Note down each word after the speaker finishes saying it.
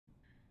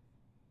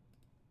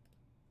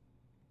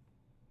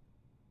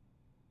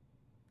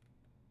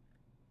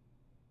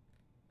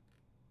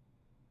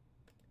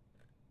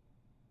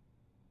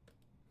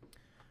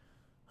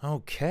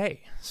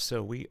Okay,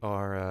 so we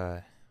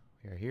are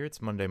here.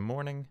 It's Monday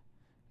morning,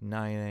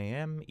 9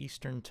 a.m.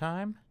 Eastern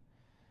Time,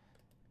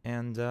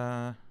 and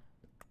we're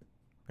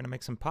gonna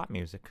make some pop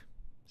music.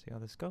 See how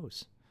this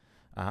goes.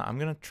 I'm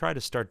gonna try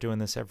to start doing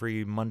this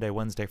every Monday,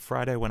 Wednesday,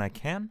 Friday when I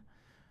can,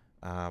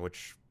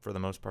 which for the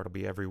most part will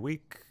be every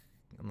week,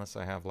 unless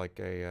I have like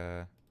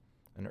an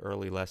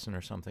early lesson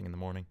or something in the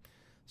morning.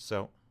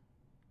 So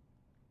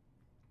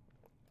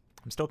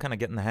I'm still kind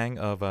of getting the hang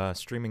of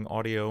streaming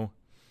audio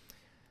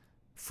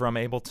from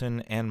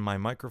Ableton and my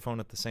microphone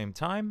at the same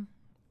time,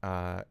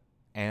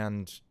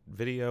 and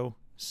video.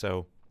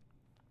 So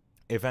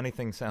if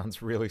anything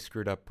sounds really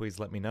screwed up, please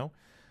let me know.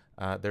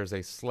 There's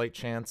a slight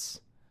chance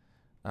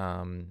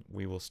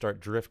we will start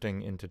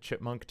drifting into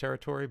chipmunk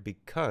territory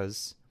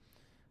because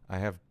I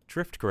have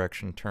drift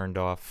correction turned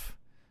off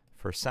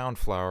for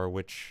Soundflower,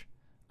 which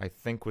I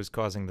think was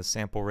causing the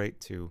sample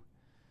rate to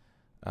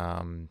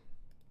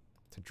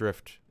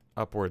drift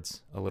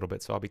upwards a little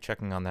bit. So I'll be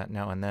checking on that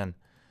now and then.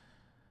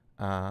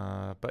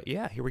 But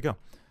yeah, here we go.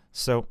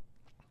 So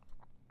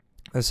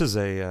this is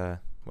a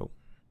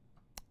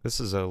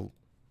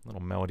little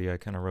melody I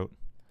kind of wrote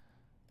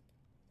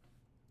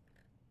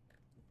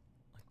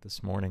like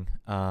this morning.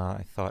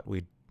 I thought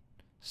we'd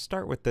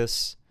start with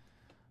this.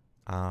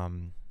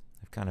 I've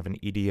kind of an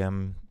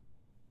EDM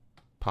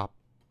pop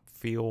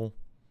feel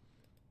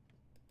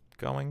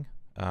going.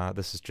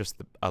 This is just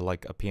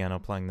like a piano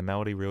playing the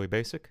melody, really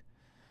basic,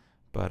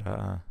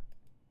 but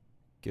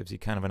gives you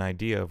kind of an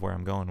idea of where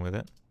I'm going with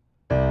it.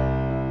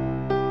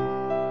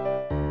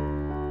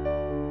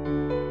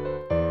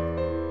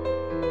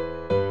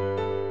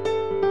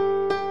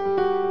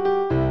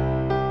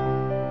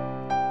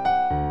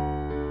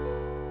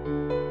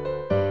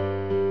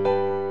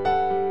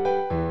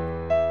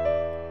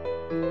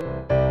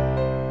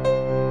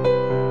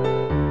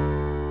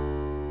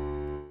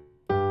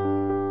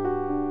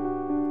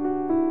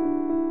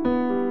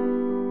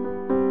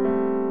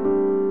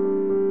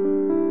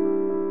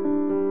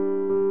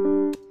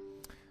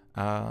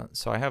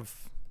 So I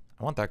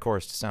want that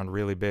chorus to sound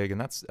really big, and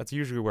that's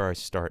usually where I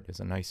start, is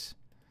a nice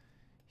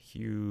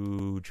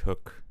huge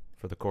hook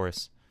for the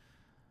chorus.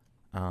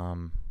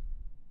 There's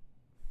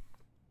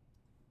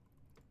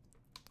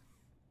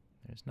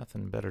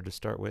nothing better to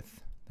start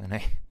with than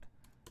a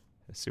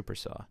super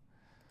saw.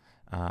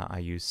 I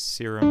use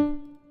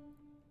Serum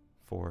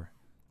for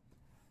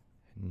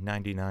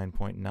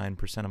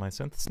 99.9% of my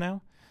synths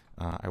now.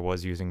 I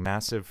was using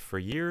Massive for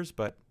years,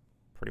 but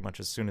pretty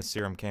much as soon as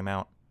Serum came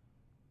out,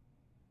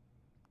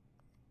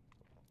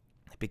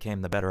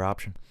 became the better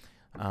option.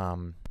 I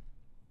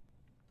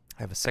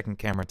have a second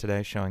camera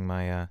today showing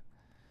my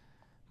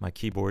my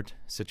keyboard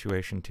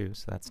situation too,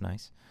 so that's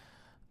nice.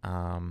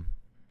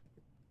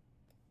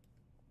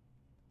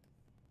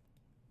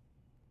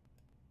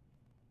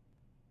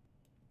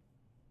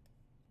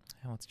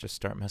 Let's just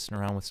start messing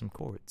around with some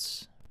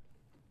chords.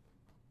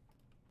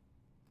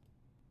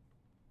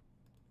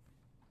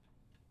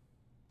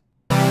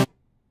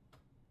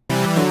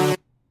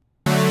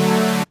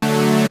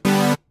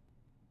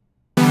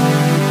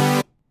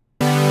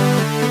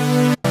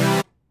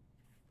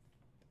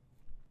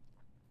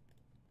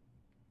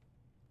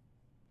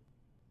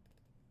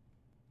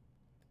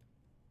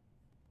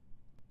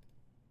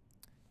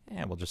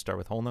 And we'll just start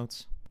with whole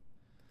notes.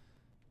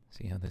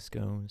 See how this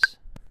goes.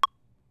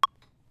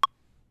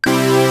 I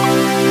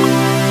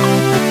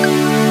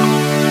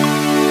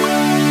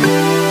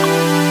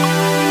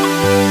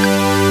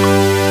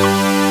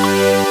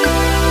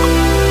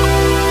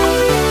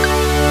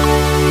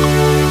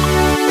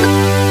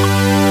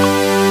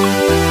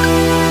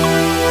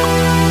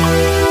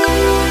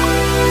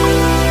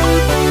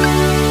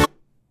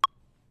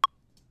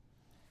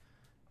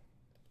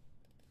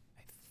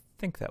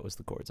think that was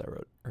the chords I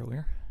wrote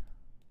earlier.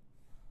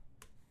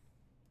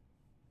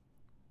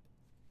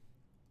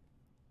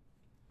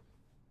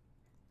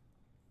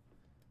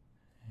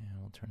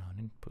 Turn on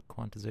input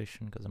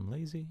quantization because I'm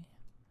lazy.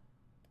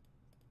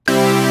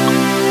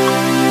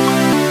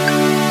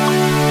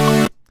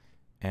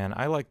 And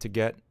I like to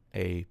get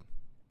a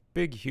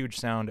big, huge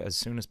sound as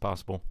soon as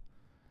possible,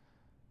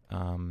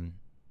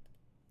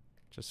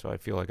 just so I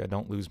feel like I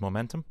don't lose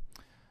momentum.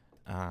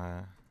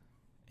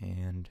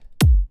 And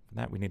for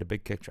that, we need a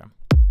big kick drum.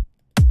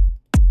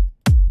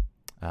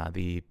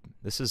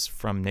 This is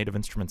from Native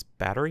Instruments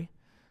Battery.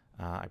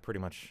 I pretty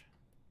much...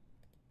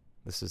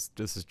 This is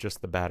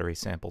just the battery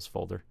samples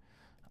folder.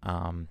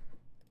 I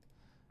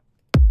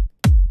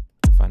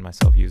find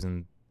myself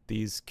using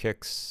these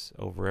kicks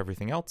over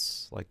everything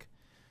else, like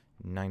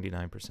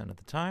 99% of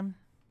the time.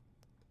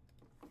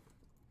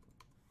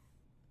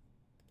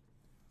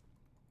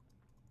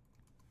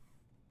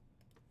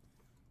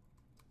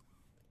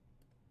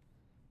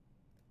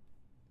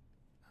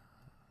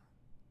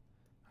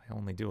 I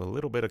only do a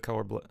little bit of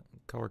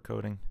color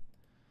coding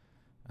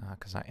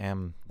because I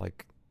am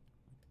like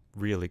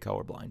really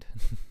colorblind,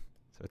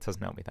 so it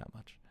doesn't help me that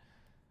much.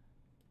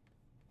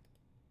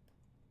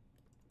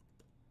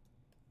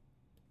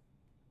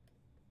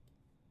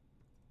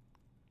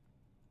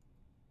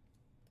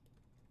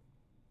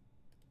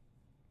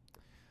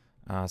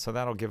 So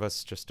that'll give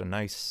us just a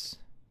nice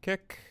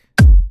kick.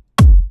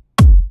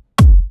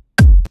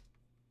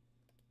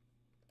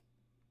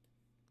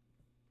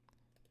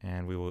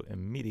 And we will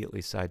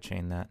immediately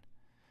sidechain that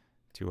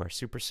to our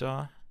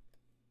supersaw.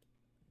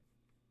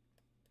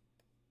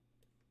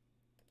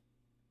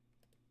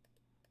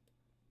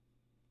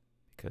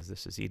 Because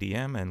this is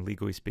EDM, and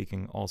legally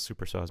speaking, all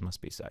supersaws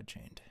must be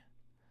sidechained.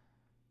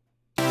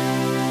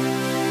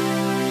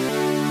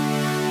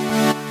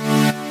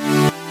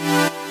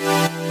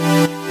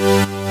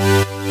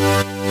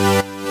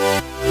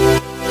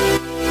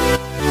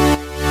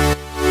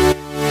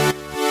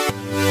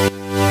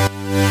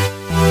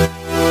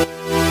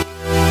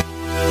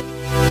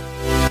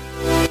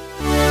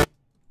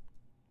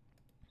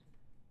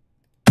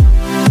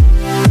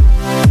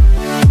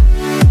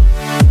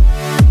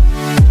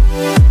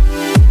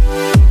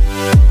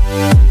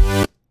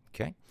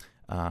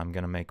 I'm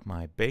going to make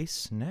my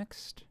bass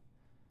next,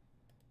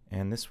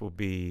 and this will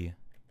be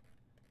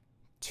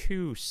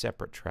 2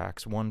 separate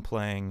tracks, one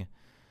playing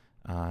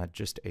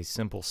just a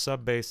simple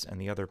sub bass and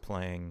the other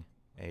playing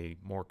a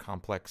more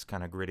complex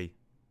kind of gritty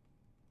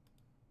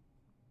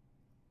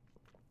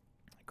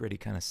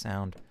kind of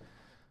sound.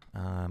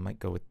 I might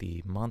go with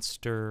the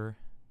Monster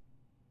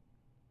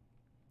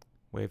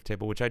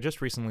wavetable, which I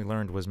just recently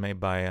learned was made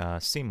by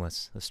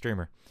Seamless, the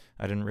streamer.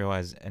 I didn't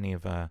realize any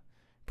of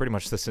pretty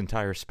much this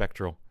entire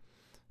spectral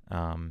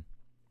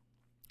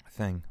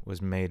thing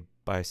was made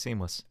by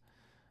Seamless,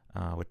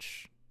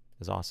 which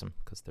is awesome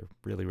because they're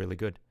really, really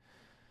good.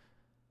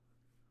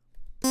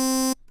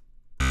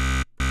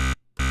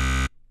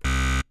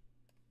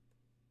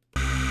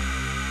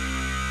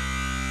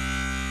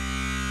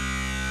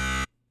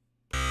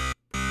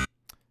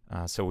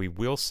 So we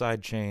will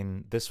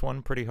sidechain this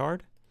one pretty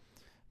hard,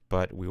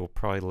 but we will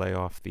probably lay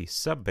off the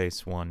sub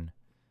bass one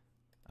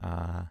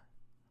a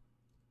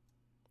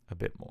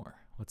bit more.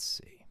 Let's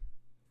see.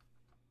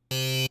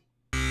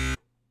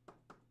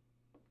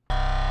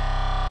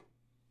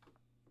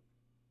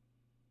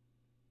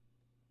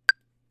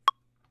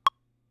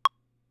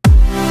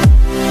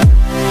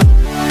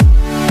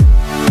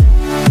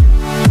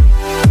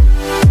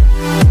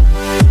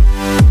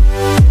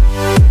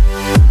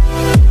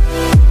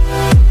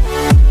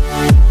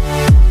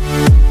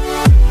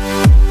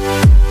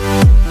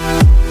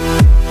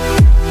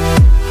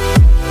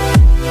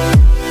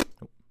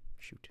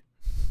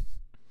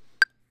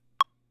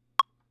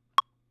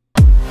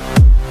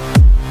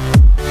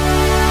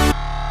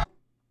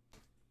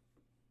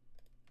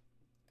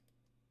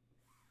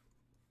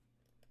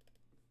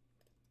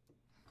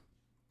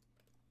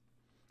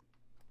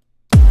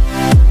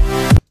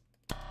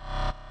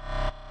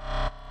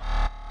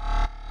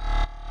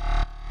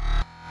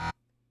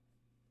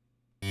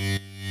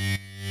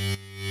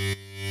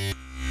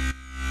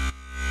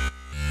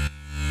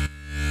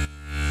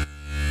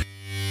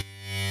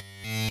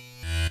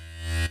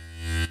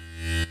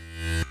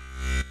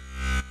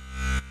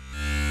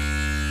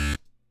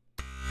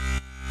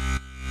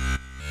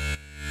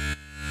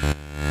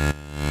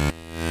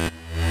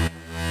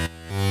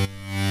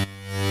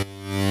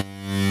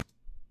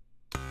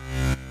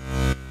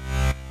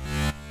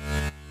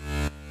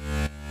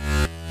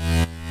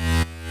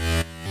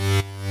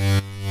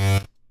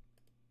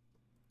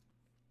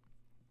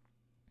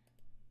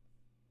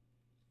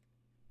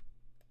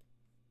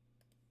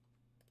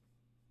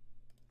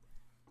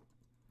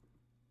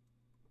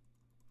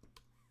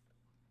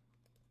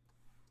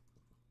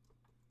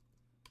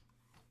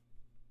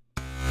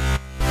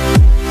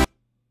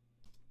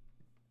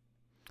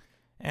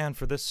 And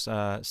for this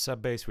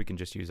sub bass, we can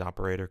just use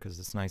operator because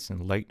it's nice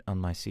and light on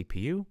my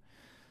CPU.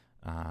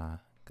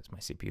 Because my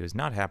CPU is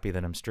not happy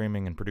that I'm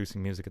streaming and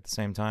producing music at the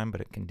same time,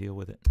 but it can deal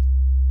with it.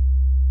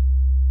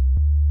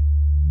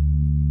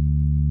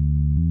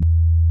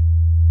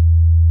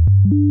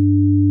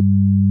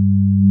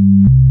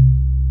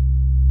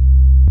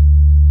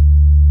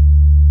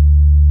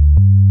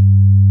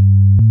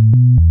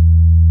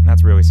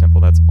 That's really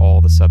simple. That's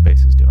all the sub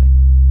bass is doing.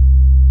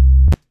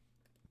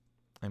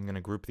 I'm going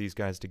to group these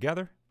guys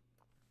together.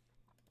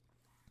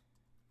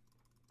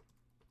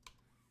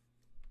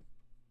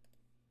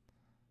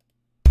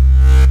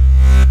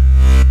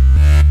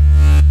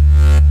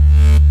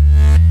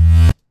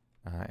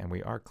 And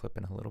we are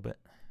clipping a little bit.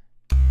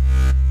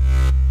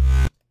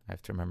 I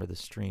have to remember the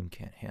stream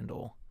can't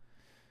handle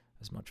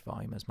as much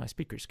volume as my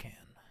speakers can.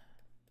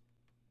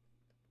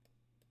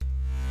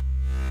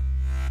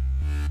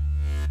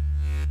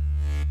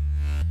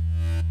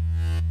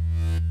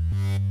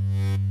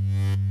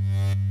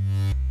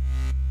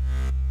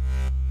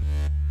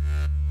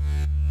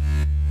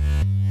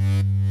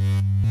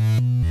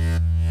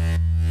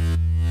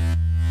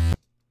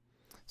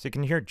 So you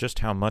can hear just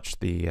how much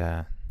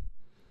the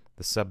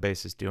sub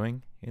bass is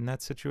doing in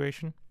that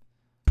situation.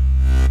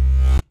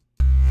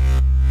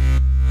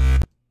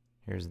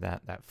 Here's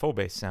that full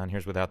bass sound.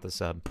 Here's without the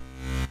sub.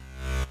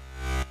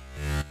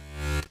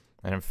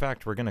 And in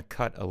fact, we're going to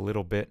cut a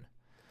little bit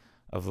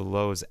of the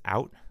lows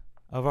out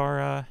of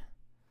our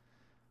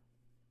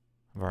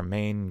of our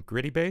main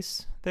gritty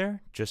bass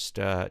there, just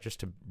to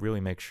really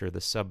make sure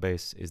the sub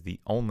bass is the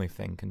only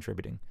thing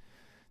contributing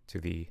to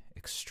the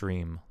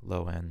extreme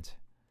low end.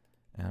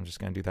 And I'm just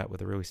going to do that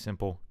with a really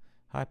simple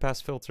high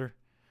pass filter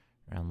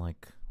around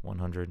like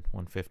 100,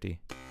 150.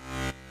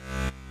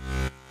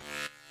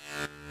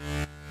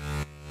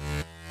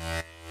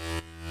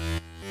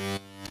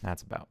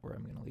 That's about where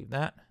I'm going to leave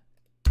that.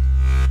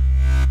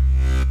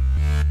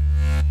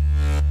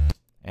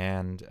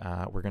 And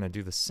we're going to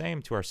do the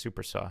same to our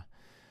super saw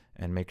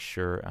and make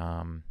sure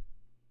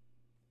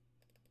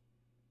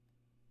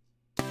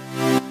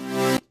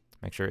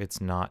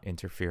it's not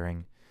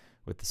interfering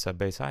with the sub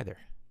bass either.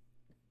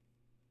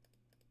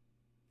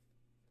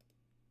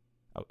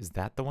 Oh, is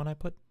that the one I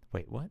put?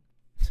 Wait, what?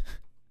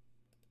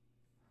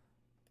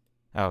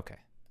 Oh, okay.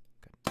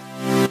 Good.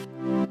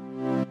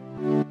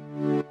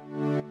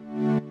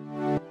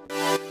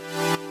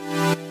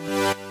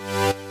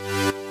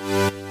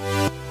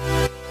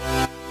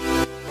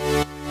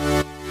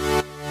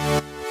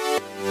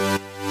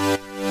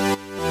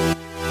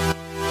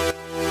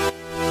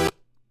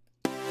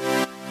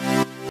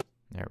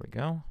 There we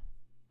go.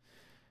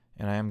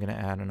 And I am going to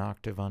add an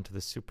octave onto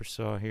the super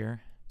saw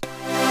here.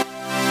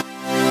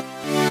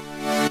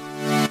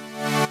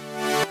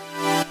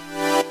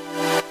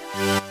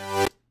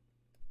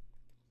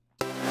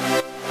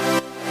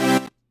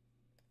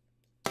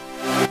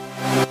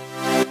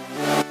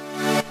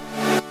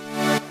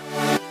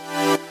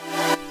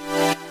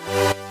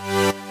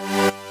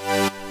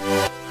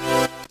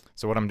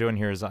 So what I'm doing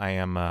here is I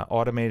am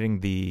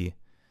automating the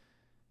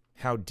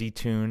how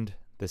detuned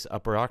this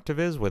upper octave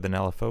is with an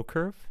LFO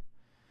curve.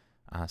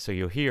 So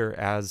you'll hear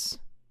as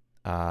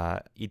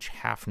each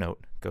half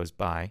note goes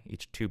by,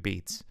 each 2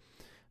 beats,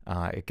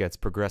 it gets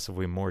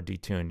progressively more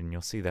detuned, and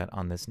you'll see that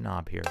on this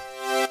knob here.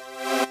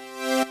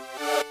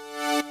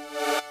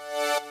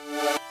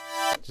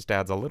 Just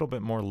adds a little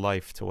bit more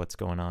life to what's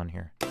going on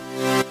here.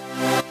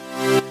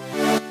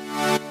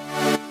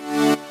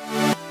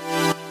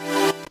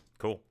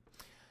 Cool.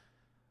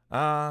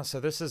 So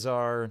this is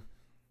our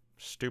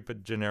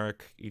stupid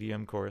generic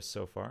EDM chorus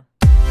so far.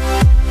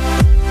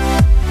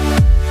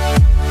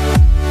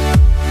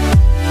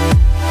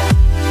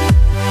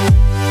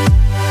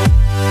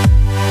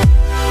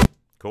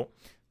 Cool.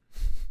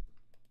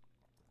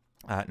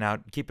 Now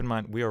keep in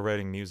mind we are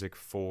writing music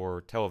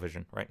for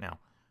television right now.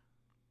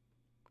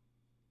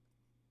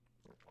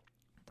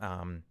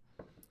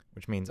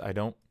 Which means I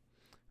don't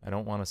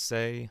want to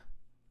say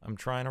I'm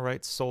trying to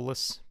write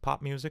soulless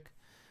pop music,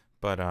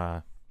 but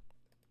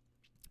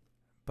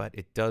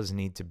it does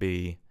need to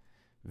be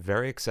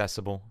very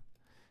accessible,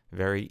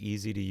 very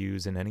easy to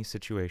use in any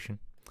situation,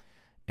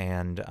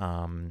 and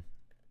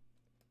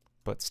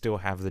but still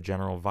have the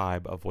general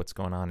vibe of what's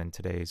going on in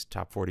today's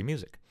top 40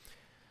 music.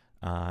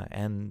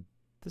 And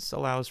this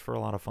allows for a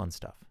lot of fun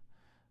stuff.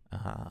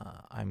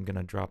 I'm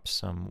gonna drop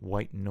some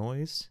white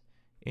noise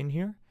in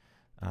here.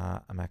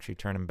 I'm actually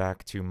turning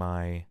back to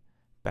my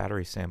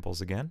battery samples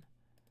again,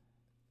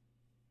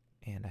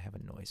 and I have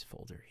a noise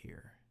folder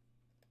here.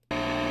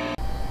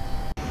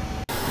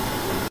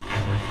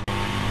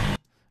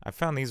 I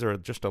found these are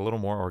just a little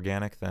more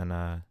organic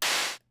than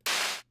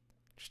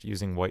just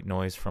using white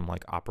noise from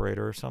like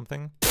Operator or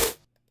something.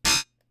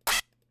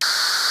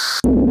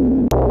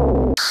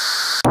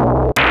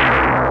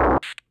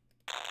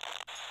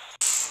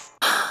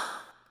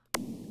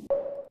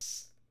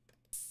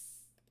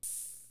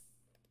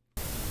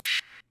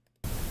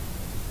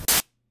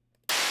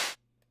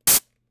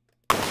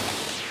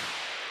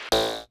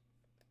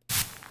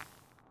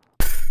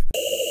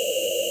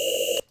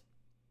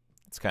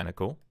 It's kind of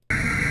cool.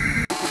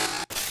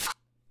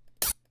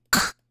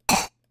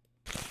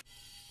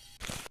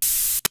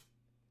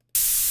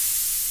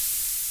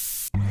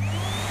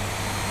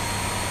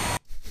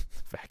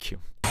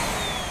 Vacuum.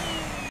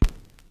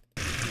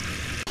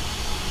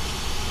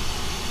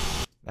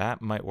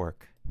 That might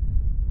work.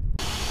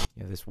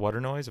 Yeah, this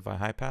water noise, if I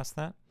high pass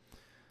that.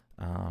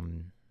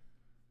 And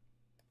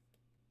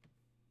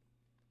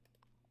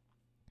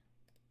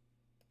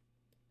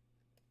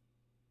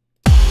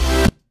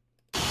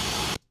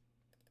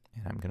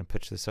I'm going to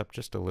pitch this up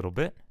just a little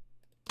bit.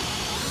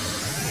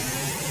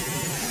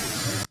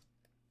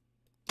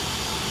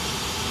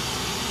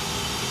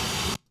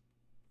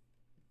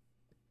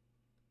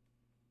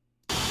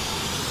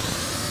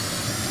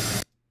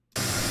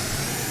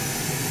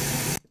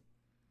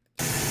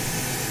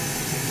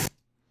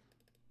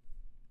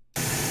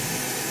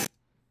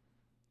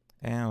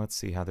 And let's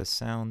see how this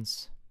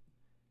sounds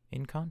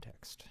in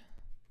context.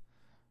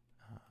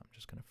 I'm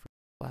just going to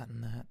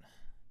flatten that.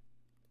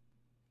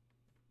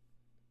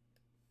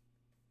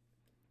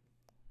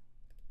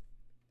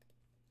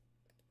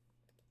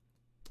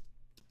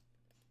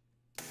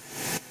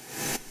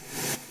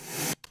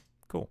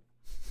 Cool.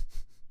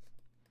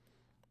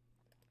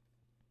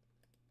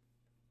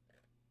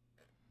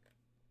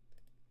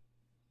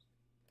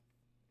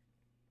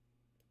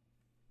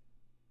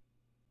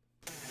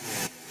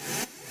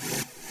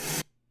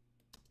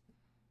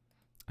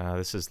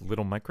 This is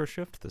Little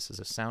Microshift. This is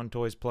a Sound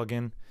Toys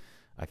plugin.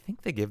 I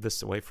think they gave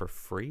this away for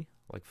free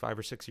like 5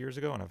 or 6 years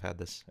ago, and I've had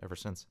this ever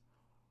since.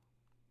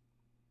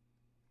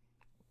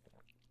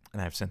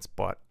 And I've since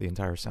bought the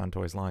entire Sound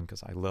Toys line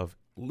because I love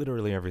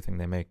literally everything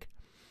they make.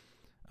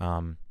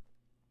 Sound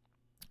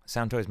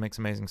Toys makes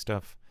amazing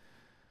stuff.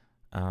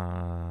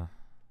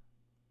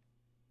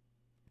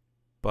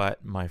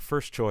 But my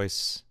first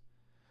choice,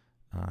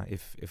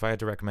 if I had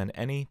to recommend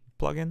any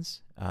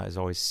plugins, is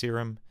always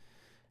Serum.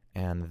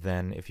 And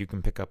then if you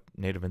can pick up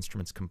Native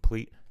Instruments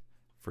Complete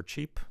for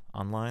cheap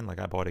online, like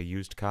I bought a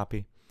used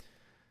copy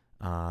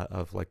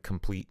of like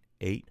Complete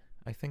 8,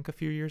 I think, a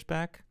few years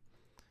back,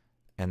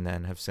 and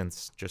then have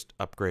since just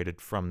upgraded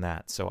from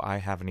that. So I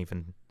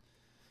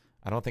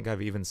don't think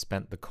I've even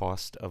spent the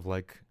cost of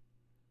like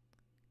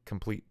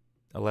Complete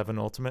 11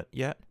 Ultimate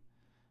yet.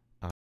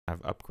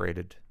 I've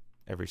upgraded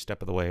every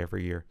step of the way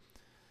every year.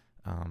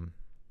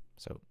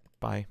 So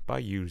buy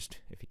used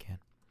if you can.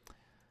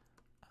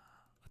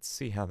 Let's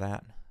see how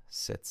that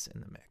sits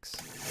in the mix.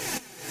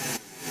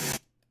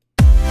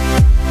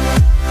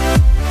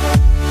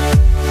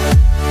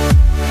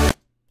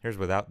 Here's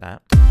without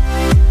that.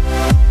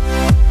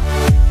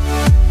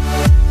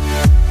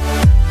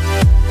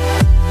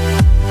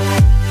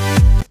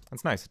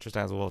 That's nice. It just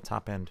has a little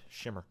top end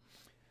shimmer.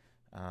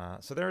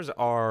 So there's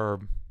our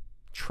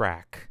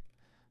track.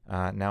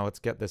 Now let's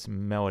get this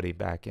melody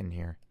back in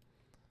here.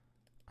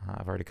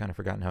 I've already kind of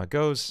forgotten how it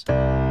goes.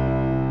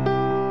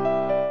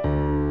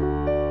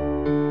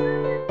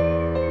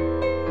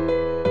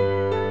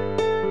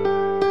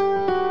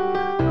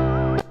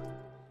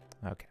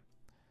 Okay.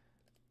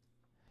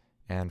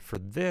 And for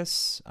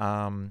this,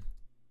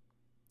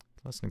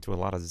 listening to a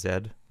lot of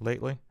Zed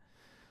lately.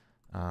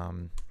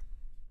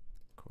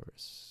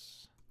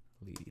 Chorus,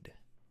 lead.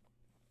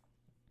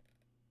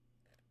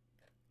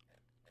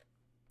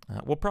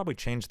 We'll probably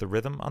change the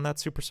rhythm on that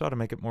supersaw to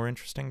make it more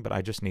interesting, but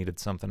I just needed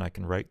something I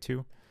can write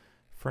to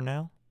for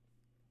now.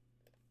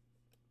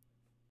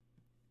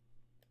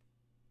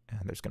 And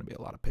there's going to be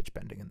a lot of pitch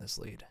bending in this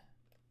lead.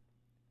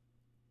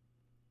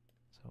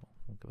 So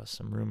we'll give us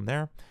some room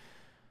there.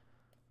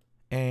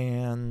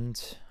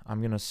 And I'm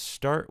going to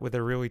start with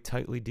a really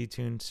tightly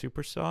detuned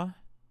supersaw.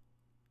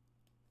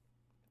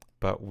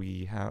 But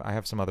I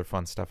have some other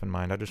fun stuff in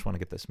mind. I just want to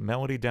get this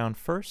melody down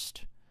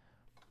first.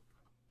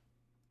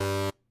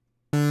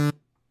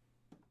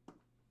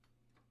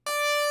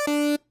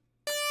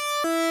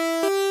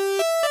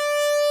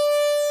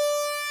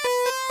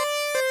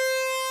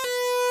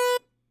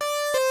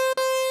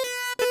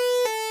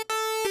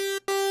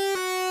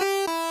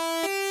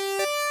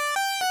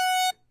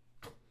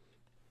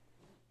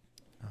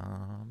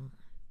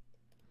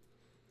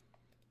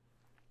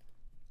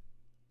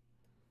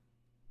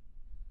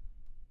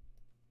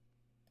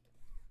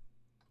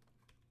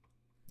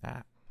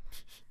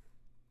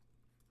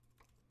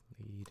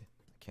 Lead. I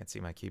can't see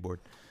my keyboard.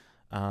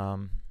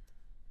 All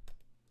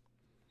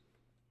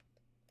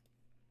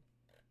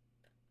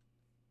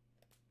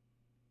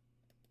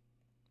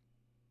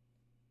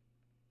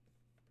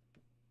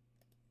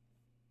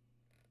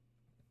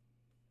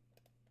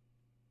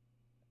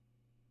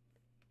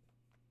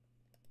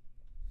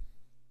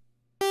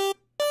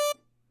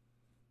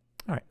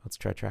right, let's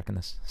try tracking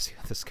this. See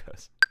how this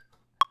goes.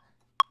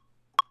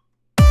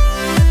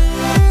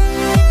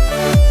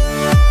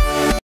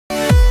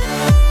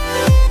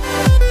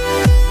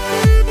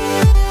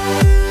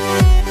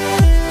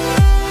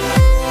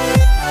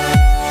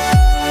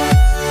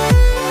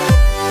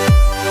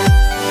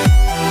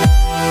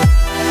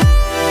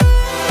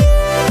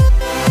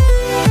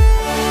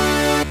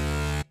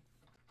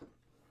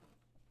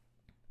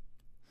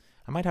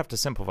 I might have to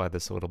simplify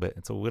this a little bit.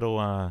 It's a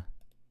little,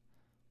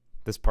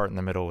 this part in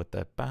the middle with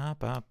the ba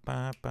ba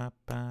ba ba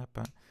ba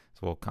ba.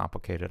 It's a little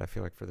complicated, I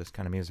feel like, for this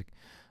kind of music.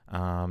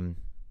 I'm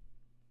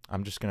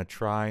just going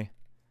to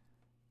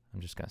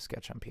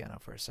sketch on piano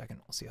for a second.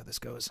 We'll see how this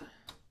goes.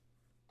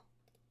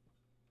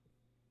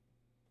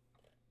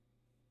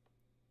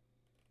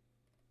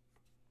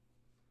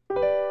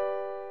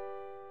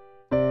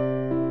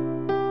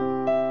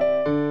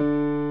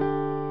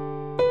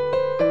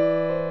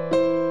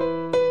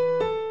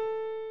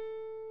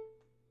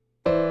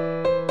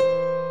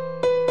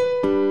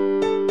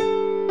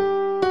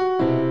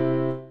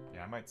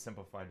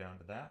 Simplify down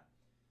to that.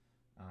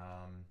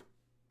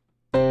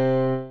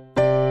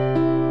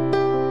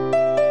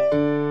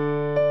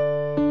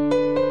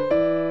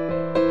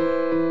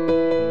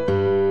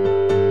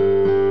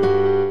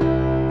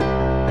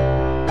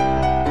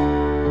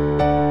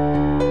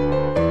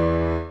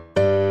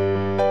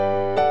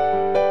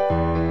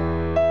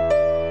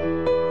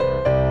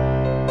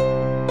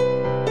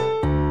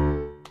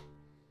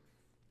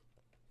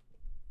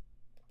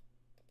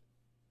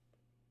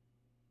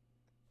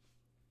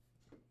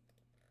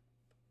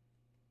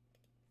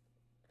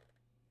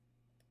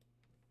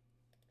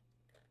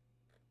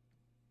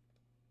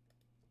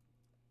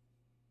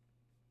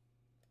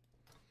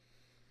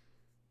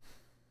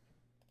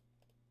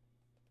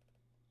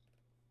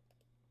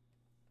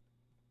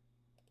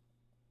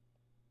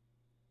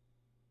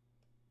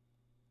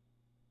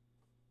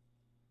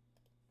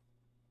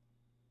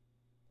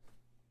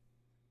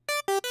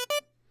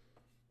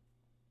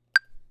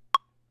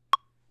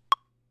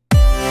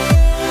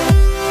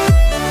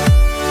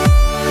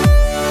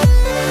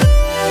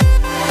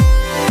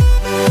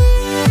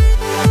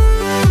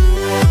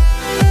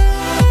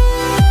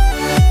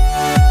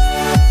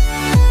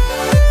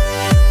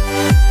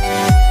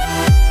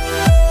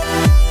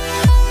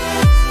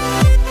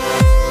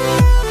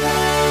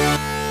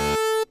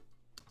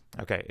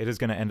 Okay, it is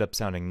going to end up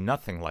sounding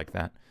nothing like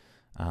that.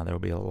 There will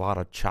be a lot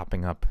of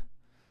chopping up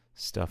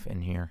stuff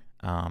in here.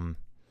 But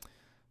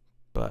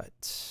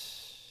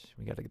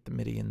we got to get the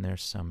MIDI in there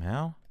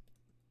somehow.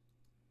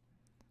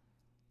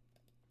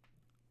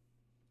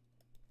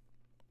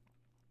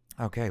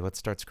 Okay, let's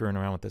start screwing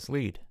around with this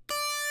lead.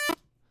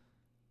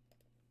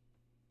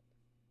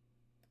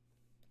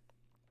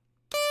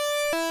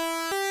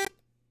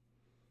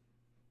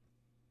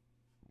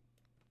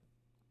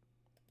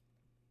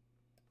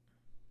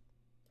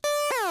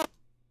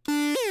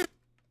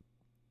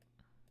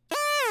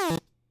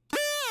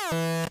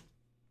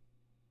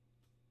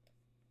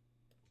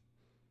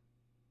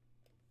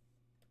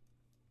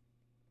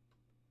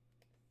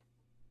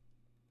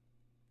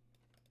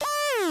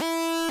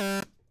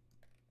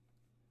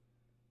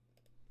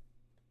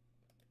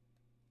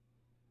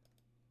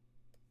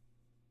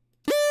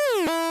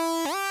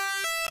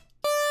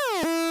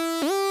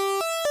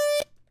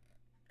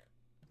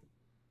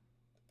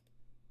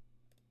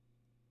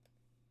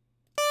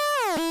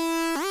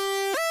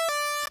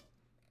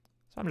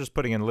 I'm just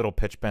putting in little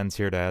pitch bends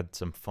here to add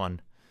some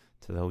fun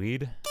to the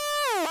lead.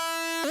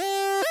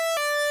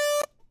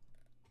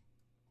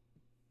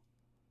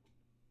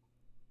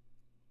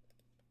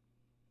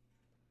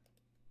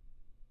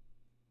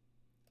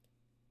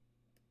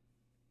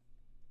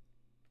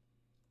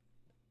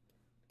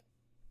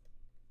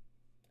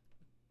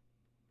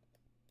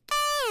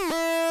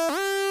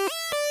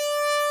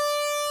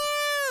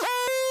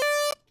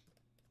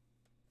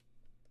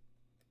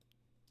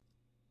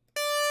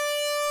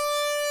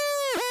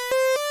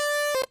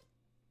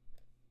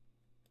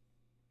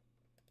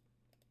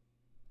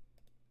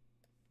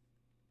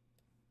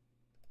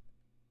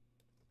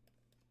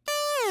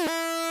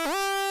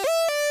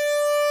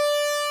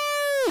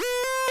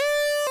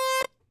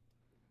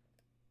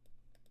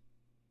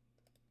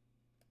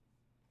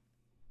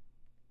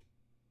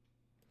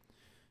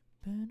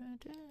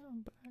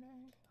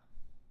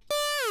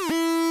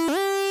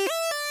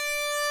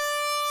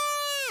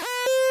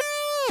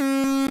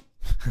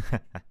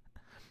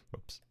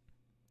 Oops.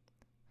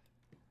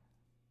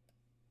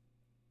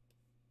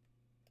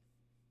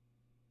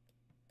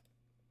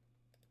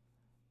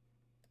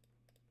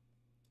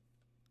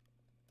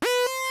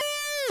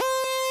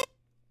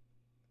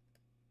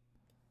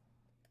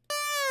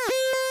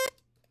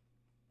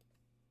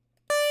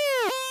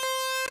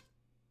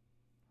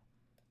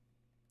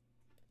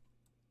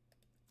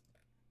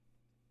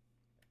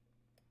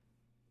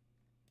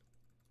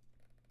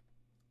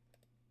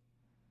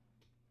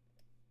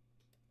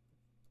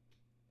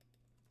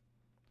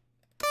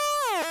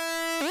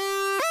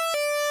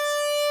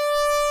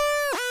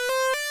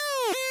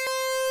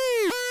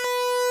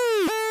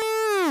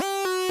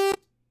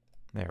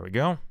 There we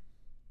go.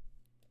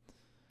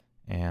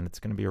 And it's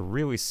going to be a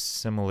really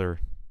similar...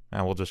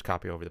 we'll just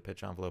copy over the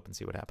pitch envelope and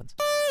see what happens.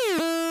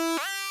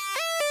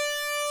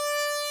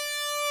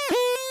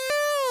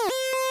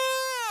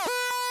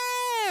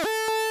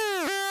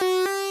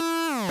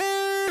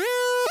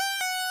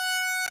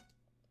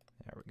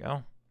 There we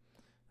go.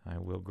 I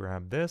will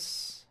grab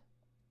this.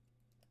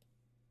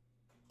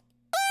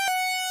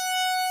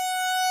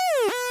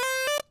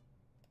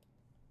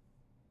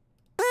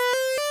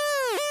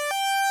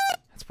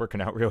 It's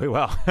working out really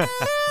well.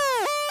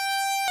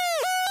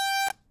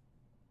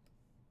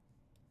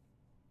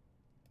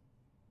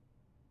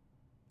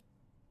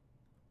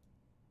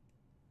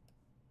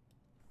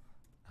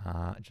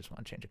 I just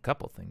want to change a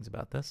couple things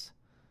about this.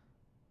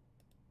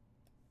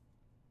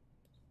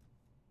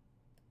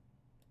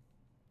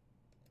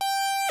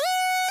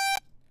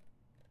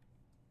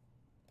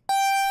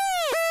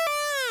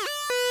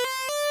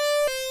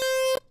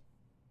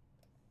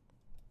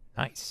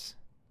 Nice.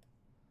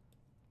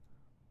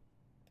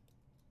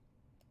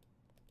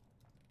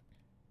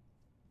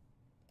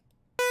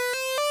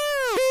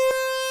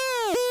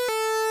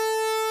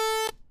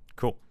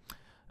 Cool.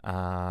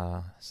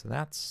 So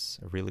that's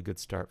a really good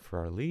start for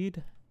our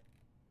lead.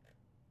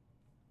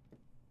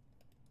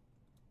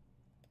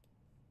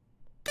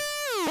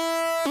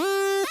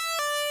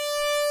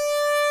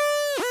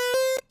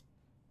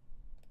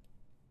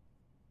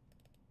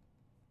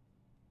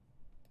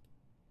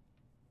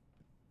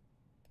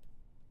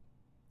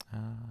 I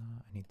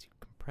need to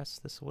compress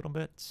this a little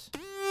bit.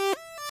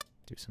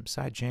 Do some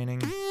side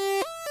chaining.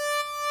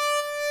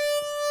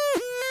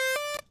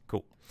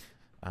 Cool.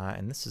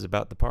 And this is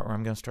about the part where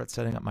I'm going to start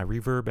setting up my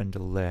reverb and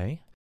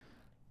delay.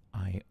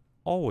 I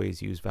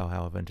always use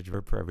Valhalla Vintage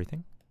Verb for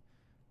everything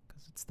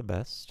because it's the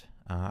best.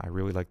 I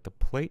really like the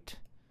plate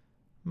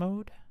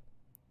mode.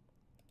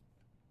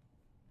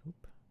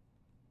 Oop.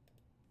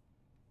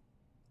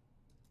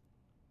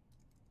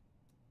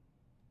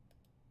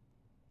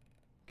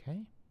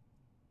 Okay.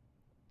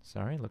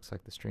 Sorry, looks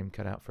like the stream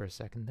cut out for a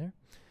second there.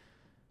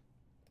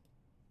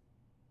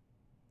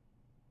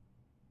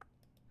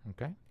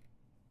 Okay.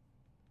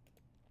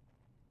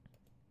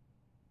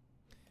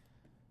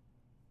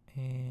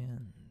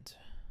 And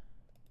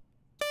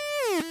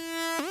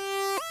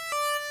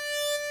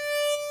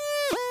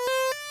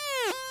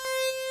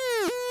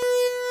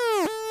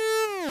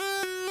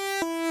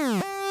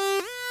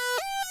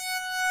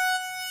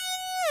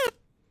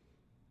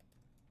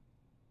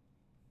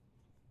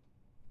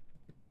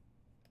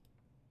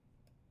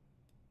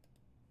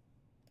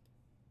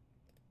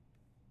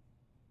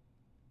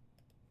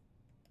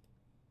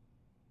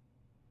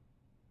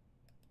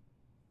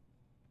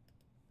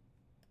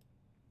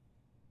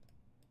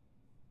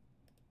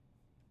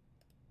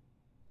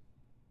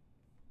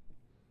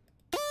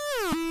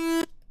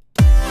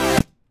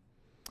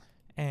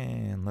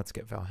And let's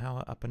get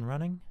Valhalla up and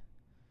running.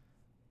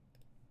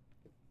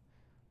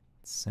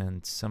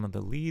 Send some of the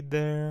lead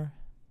there.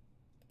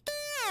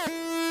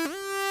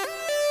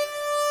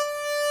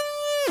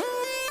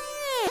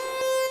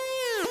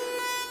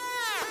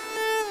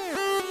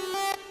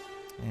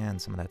 And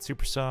some of that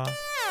super saw.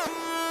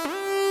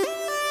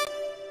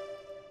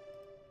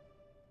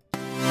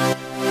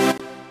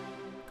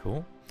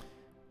 Cool.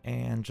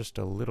 And just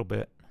a little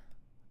bit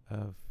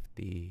of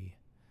the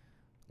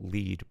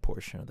lead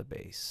portion of the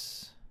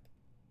bass.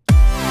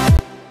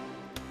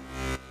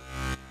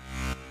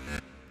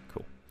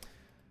 Cool.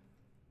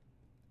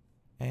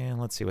 And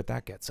let's see what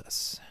that gets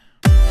us.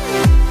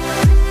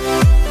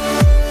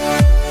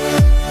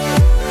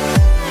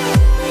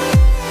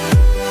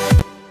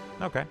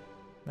 Okay,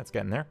 that's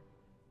getting there.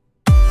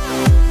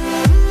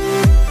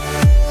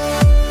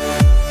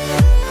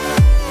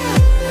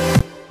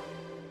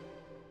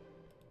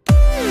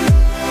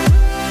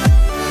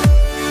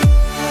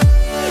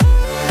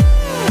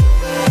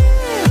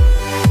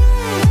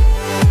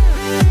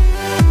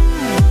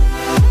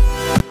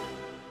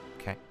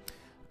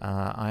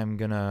 I'm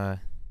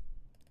gonna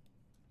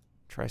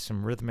try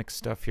some rhythmic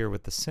stuff here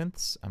with the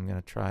synths. I'm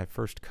gonna try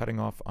first cutting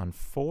off on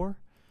 4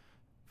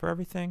 for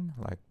everything,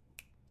 like.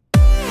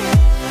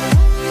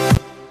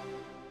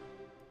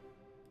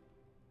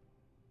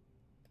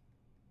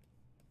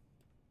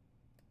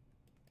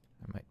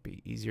 It might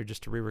be easier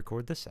just to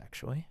re-record this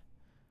actually.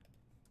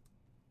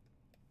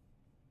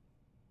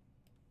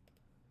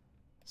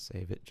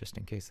 Save it just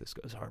in case this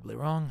goes horribly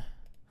wrong.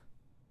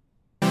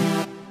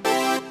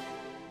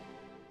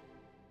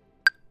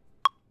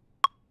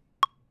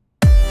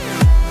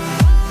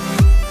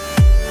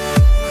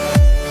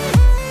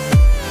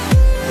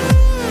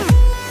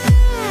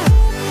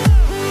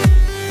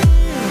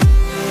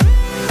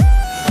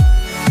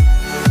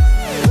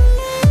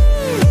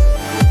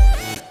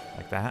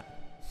 That.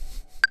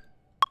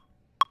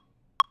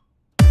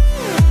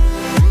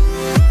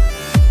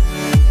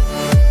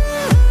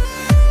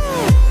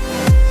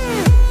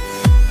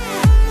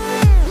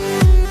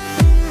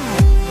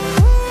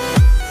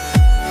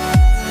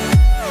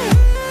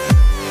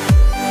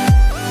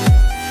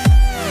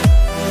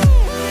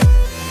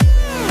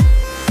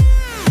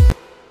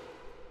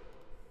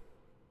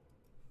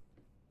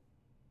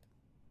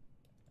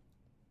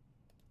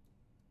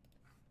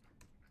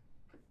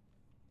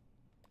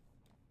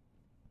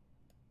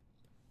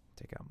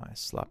 Take out my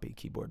sloppy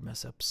keyboard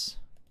mess-ups.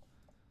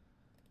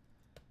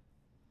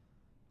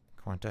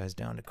 Quantize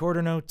down to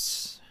quarter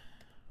notes.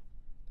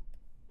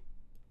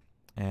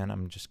 And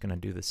I'm just going to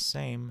do the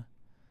same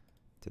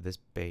to this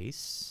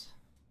bass.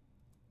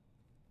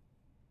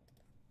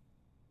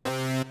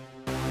 It's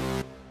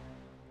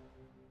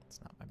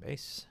not my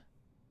bass.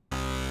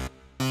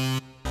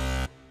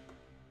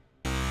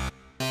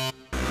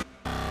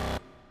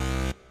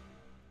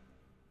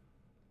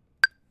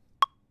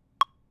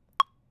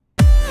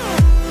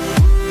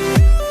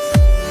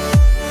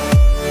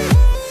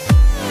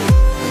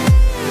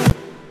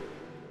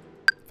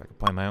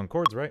 Play my own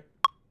chords, right?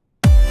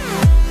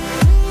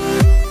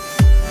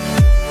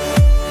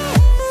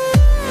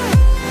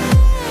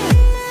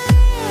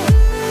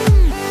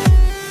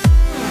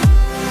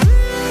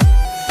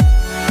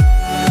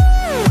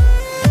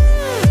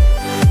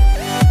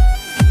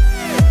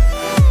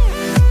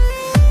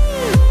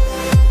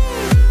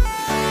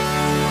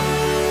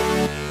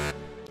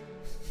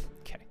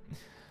 Okay.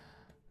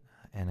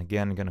 And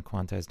again, I'm going to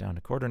quantize down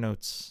to quarter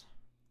notes.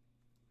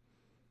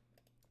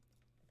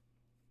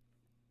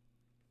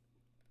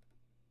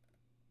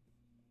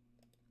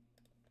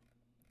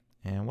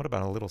 And what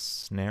about a little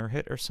snare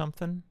hit or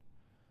something?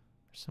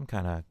 Some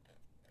kind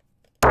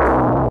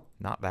of...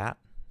 Not that.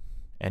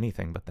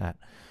 Anything but that.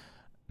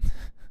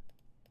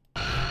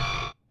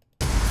 Yeah,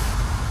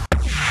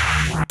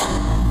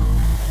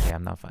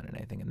 I'm not finding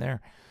anything in there.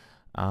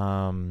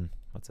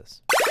 What's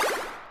this?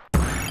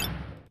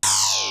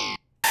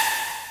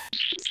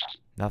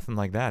 Nothing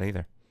like that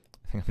either.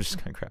 I think I'm just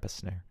going to grab a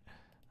snare.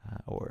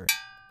 Or...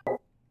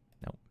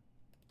 Nope.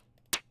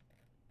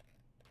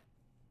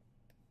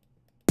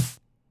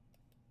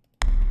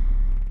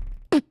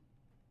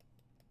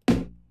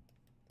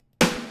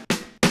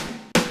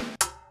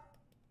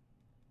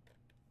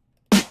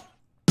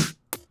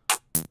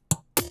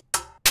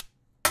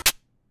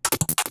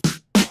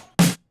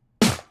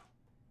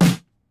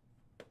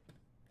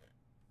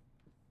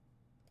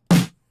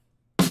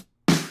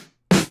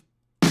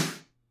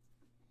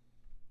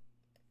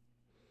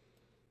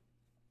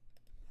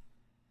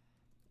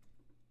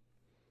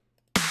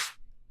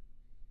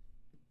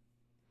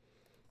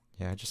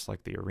 Yeah, I just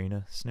like the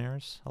arena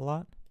snares a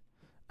lot.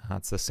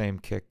 It's the same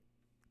kit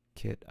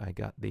I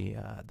got the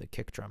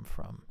kick drum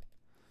from.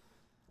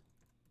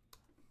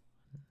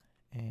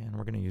 And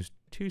we're going to use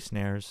 2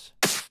 snares,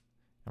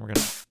 and we're going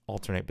to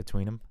alternate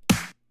between them.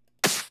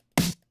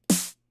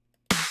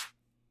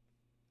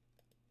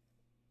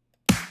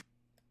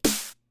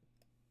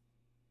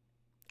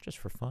 Just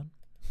for fun.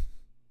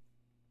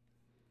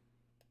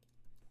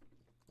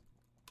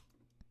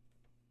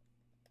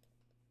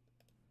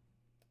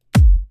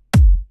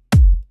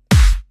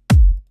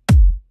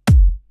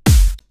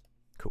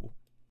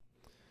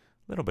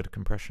 little bit of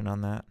compression on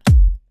that.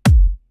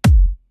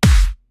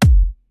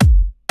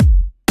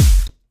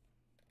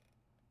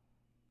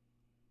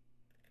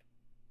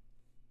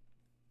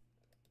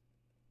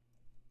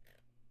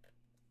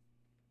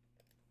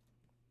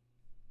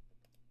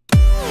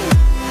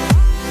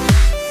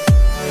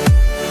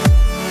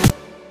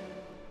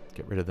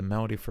 Get rid of the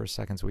melody for a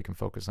second so we can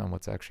focus on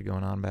what's actually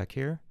going on back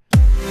here.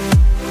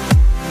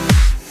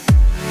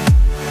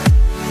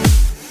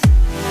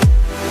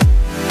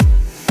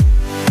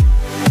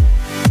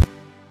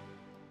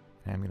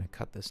 And I'm going to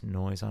cut this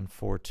noise on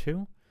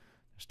 4-2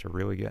 just to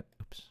really get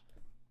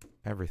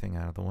everything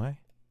out of the way.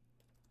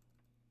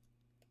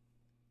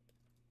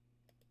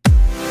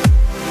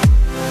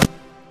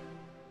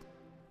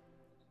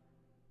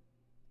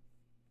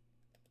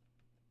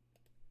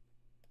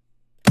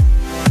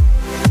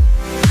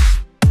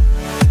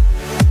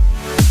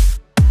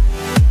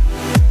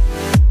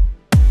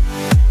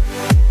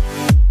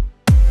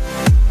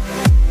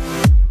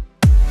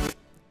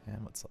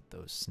 Let's let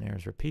those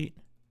snares repeat.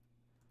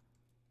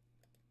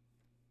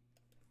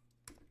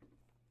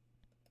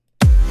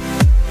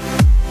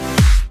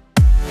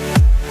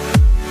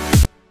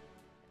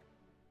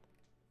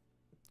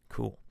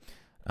 Cool.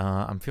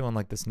 I'm feeling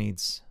like this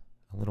needs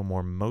a little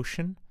more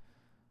motion.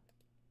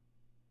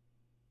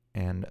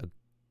 And a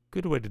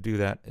good way to do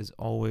that is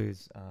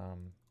always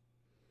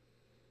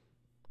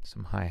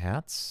some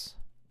hi-hats.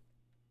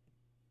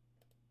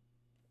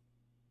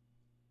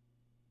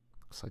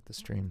 Looks like the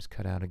stream's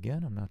cut out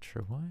again. I'm not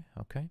sure why.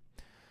 Okay.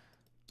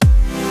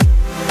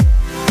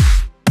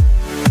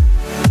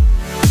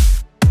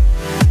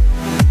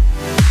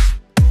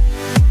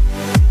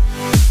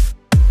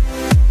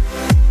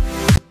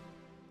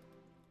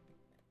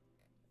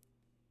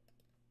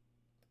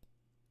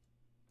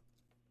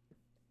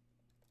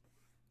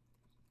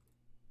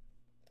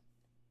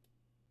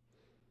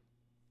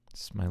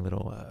 This is my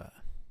little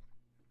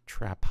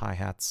trap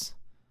hi-hats.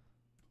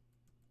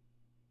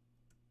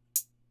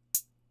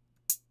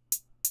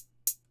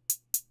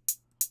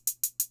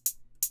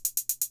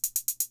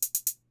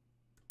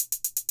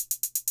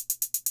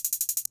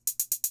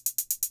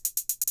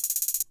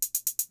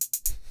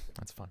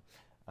 That's fun.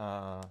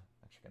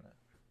 Actually gonna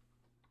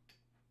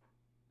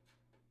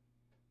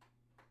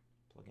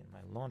plug in my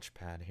launch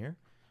pad here,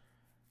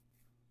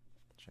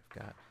 which I've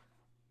got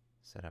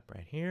set up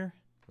right here.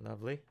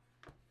 Lovely.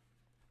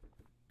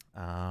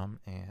 And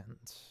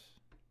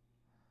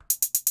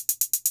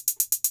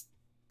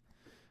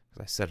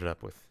I set it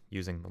up with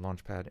using the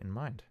launch pad in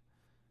mind.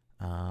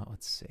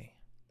 Let's see.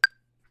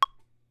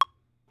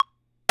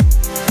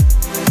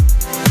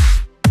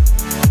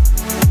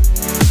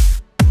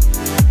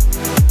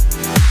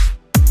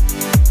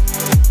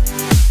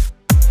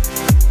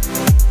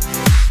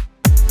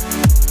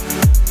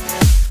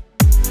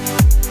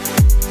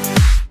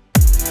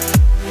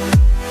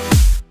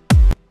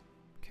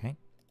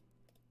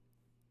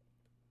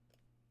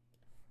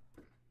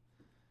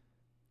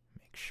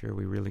 Sure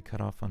we really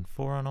cut off on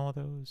 4 on all of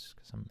those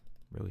because I'm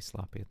really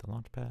sloppy at the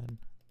launch pad.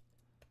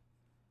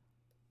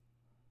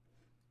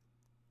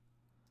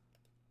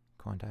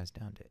 Quantize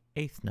down to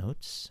 1/8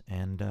 notes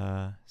and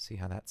see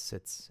how that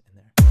sits in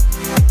there.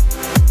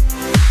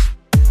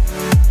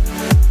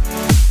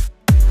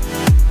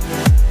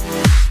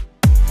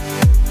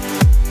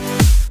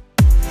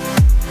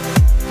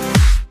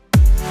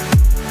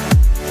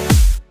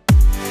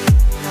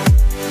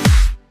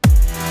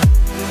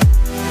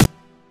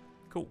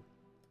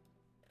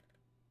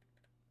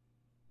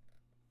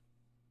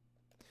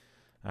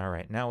 All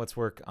right, now let's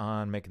work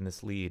on making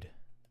this lead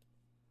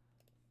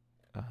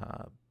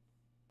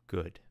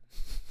good,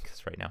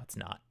 because right now it's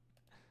not.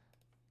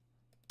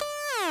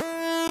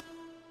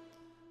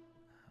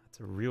 It's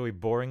a really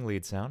boring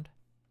lead sound.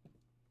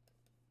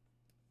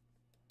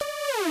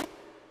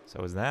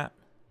 So is that.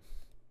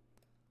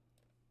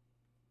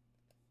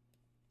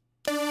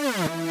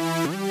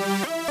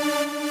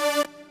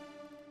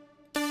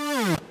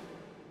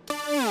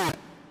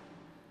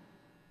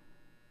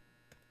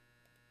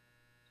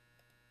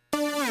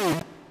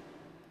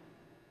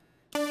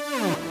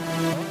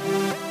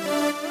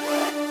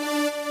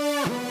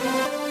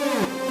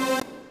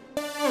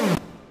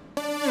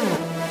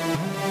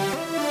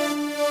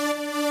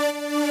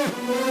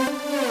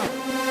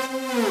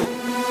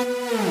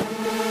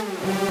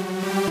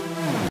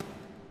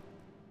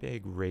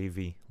 Big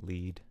ravey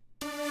lead.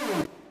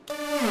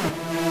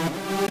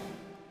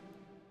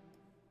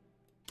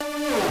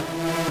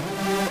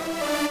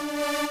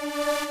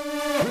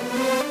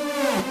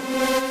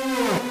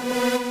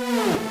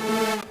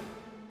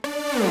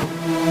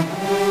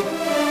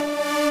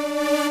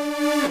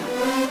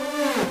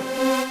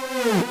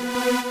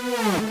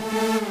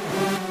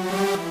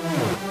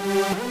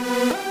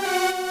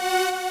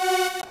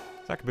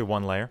 That could be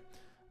one layer.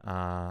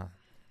 How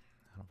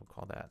do we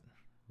call that?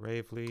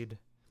 Rave lead.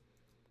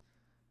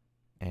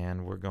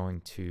 And we're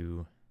going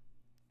to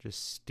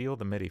just steal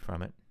the MIDI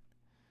from it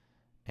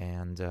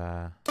and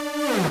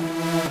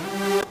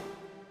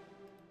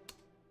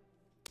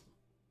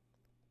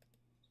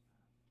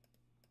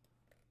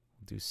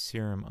do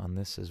serum on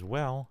this as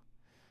well.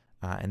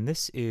 And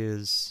this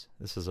is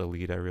a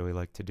lead I really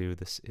like to do.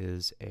 This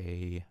is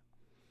a,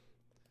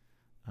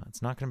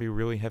 it's not going to be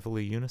really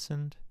heavily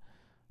unisoned.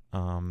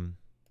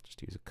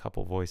 Just use a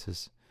couple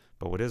voices.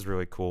 But what is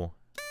really cool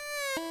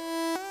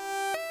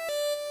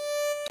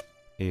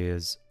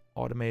is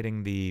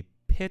automating the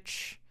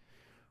pitch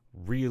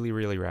really,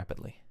 really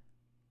rapidly.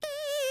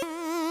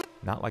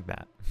 Not like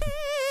that.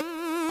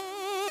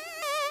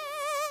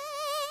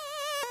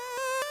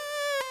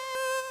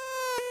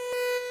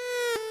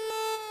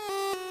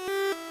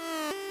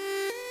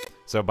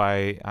 So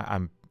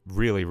I'm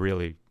really,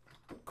 really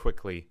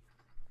quickly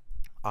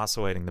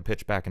oscillating the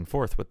pitch back and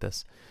forth with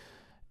this,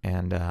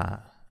 and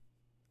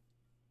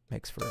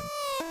makes for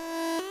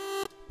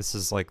this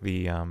is like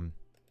the I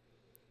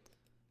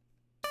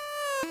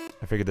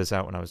figured this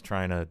out when I was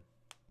trying to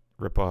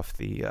rip off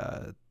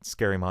the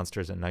Scary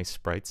Monsters and Nice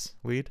Sprites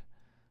lead.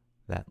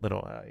 That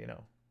little you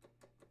know,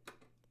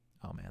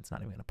 oh man, it's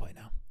not even gonna play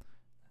now.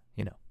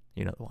 You know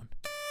the one.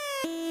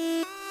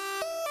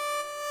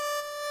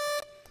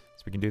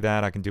 So we can do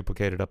that. I can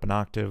duplicate it up an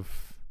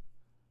octave.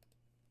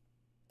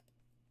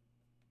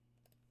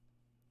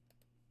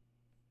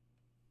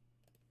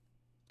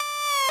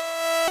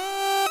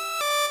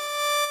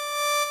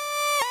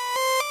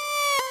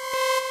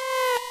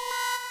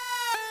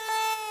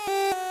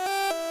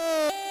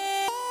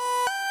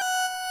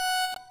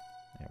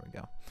 There we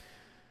go.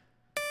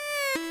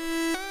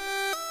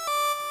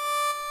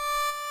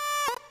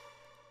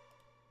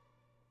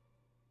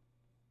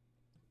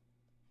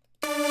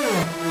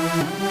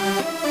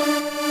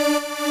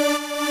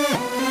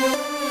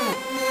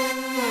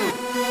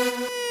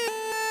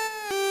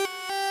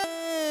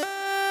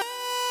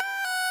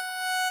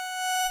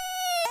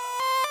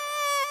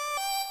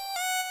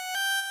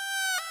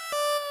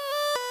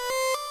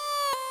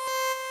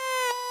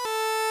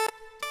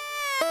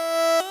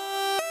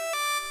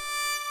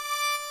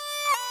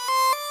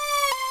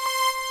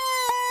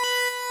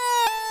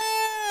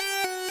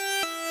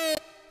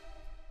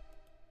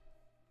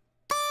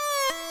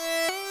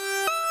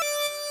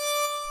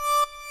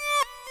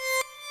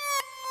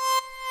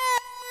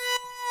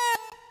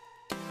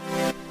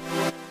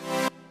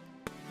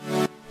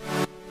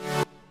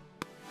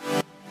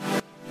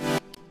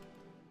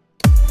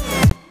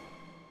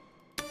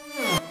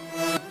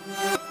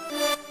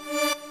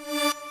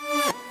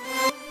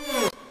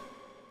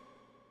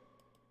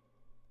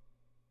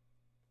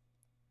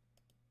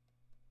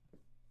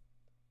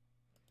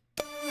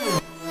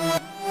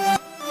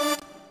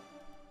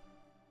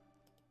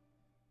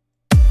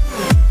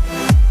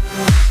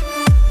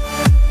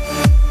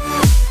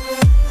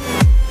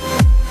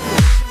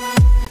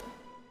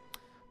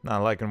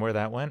 Not liking where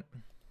that went.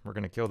 We're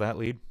going to kill that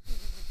lead.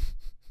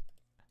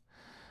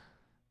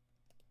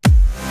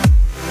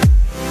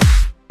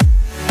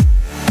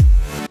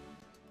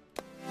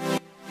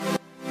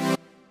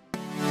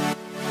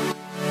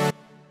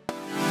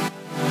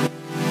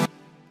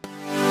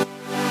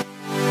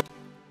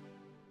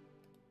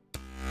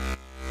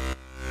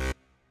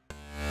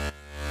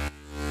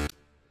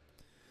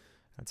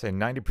 I'd say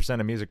 90%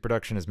 of music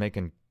production is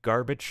making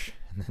garbage,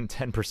 and then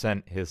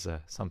 10% is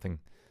something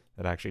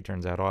that actually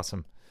turns out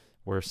awesome.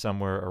 We're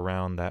somewhere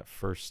around that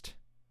first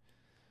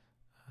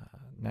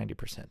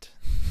 90%.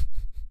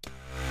 I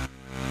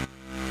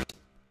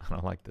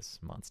don't like this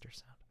monster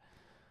sound.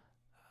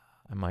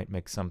 I might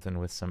make something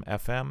with some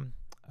FM.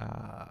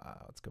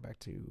 Let's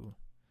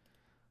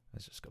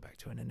just go back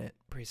to an init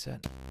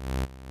preset.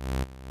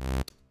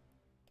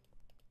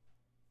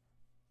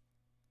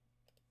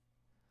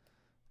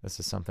 This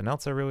is something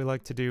else I really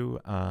like to do.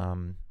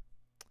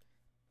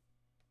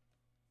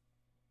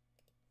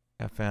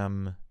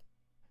 FM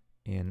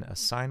in a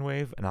sine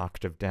wave, an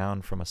octave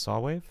down from a saw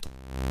wave.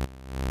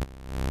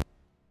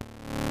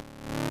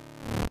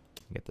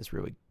 You get this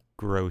really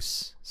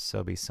gross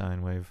subby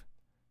sine wave,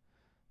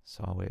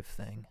 saw wave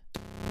thing.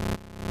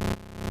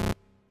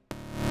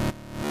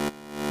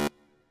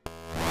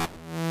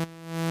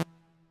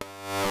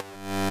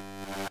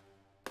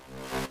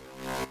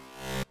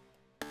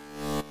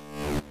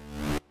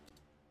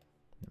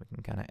 We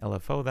can kind of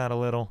LFO that a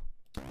little.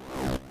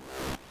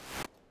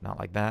 Not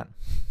like that.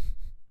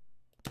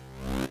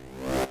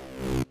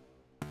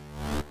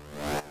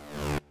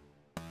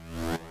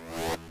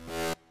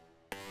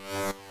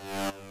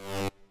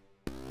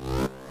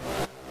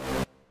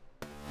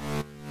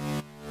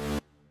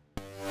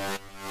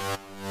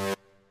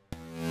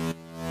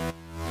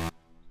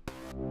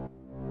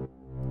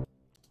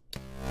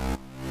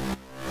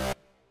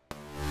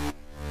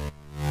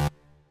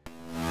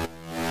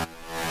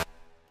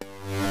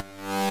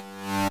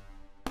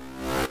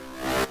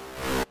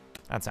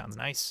 That sounds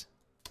nice.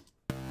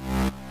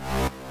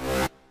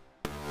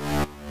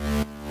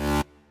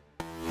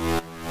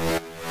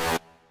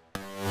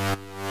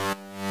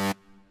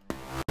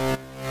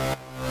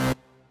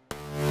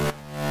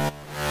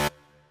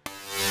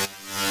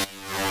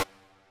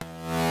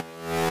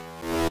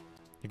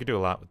 You could do a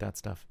lot with that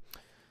stuff.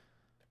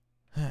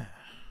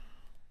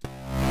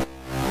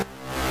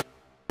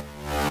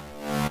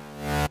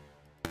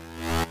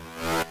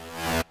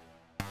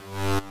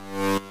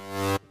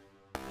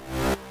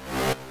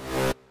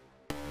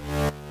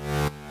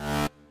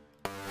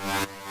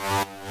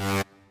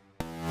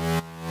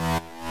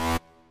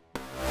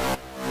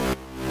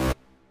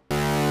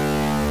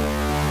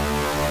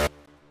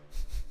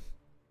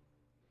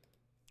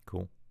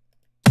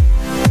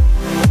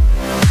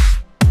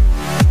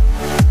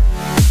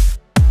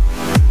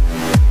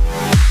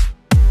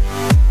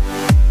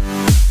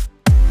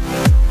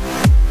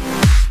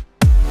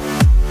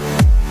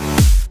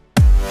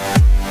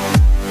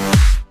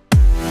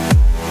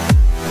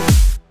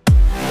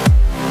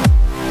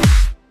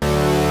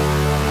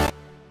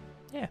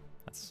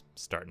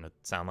 starting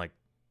to sound like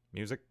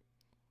music.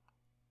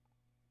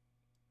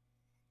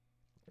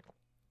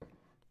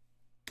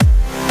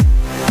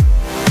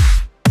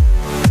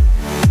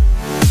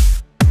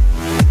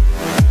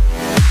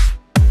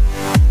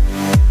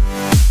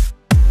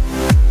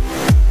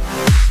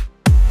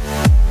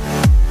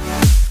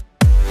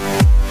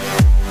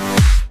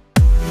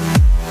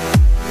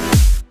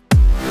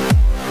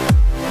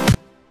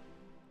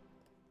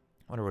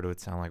 Wonder what it would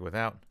sound like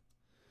without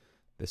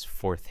this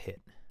fourth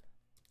hit.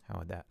 How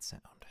would that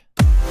sound?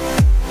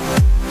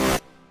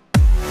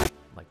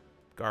 Like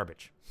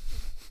garbage.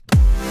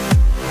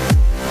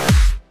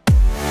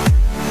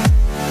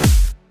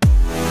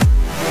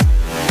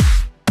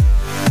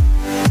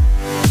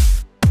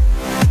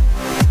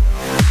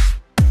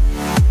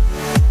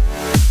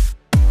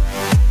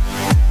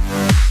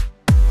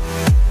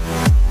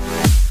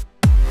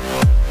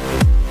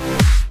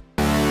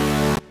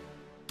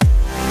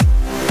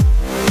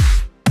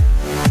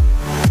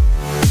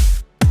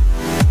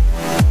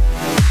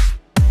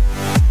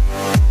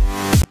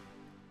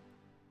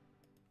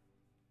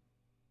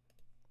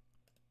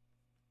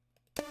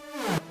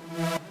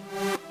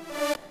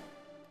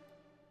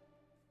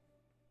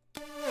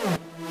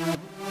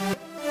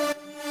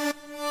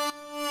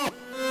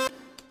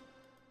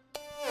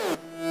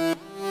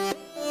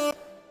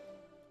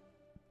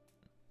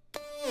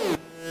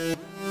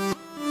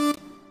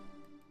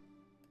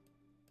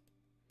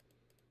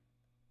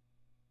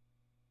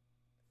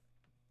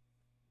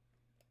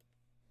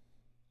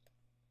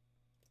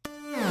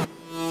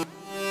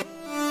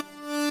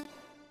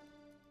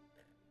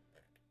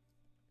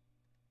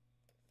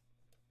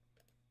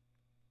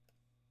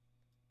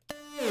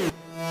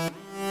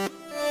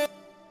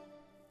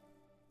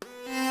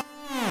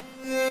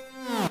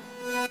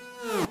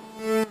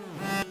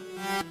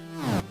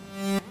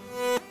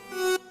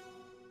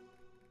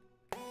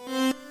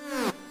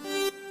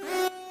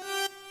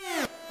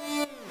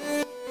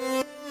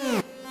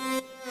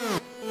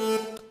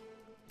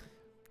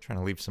 Trying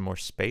to leave some more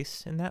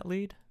space in that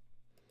lead.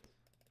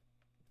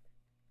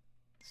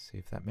 See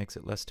if that makes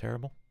it less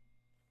terrible.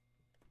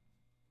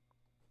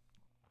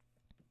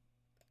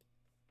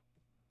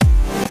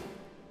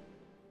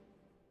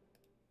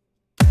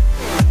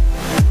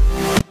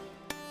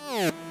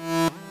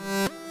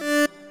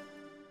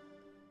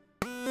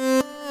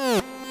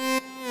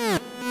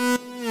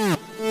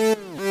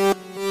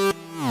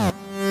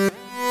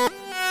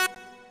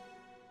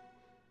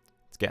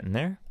 It's getting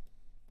there.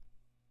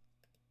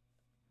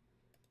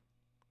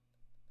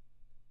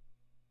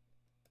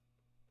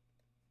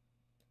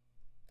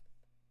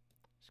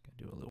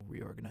 Do a little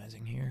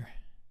reorganizing here.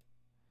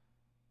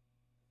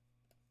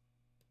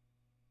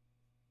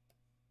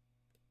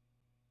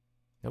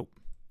 Nope,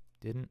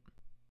 didn't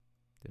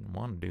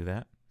want to do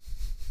that.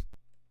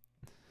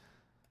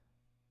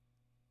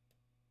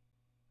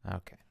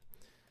 Okay.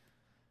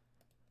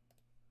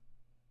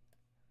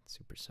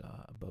 Super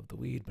saw above the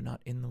weed, but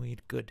not in the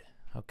weed. Good.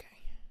 Okay.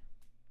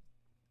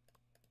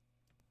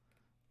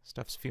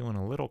 Stuff's feeling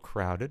a little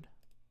crowded.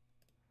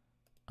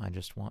 I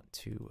just want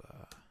to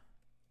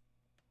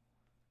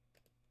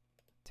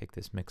take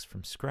this mix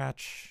from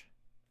scratch.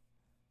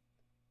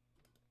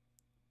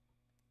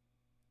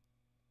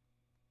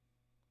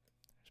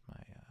 There's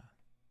my,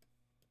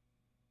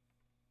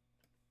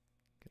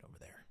 get over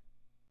there.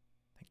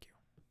 Thank you.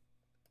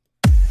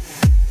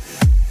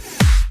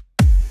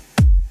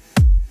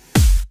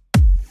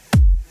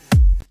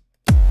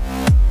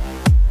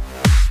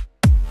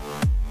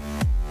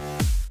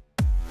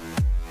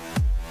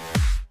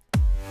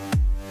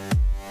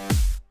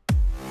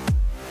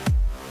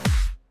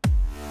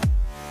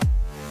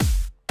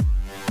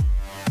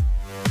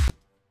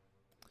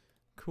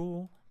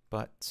 Cool,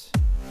 but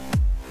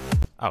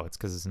oh, it's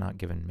because it's not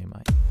giving me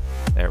my.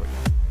 There we go.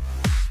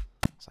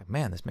 It's like,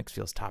 man, this mix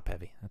feels top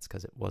heavy. That's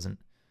because it wasn't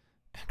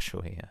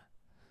actually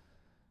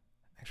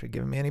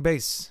giving me any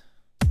bass.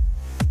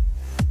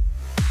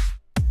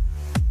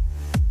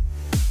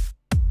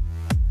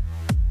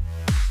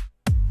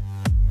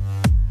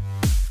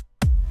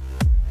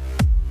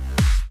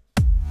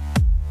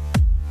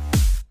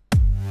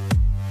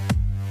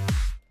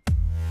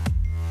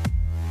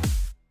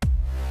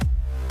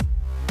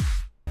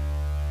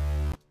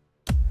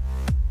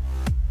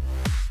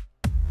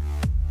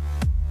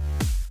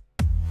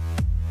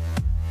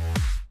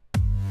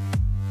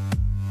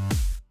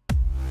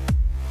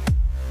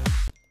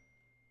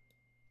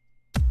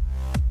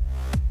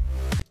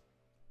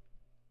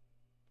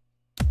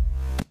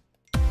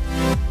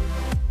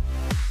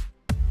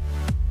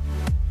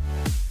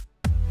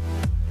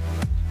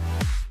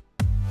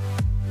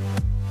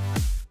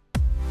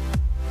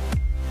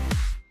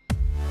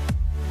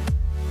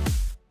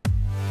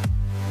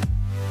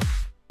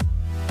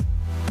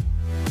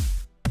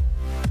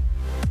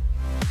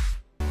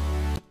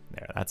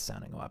 That's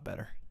sounding a lot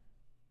better.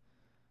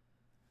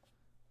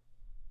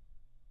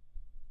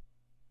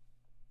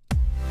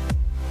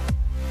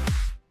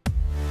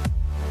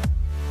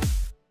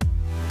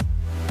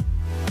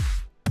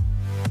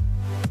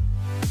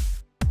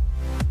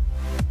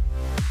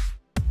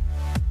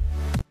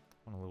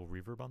 Want a little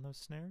reverb on those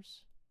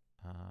snares?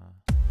 Not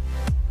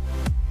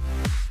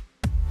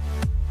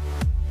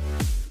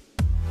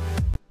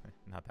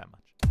that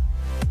much.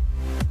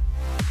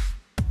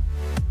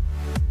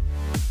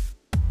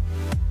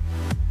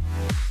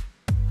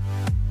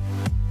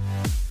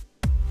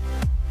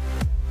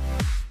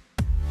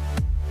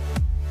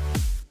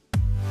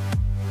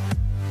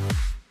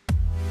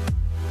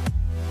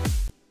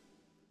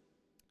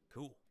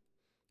 Cool.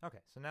 Okay,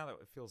 so now that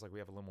it feels like we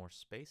have a little more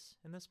space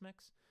in this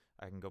mix,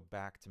 I can go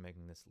back to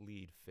making this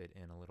lead fit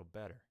in a little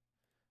better.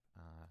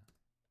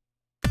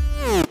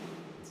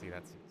 See,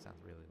 that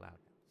sounds really loud.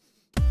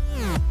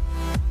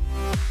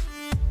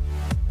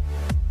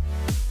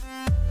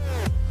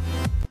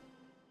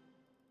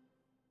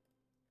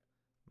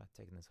 I'm about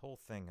taking this whole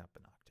thing up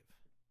an octave.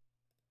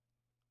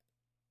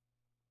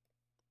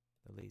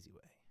 The lazy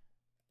way.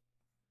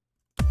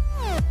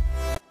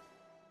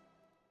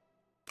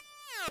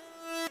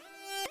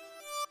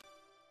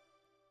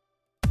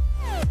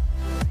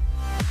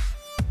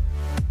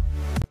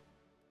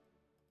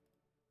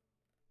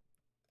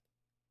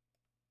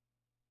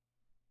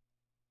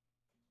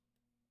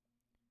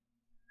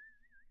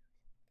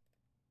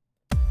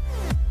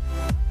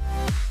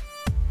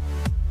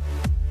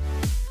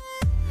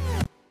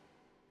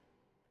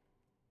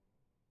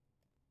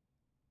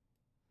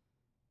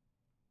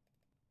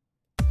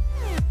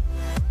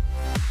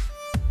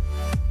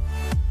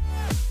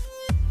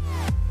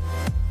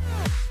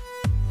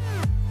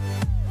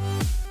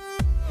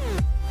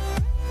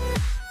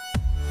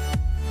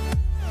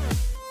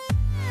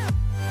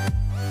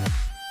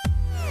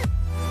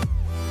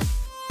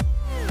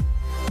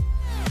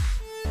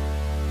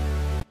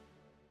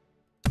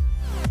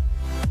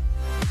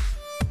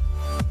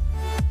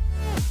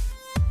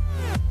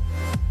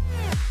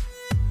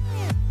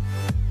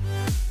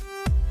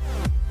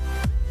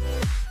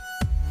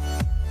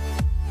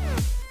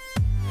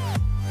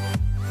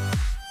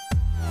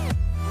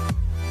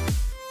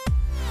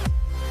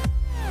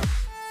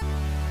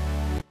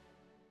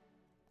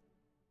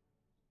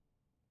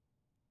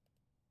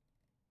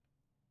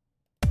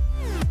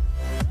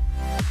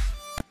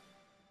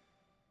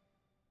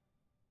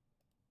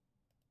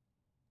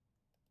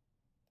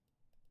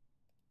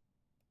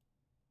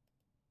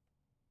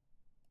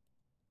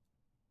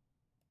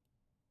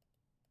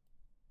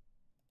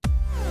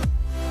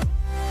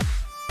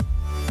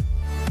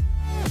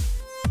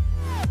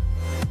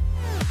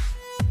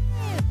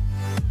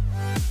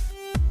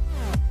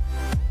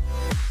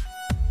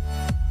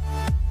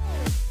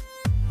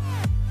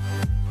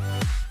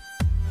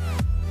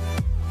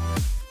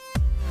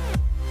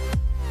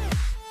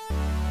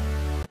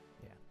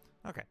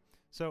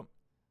 So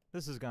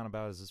this has gone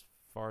about as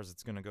far as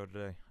it's going to go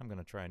today. I'm going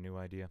to try a new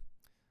idea.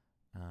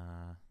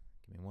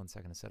 Give me 1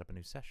 second to set up a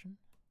new session.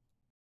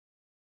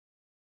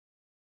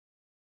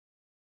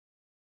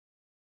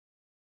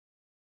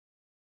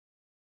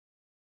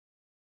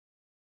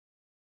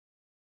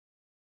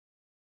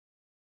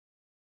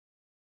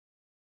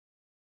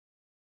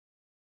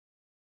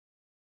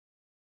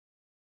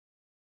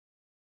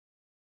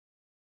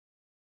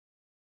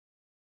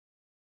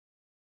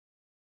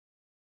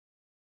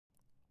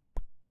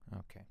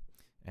 Okay,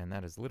 and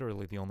that is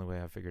literally the only way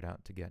I've figured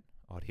out to get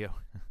audio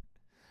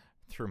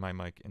through my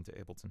mic into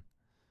Ableton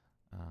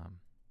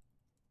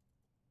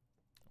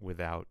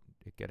without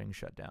it getting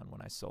shut down when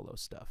I solo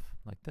stuff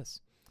like this.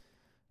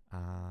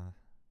 So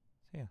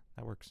yeah,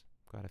 that works.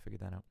 Glad I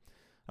figured that out.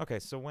 Okay,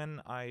 so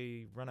when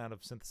I run out of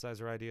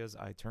synthesizer ideas,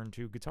 I turn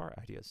to guitar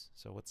ideas.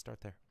 So let's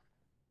start there.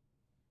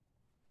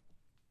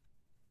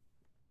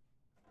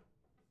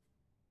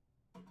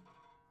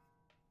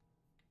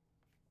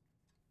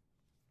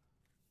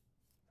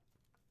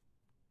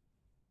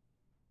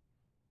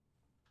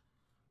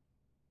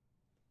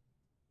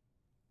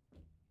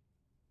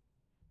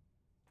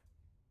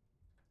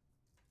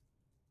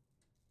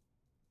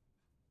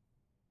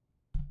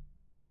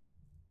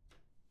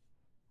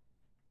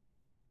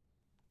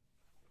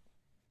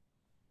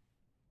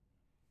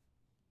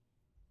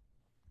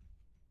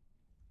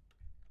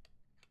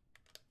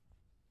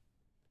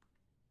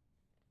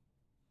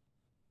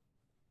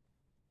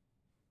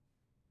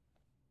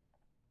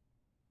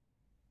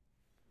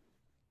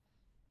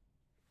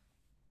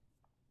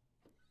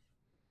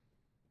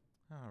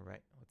 All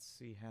right, let's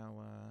see how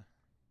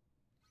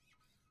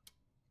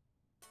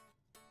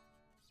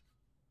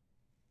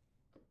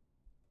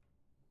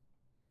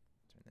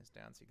turn this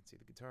down so you can see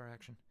the guitar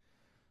action.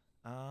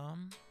 I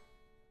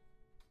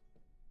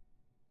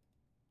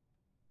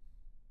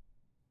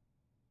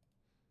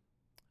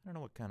don't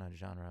know what kind of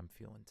genre I'm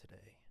feeling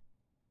today.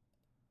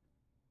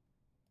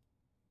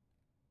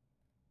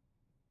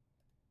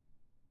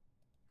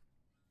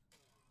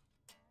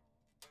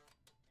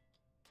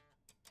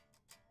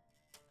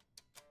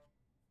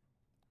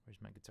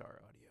 Where's my guitar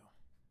audio?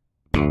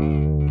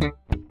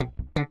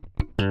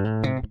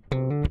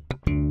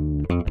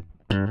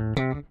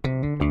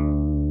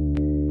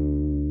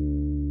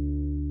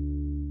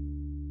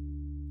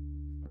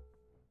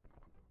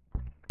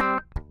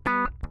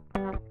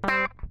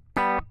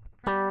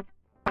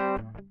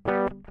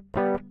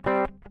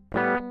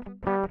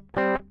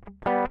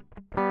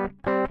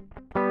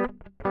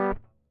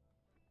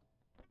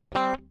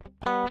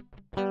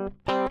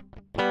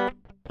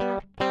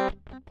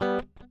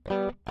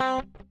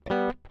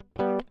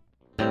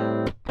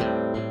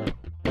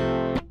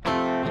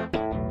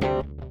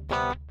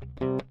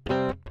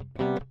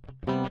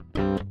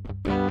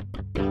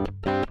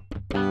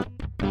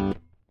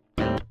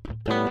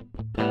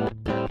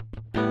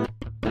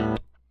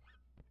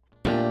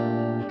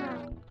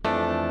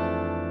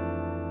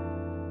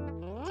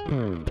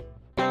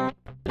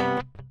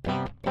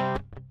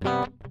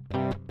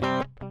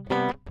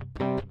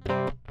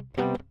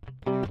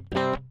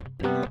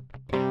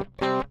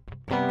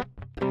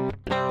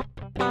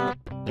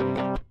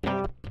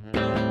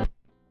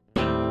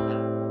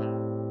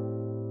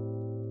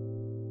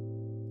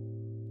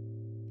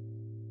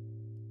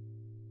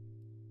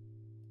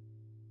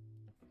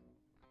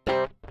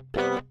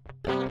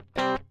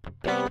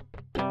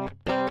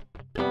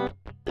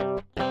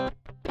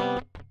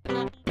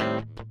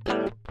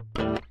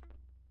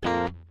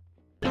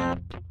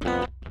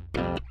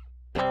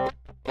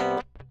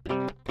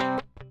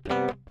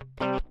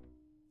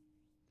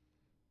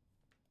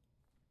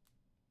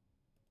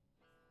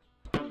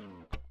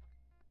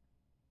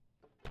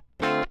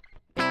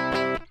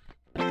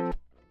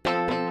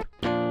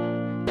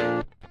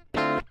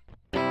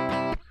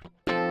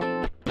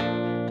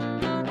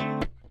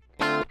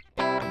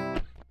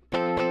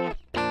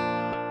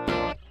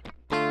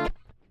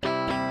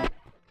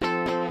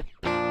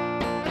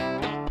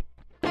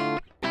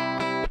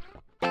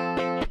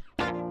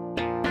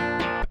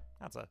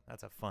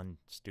 That's a fun,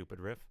 stupid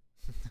riff.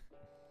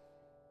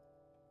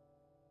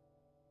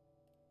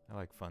 I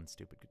like fun,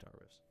 stupid guitar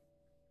riffs.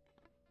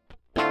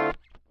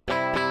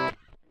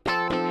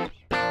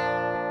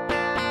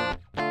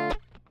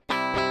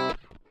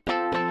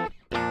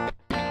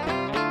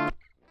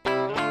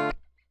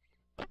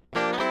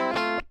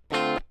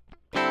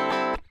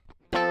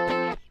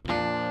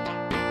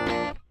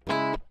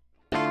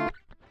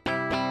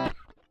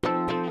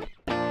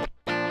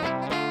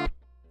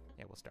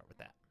 Yeah, we'll start with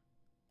that.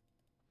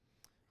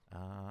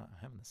 I'm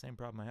having the same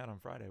problem I had on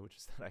Friday, which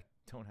is that I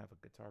don't have a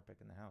guitar pick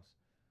in the house.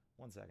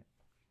 1 second.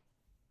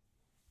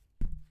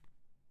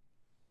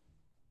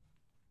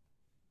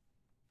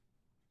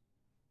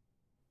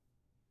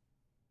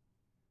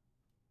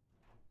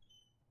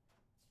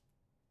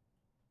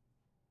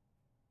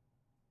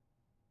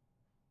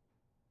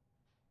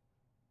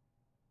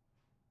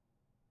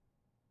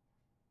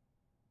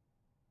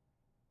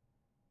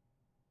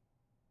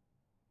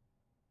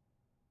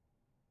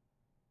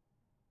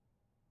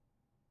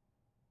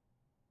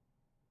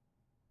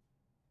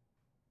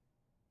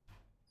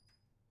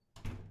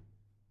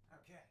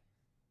 Okay.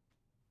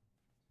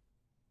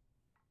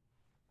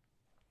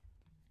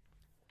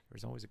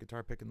 There's always a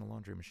guitar pick in the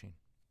laundry machine.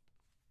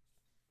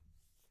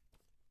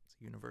 It's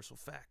a universal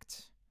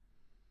fact.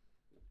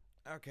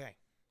 Okay.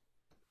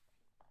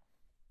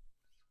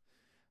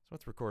 So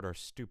let's record our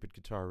stupid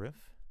guitar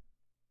riff.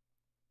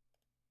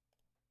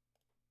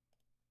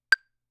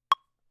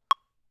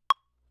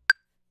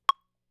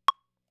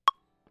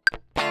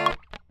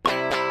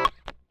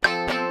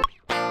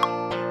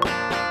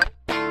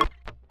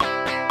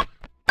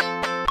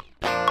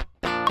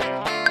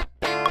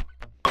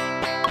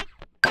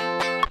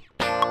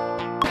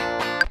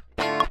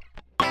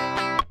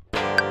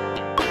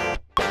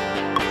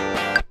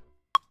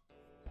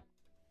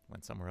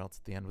 Somewhere else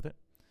at the end with it.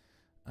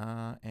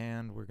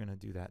 And we're going to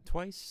do that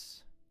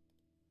twice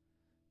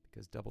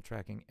because double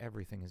tracking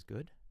everything is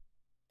good.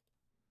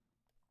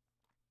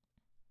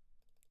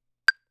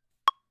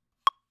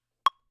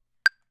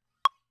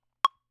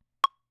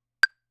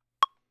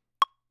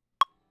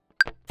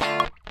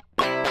 Why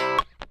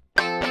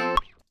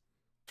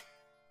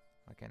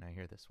can't I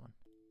hear this one?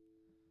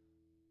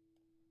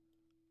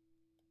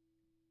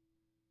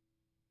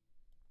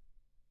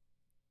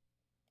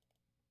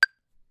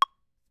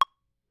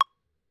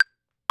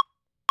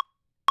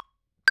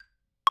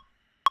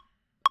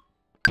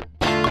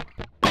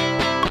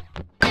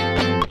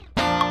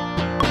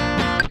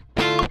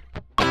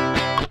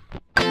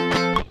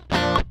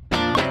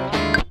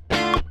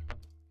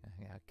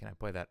 Can I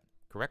play that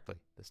correctly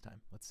this time?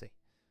 Let's see.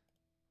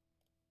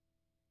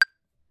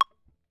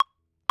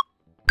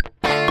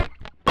 I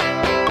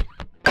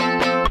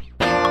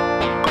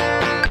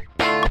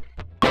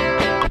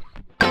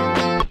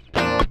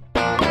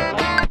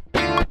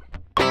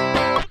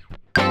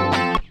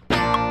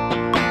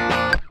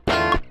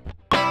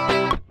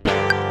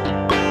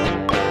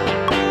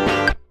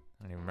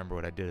don't even remember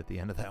what I did at the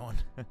end of that one.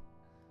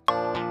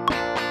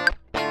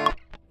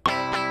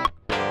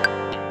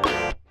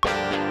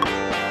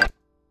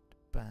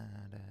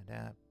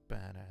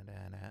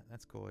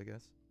 That's cool, I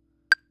guess.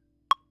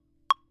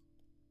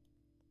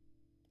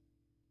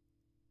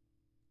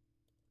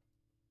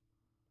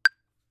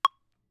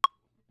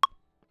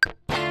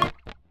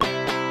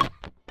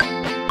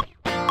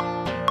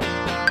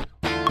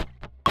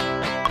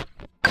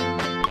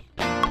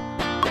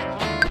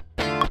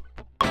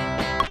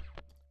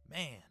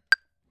 Man.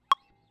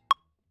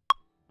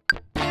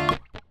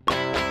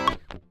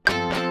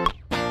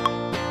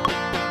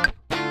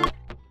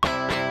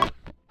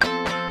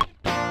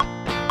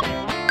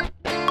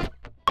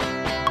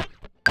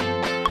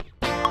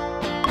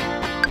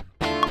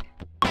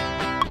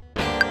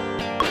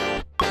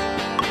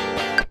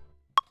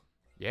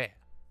 Yeah.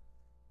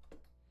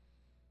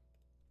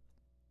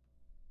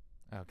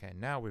 Okay,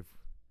 now we're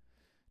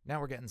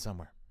getting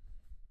somewhere.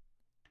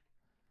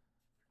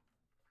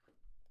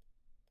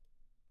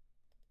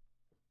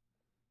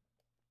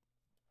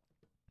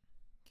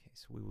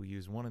 so we will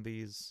use one of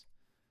these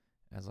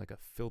as like a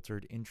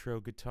filtered intro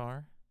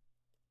guitar.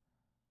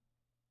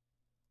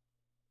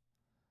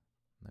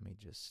 Let me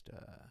just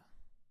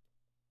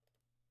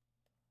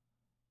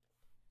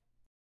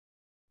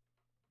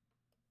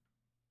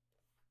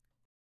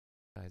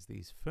size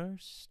these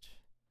first.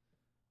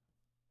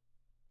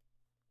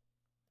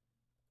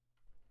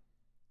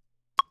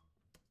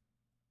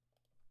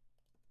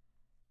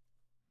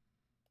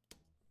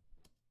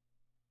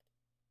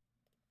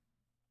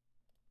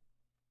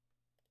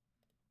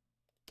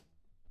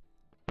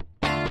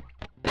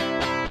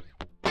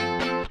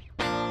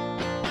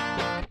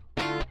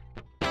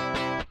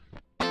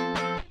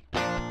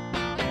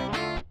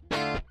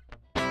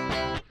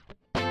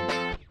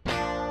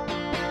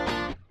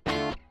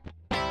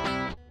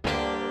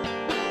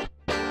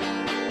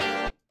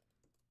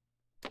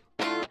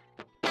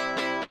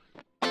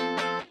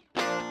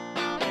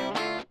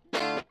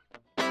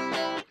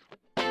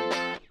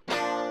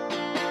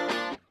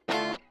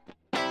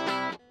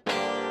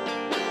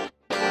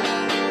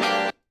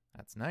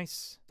 That's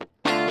nice.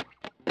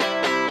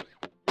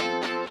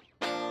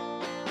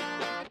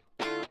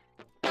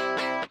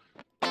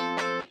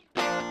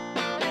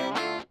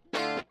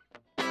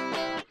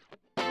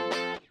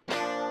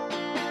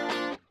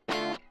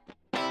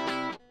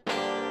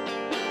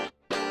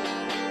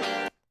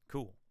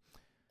 Cool.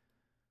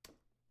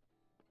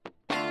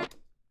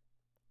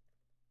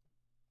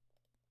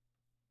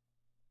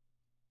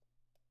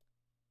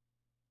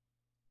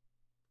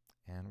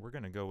 And we're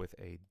going to go with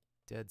a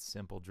dead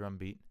simple drum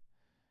beat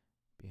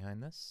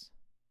behind this.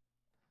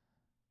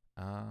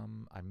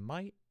 I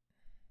might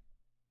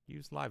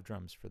use live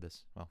drums for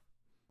this. Well,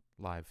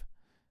 live,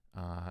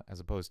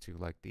 as opposed to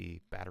like the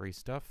battery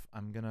stuff.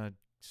 I'm going to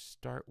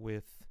start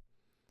with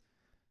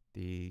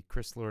the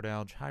Chris Lord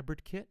Alge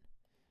hybrid kit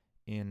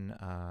in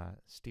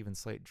Stephen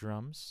Slate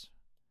drums.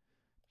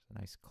 It's a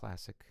nice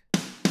classic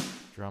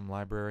drum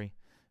library.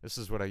 This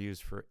is what I use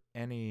for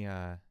any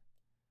if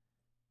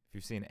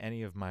you've seen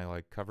any of my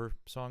like cover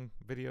song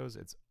videos,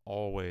 it's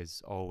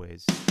always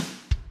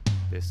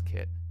this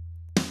kit,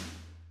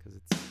 because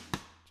it's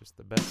just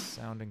the best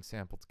sounding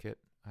sampled kit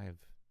I have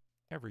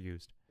ever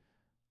used.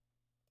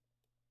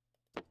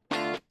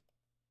 We're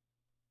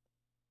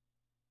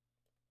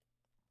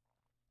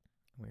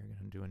going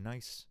to do a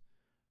nice,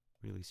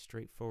 really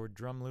straightforward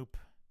drum loop.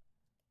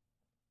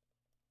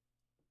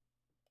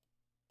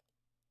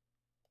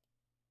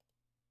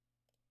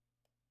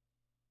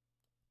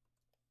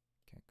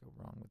 Can't go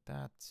wrong with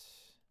that.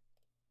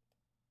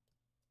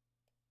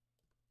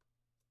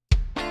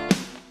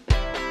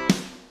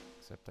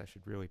 Except I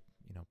should really,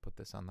 put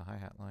this on the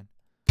hi-hat line.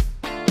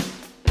 I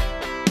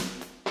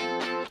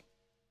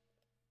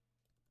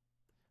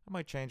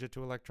might change it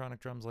to electronic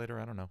drums later,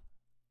 I don't know.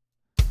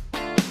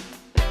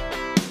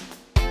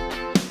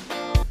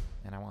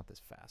 And I want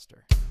this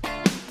faster.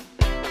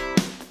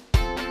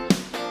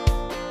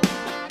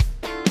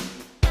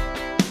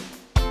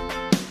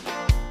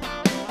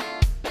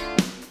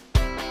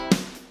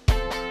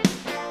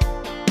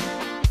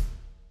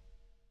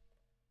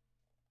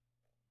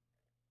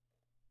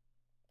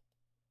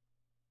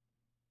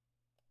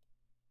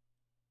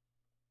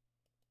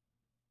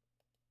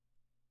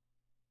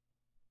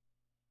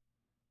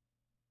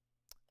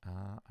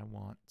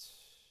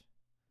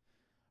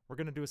 We're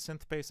going to do a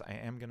synth bass. I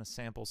am going to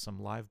sample some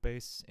live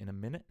bass in a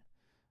minute,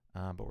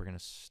 but we're going to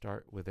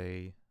start with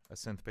a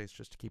synth bass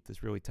just to keep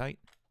this really tight.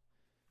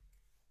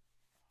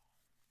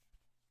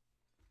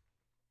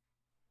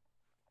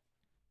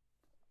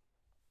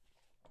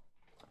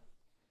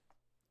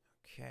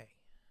 Okay.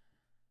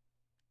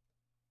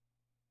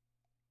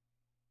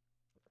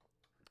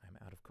 I'm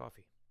out of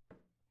coffee. That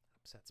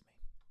upsets me.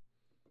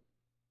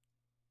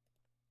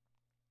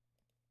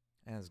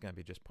 And it's going to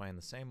be just playing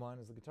the same line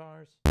as the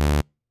guitars.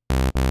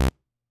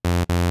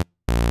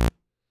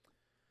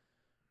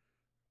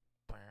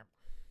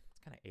 It's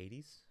kind of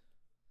 80s,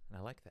 and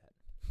I like that.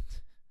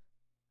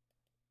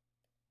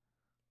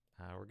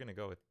 We're going to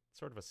go with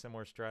sort of a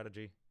similar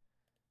strategy,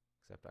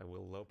 except I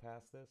will low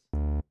pass this.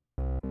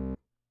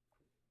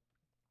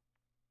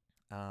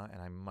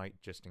 And I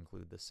might just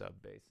include the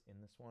sub bass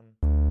in this one.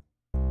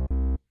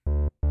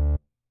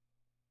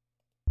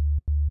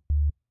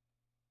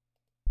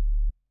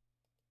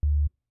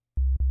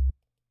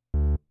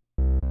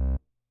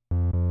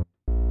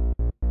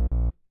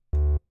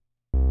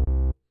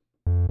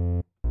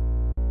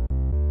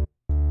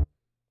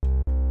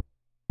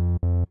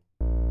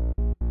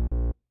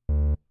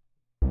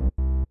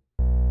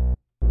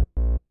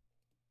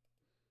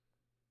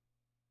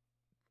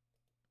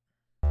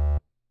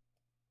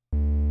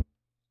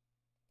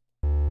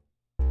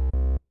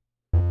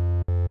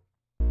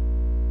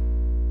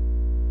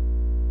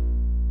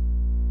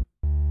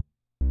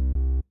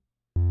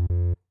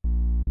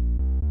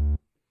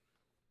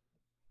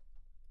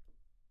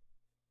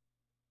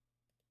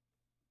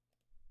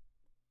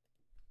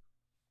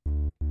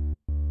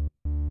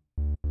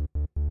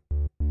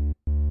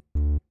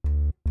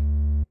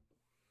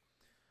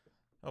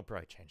 I'll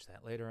probably change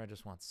that later. I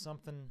just want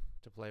something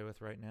to play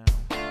with right now.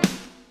 I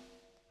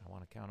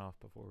want to count off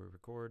before we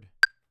record.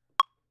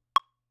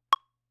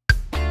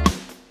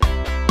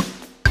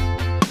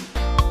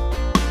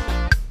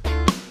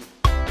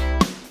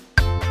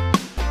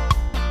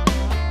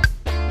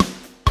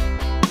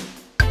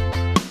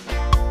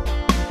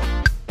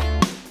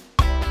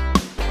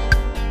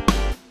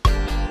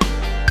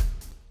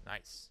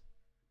 Nice.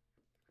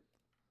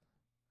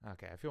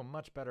 Okay, I feel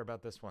much better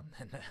about this one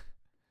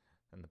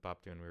than the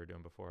pop tune we were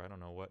doing before. I don't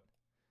know what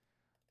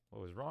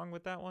was wrong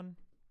with that one,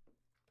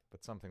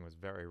 but something was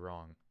very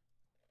wrong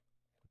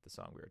with the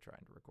song we were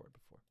trying to record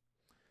before.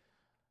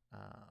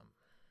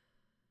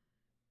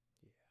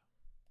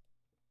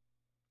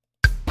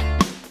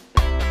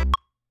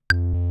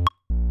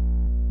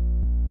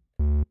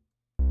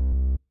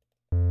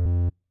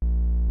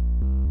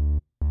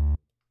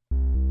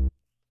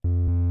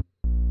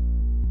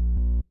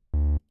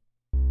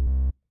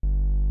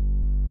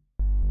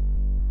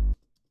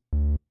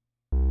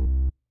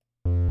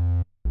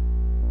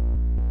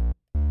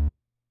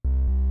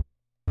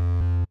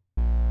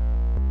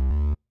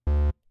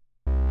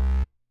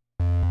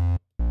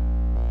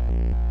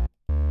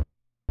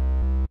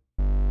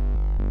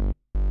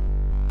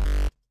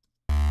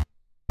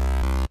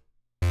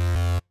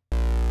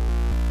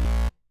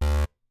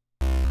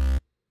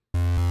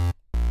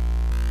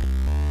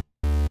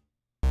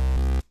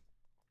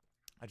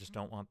 I just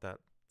don't want that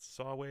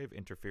saw wave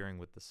interfering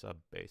with the sub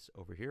bass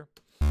over here.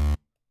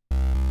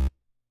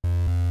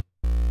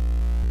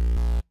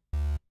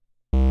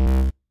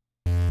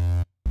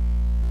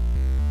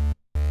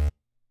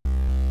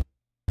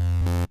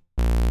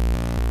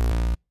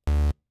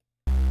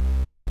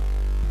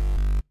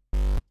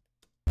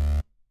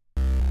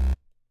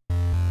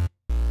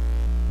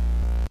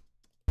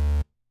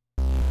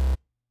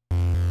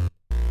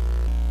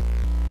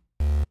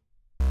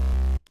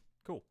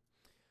 Cool.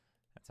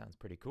 That sounds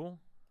pretty cool.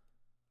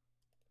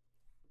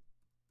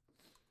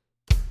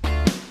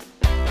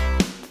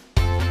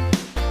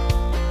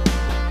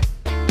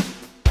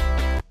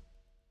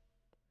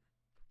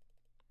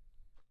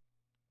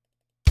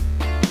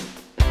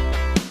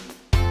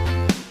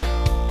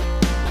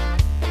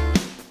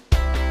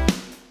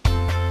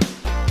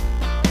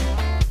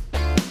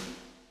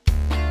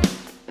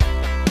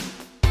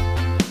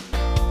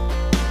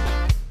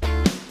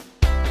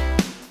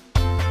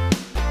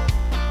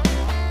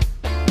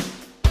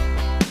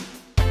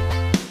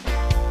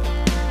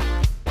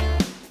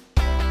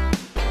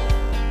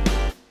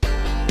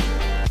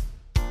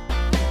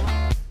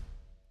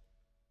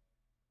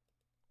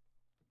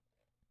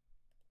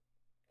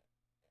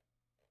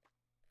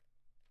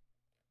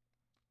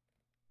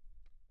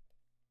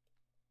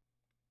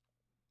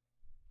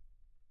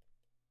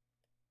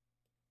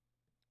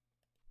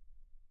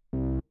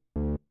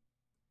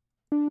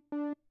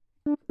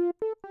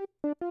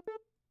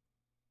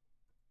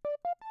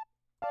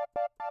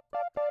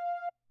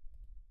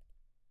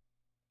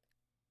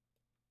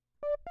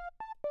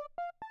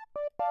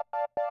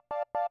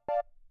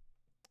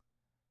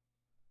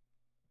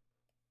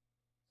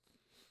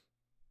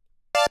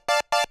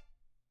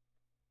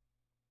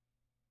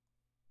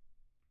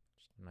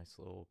 Nice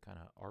little kind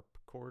of ARP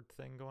chord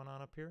thing going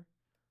on up here.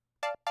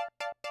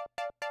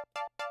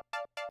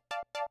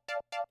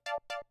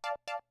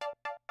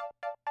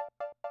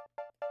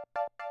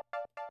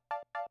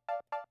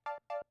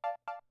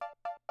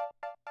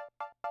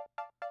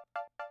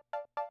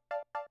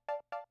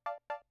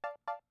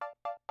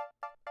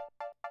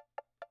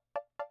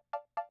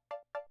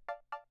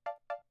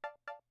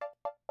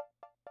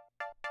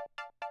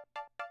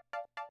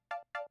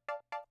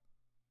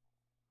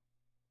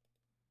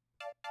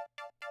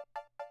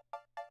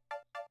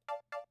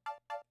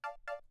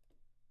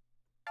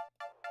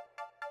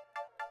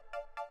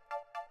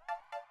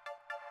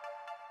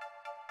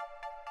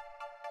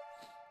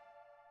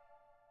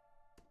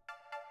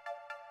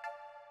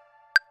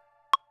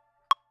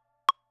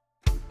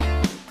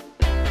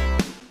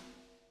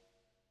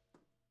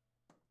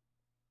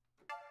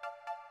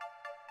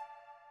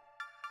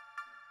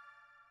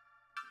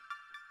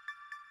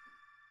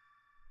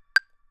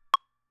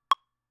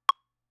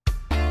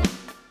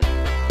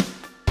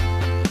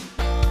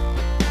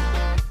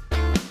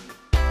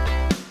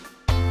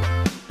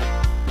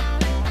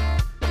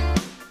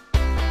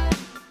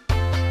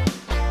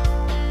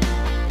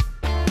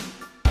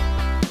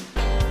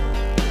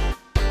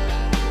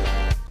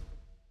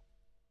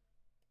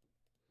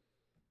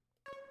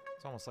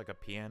 It's almost like a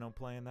piano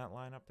playing that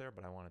line up there,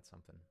 but I wanted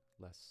something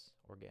less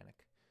organic.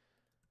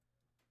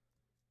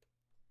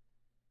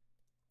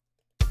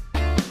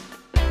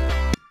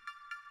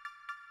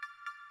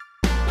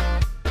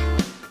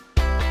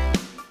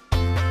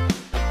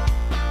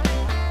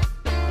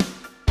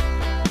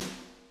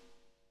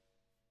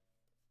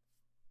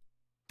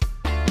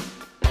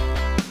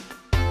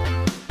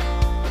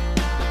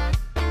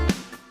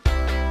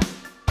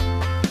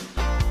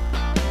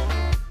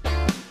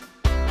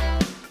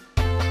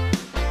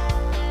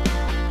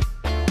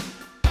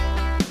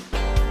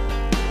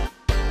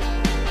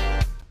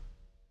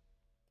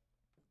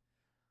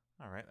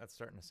 Alright, that's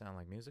starting to sound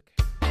like music.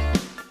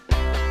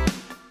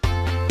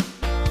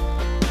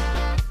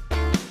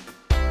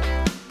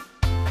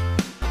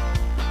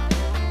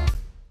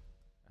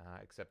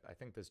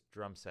 this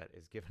drum set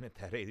is giving it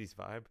that 80s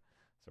vibe.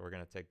 So we're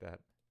going to take that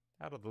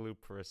out of the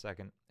loop for a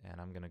second, and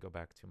I'm going to go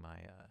back to my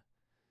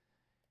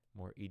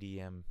more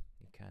EDM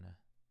kind of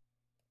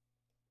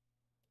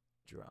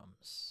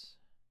drums.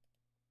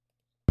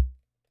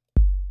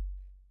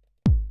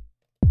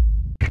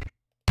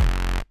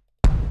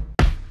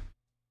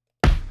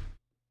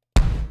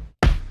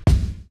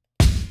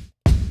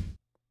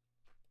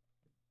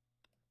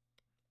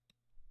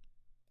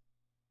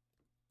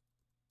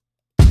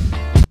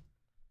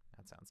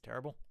 That sounds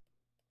terrible.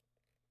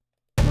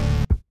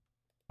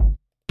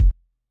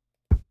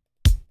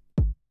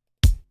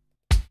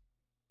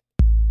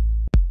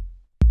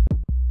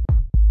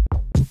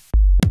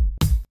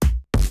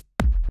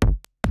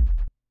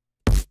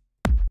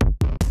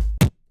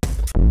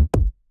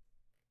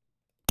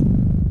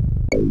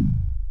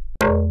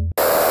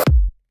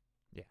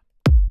 Yeah,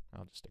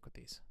 I'll just stick with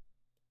these.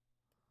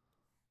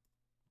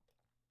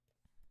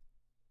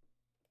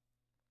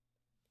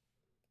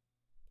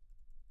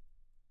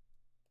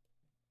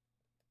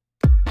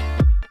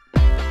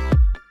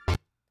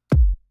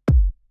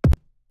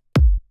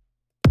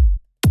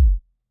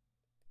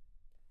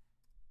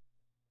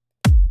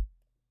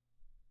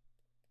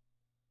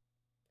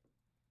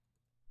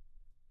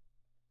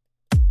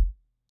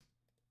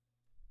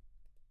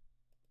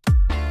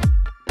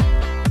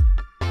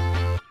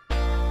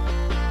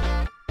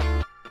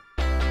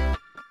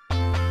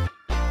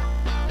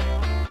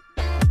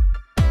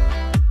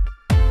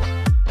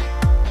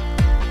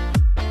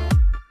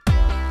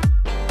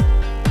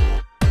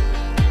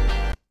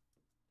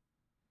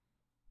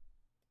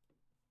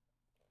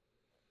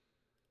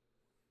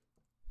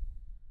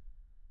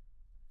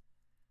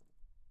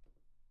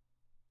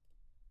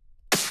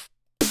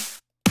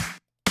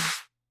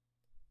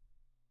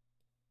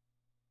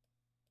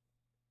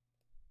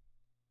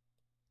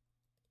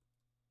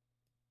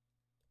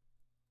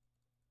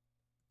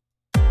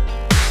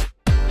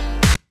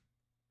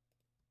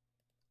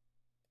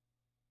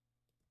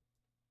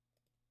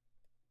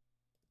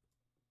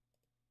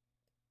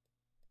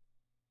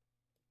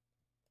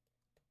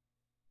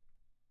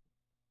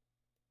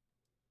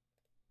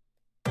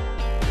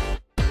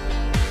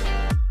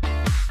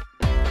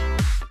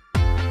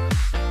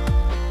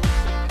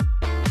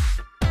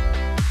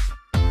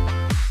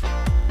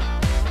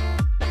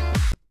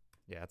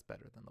 Yeah, it's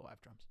better than the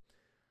live drums.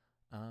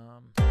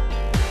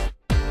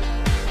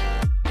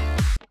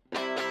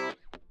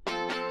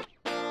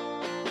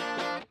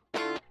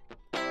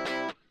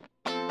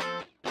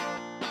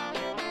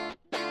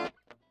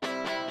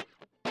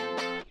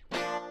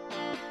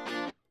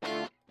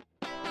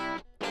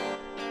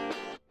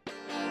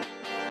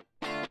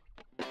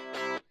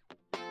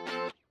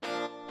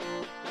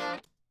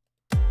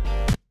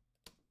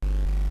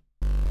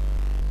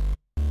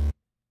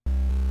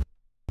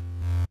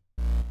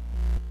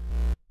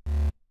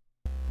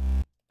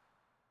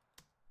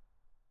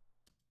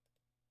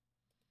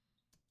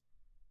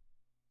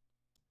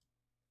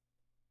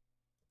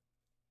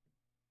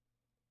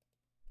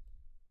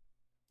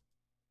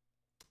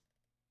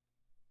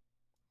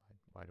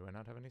 Why do I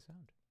not have any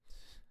sound?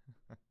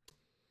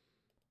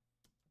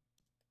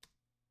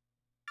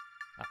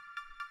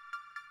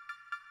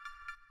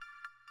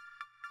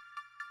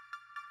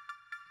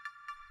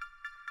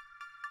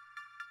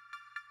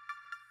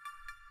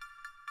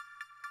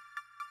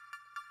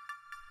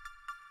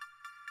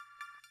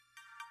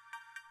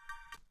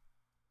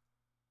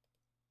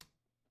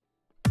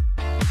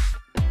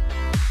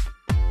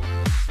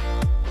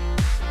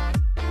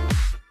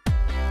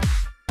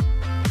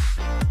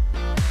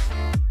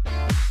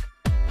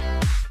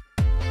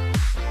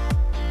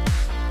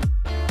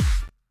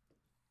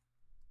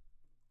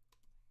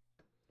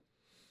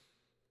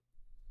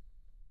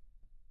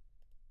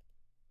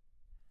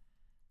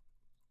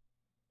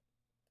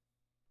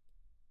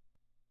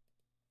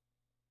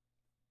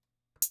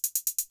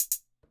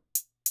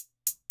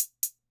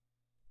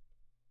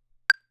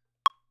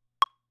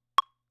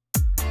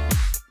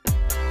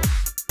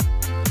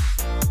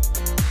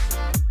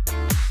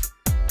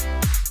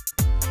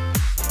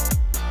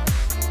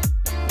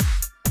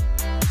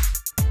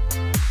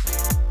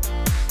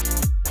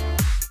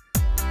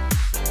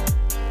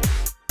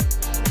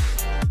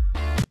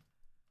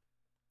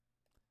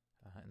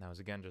 And that was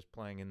again just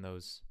playing in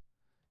those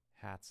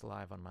hats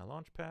live on my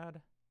launch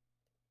pad.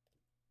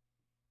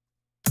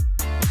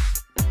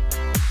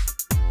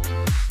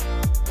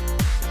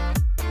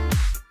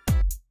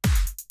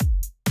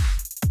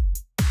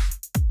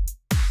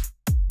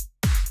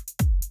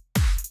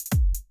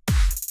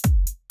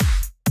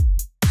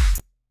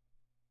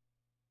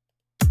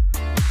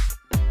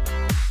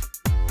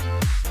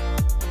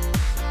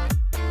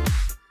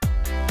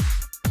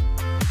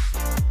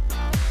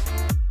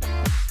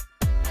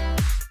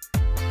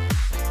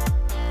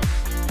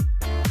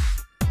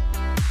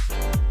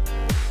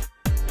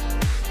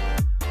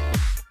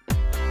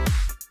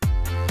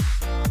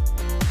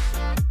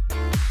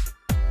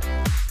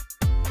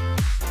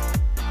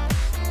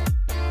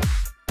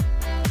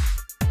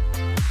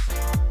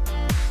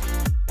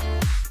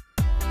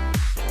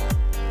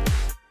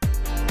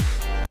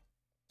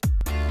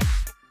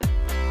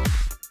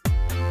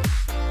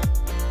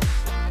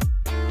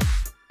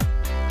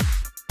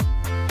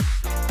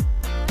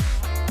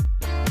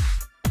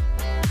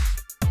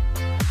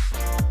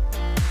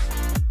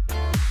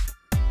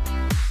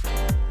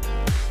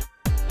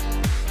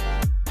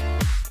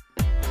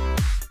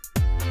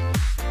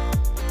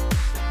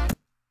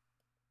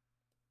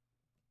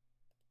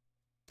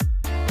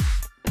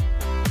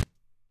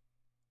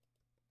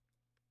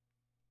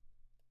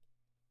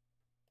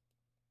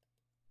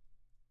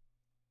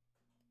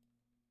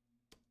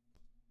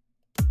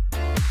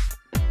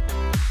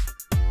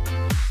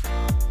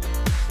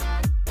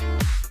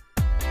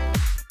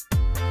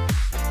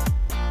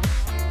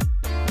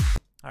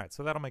 right,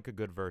 so that'll make a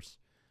good verse.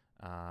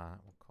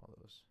 We'll call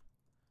those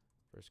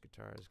verse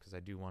guitars because I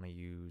do want to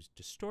use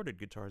distorted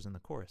guitars in the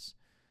chorus.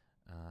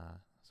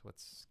 So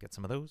let's get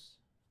some of those.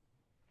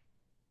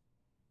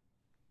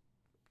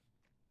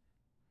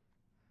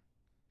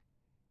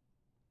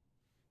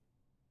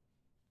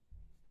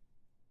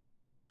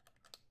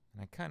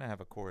 And I kind of have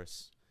a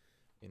chorus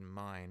in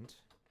mind.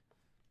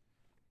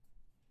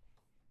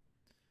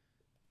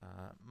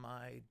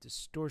 My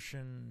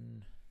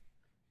distortion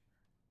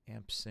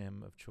amp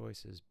sim of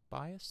choice is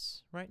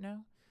Bias right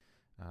now,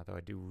 though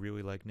I do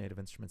really like Native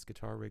Instruments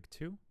Guitar Rig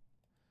too.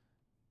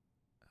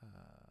 I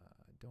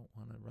don't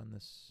want to run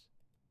this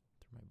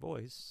through my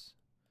voice.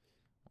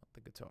 I want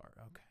the guitar.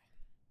 Okay.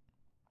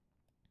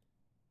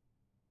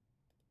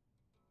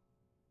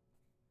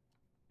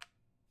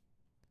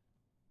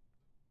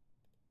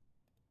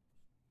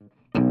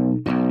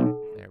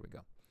 There we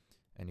go.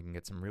 And you can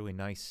get some really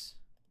nice,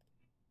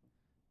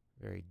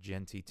 very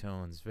genty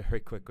tones very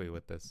quickly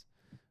with this.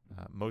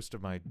 Most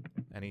of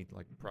any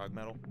like prog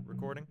metal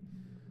recording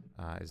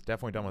is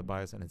definitely done with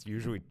Bias, and it's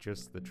usually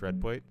just the tread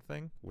plate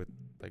thing with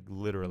like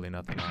literally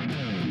nothing on it.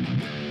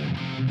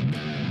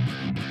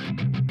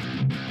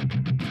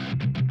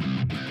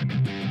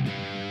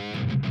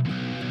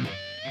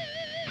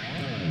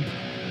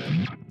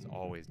 It's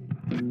always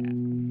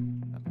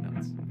nothing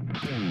else.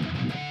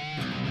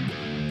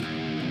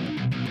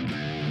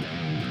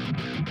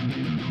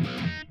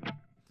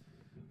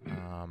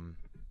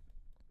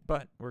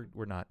 But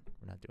we're not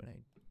doing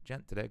any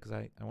gent today because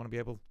I want to be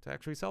able to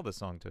actually sell this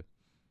song to,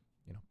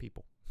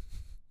 people.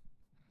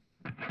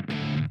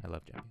 I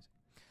love gent music.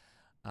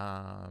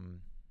 I've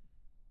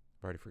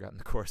already forgotten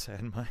the chorus I had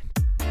in mind.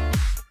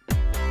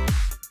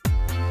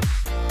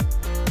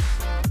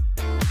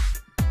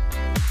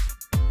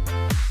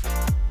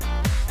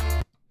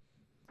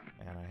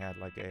 And I had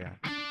like a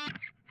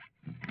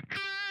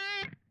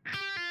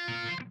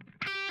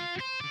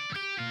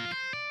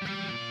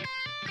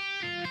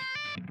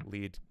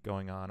lead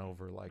going on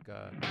over like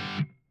a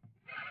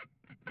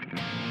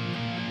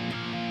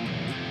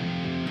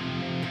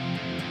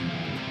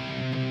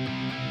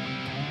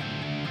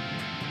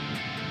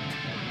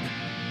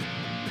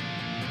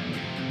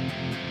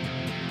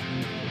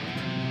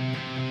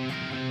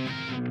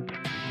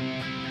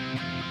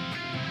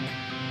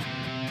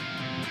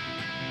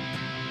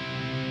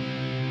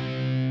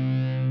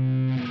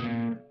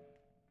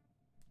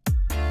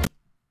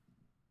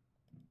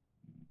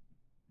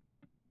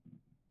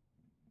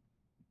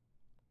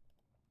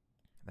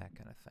that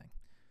kind of thing.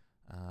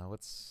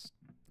 Let's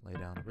lay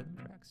down a rhythm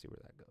track, see where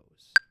that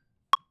goes.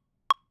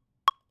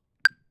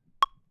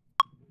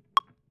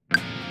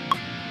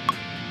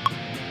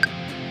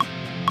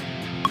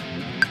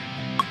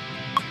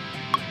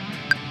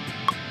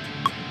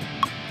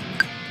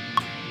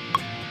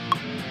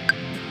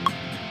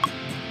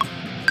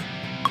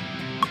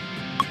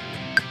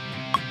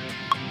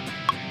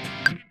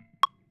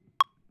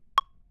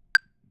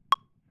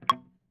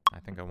 I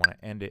think I want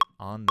to end it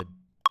on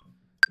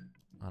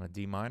a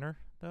D minor,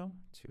 though,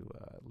 to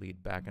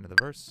lead back into the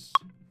verse.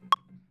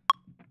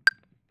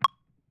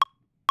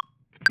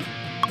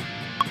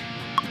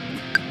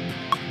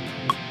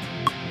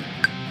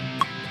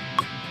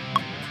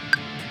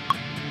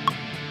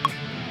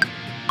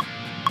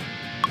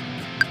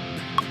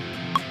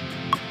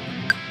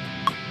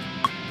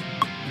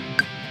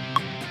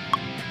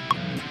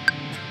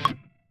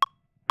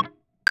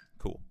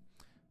 Cool.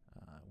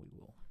 We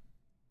will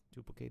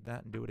duplicate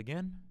that and do it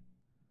again.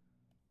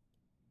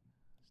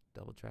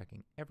 Double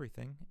tracking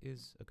everything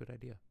is a good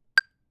idea.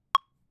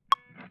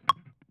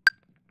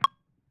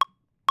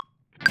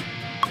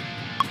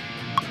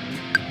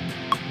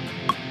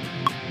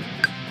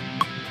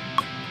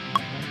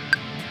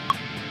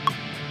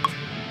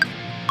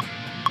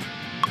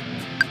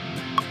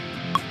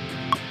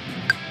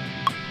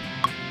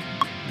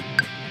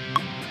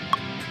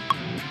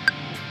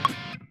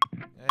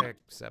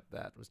 Except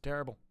that was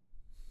terrible.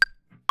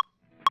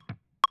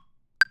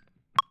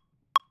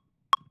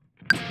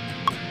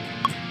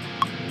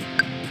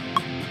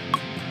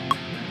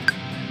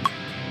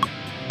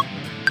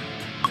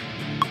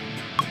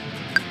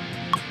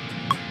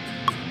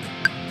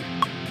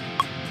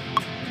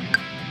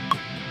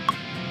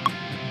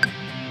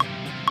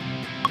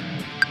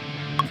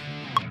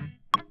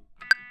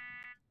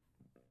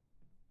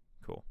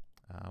 Cool.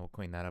 We'll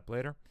clean that up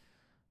later.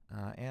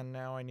 And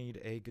now I need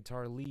a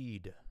guitar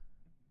lead,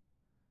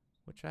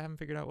 which I haven't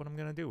figured out what I'm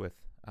going to do with.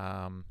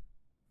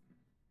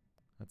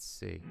 Let's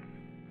see.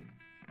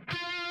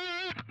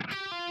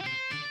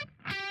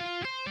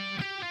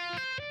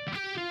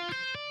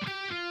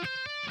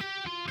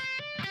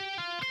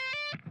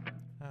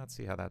 Let's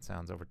see how that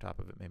sounds over top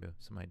of it. Maybe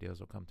some ideas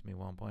will come to me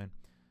while I'm playing.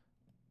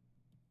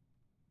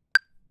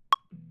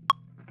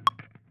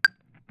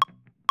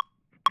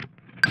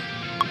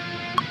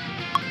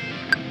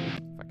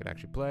 If I could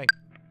actually play.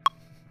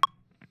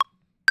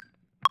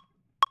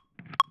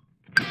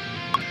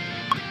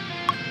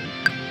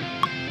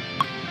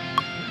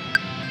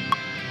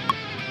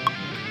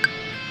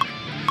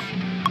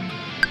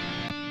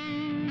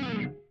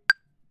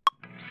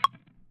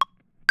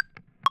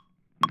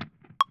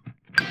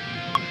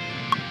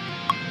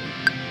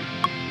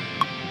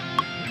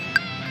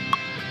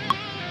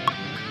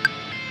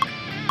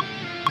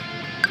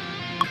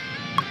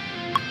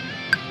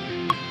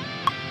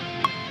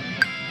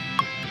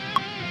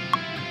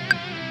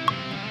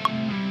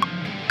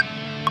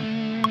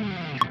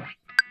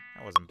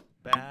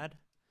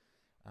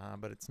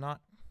 it's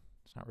not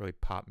really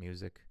pop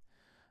music.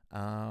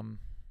 I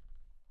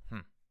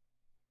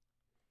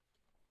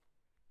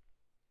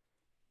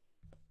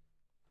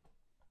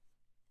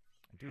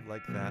do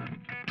like that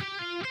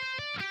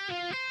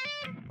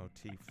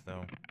motif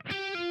though.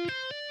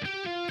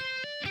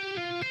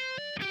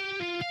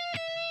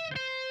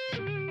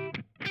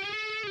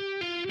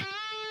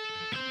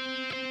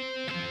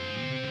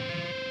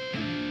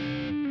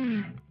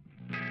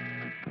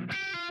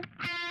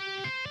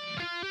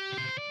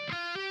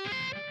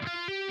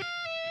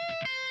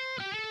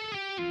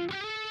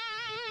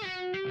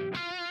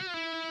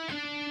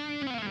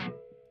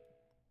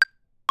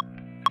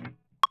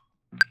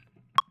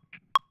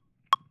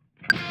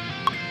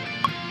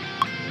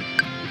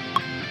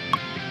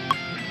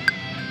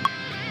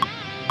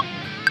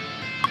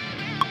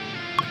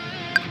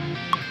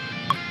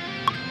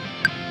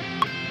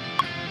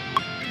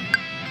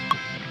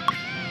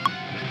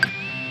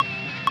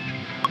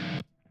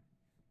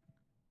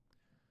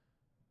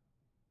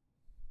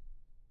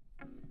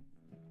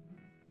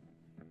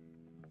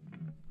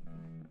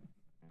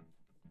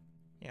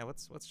 Yeah,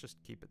 let's just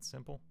keep it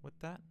simple with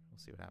that. We'll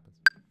see what happens.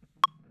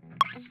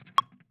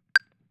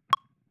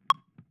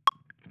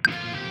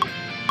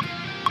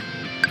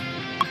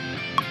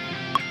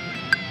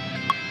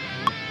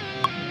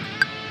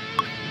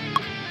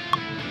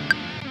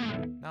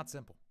 Not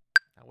simple.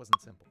 That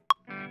wasn't simple.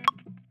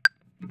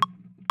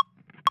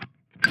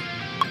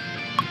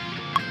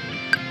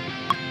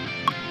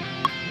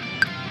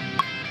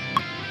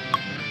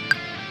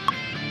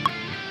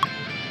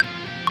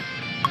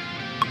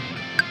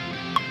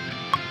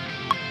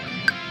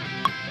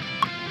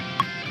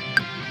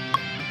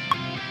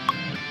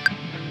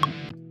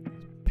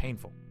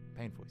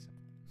 Painfully simple.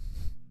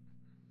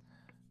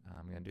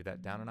 I'm going to do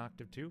that down an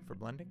octave too for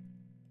blending.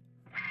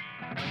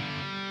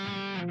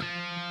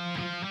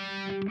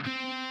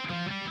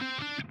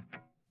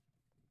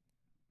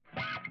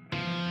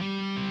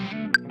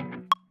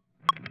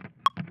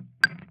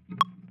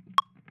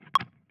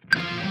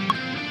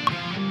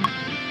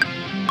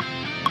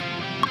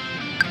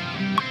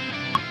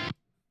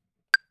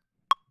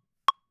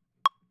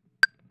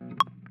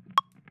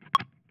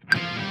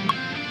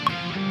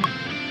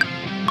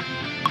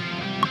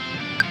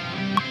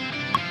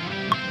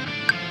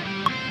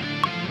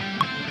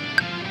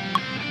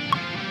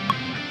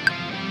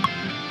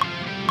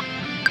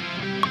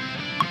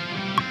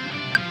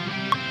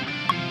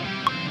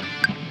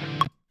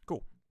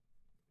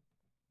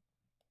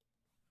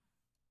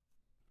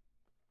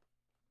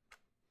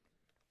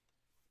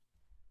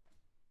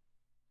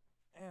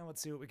 And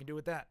let's see what we can do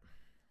with that.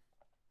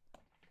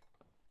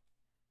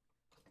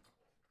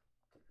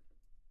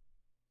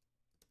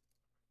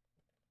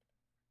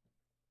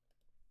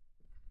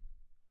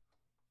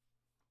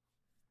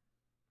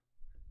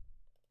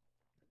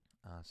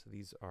 So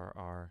these are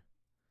our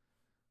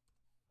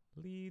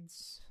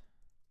leads,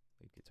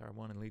 lead guitar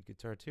 1 and lead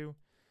guitar 2,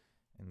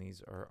 and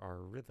these are our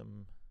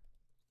rhythm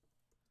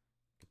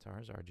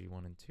guitars,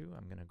 RG1 and 2.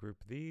 I'm going to group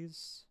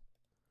these,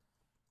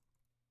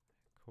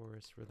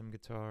 chorus, rhythm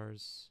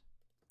guitars,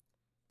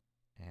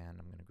 and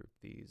I'm going to group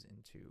these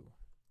into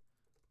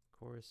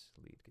chorus,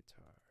 lead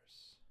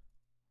guitars.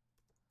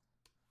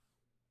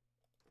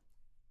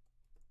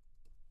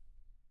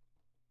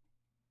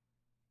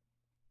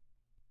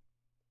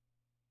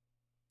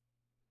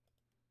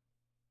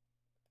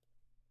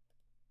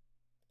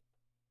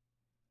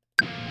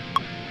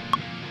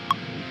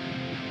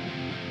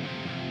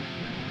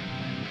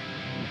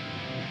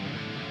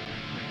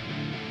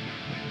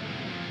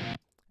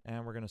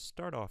 And we're going to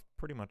start off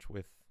pretty much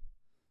with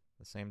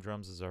the same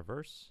drums as our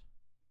verse.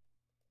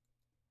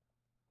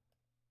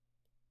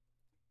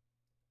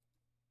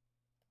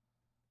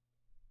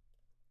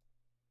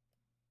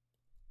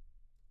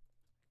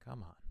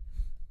 Come on.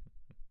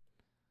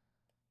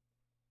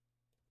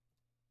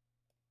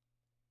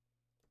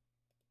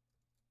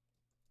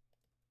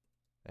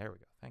 There we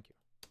go. Thank you.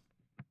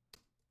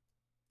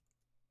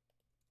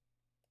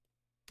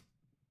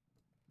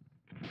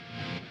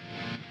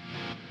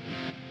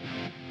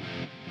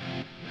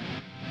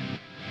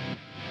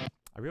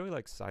 I really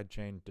like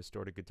sidechain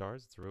distorted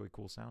guitars. It's a really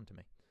cool sound to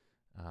me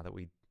that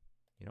you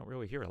don't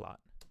really hear a lot.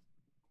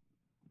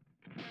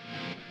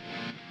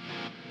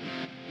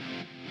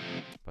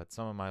 But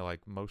some of my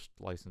most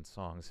licensed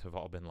songs have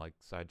all been like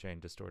sidechain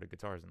distorted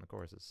guitars in the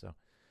choruses, so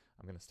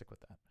I'm going to stick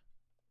with that.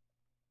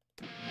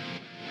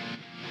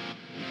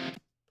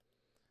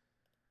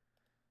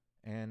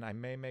 And I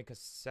may make a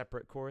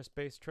separate chorus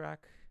bass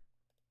track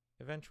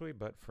eventually,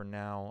 but for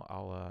now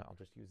I'll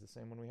just use the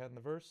same one we had in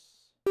the verse.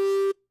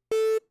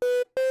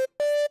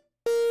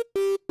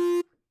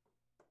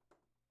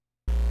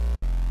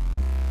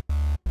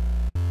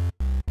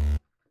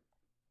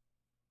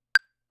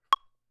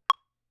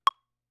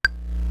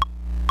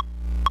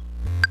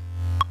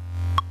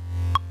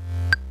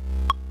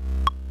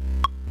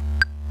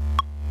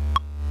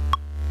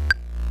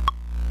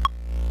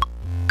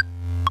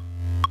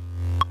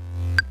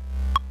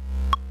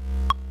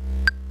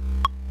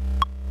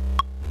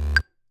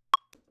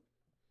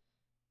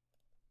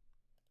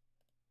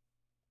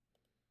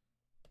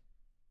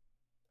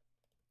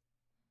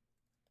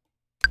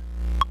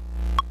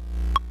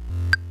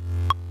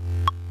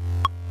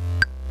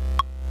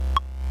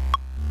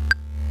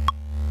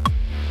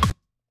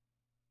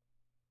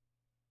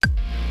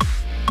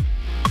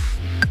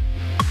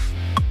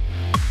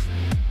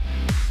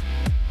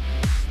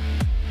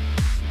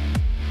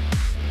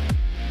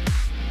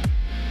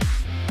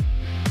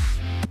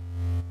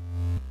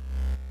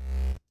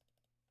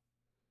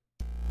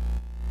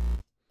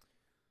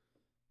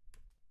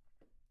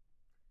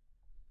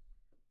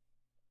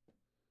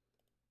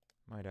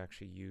 might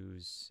actually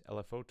use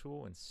LFO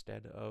tool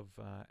instead of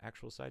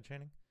actual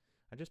sidechaining.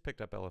 I just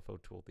picked up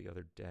LFO tool the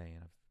other day,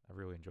 and I've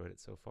really enjoyed it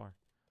so far.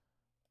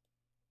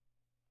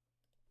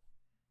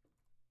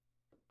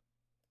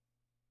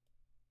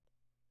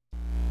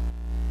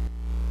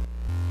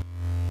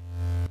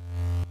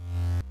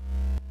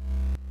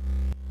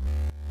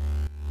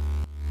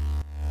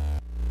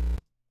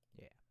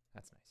 Yeah,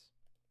 that's nice.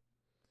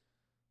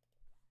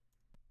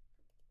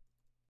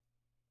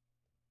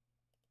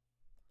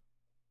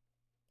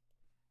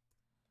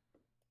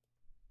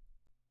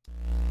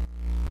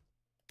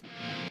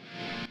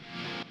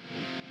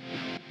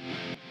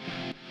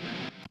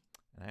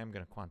 And I am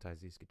going to quantize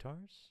these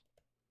guitars.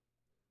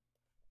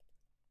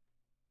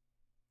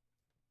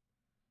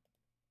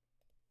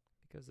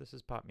 Because this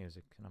is pop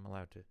music, and I'm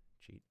allowed to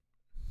cheat.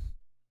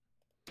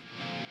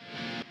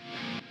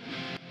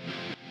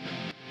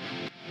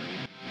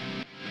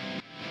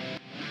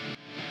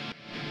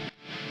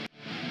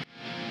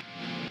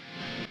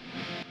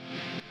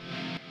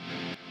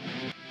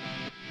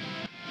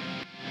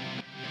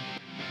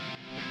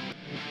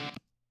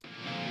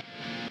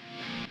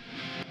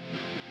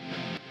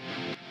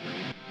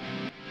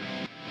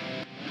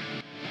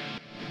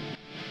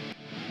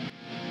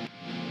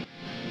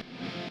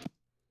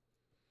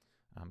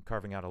 I'm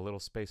carving out a little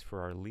space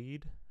for our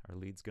lead. Our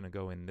lead's going to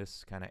go in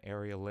this kind of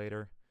area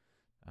later,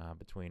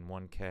 between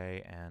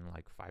 1K and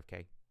like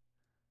 5K.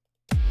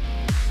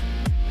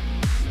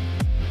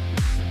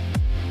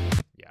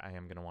 Yeah, I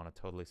am going to want a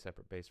totally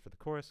separate bass for the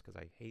chorus because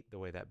I hate the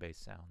way that bass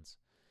sounds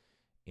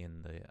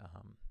in the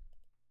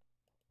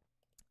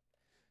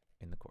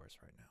chorus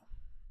right now.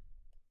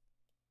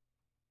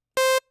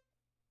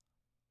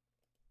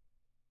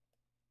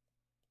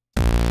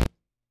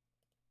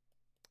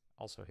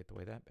 Also hate the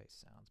way that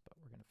bass sounds, but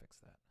we're going to fix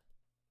that.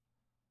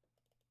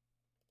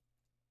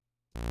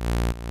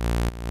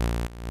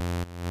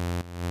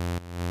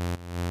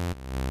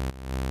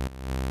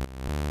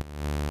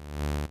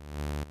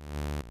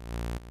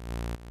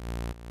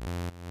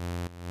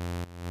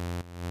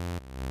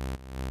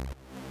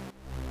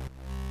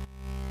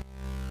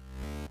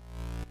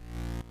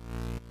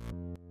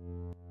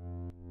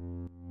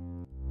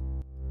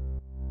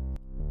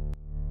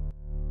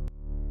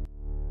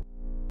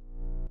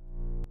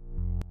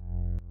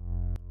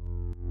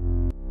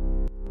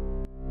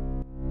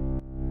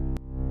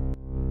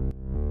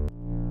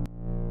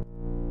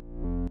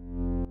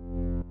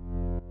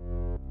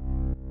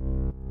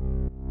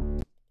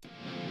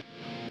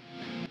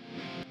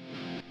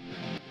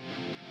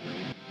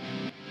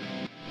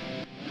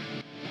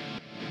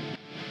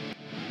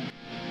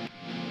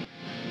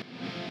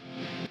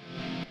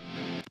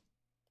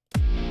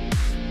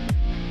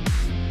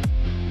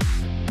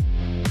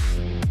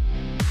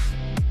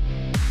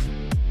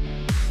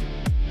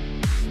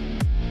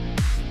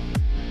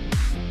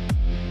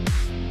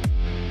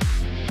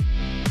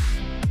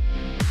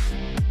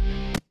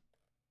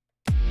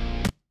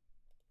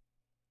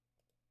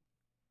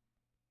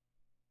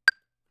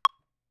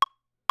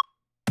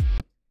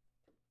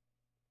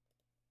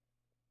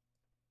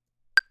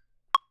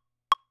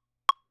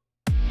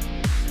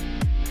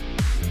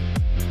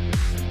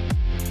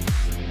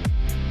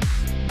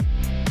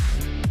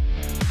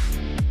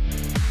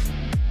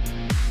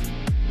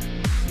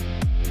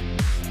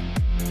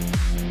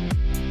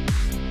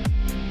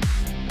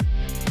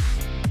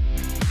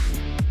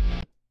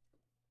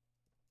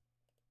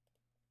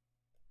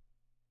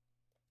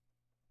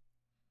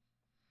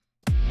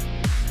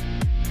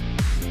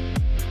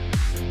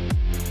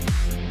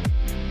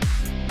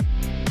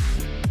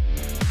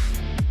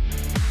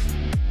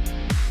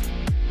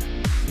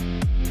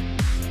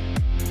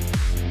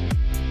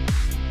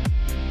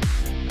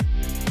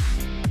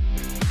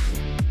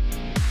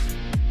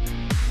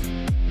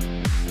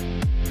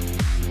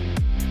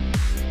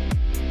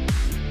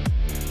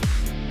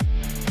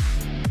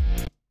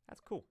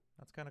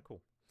 Kind of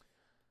cool.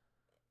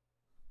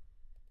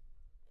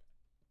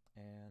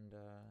 And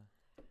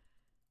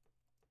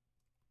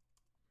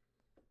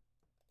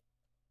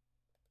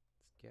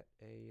let's get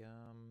a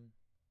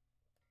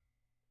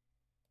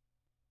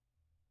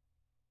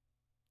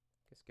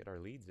guess get our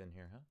leads in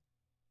here, huh?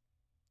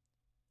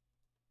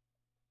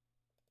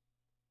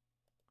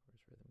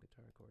 Chorus, rhythm,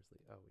 guitar, chorus,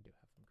 lead. Oh, we do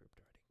have them grouped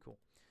already. Cool.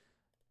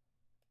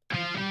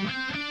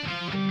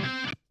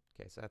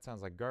 Okay, so that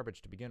sounds like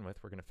garbage to begin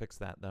with. We're going to fix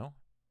that though.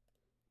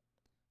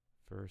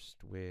 First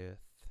with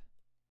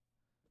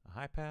a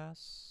high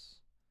pass,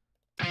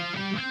 a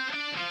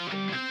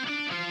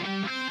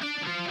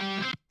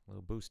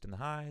little boost in the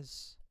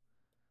highs,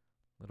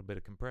 a little bit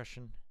of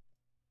compression,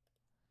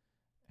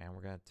 and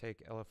we're going to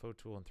take LFO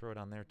tool and throw it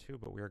on there too,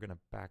 but we are going to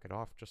back it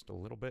off just a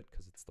little bit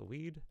because it's the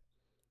lead.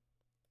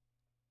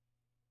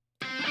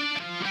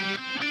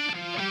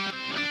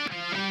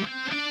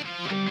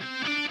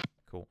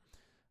 Cool.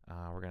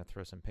 We're going to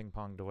throw some ping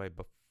pong delay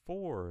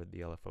before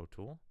the LFO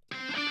tool.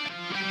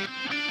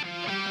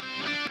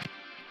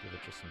 Give it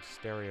just some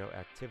stereo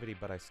activity,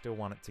 but I still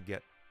want it to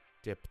get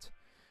dipped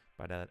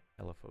by that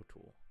LFO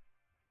tool.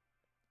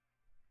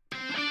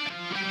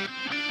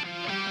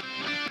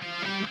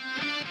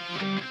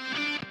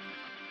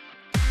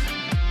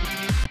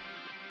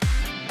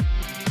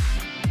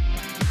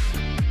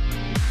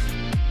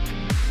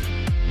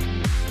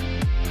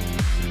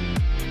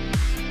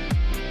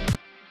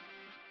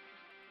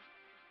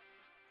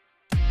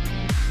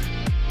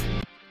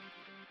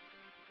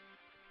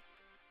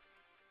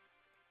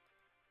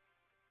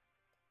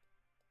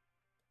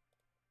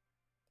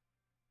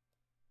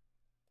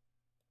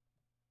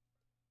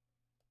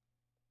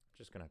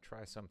 Just going to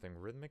try something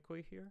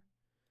rhythmically here.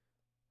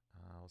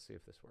 We'll see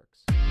if this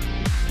works.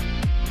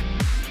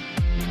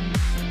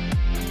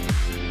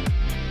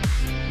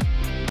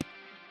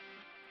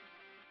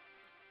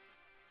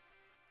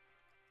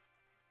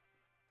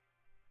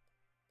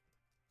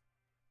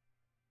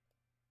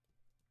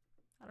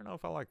 I don't know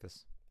if I like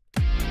this.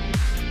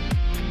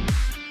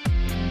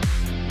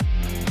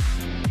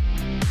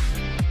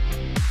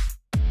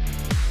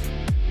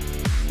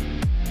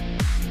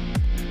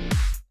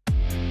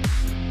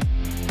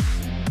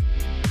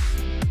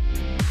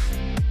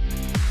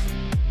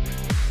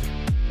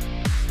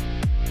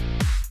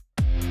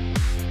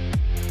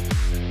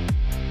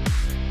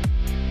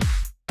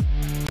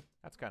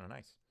 That's kind of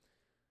nice.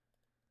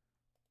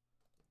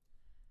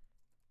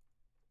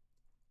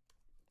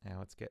 Now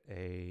let's get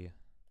a...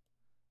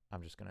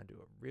 I'm just going to do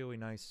a really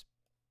nice,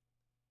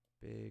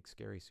 big,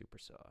 scary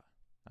supersaw.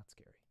 Not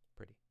scary,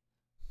 pretty.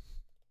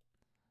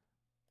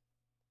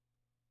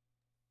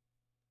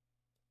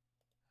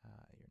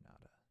 You're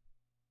not a...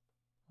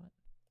 What?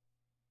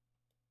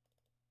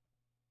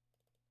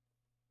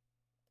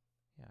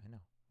 Yeah, I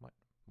know. What?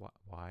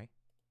 Why?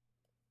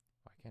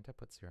 Why can't I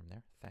put serum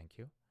there? Thank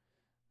you.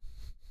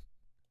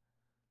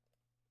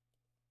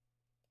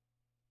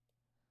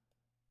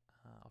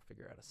 I'll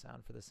figure out a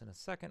sound for this in a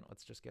second.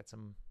 Let's just get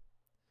some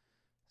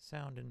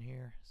sound in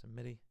here, some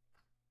MIDI.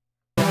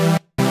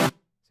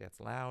 See, that's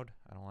loud.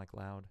 I don't like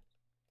loud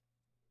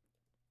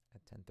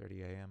at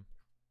 10:30 a.m.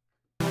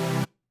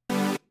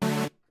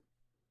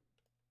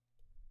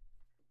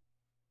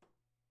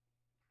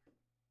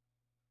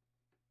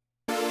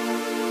 That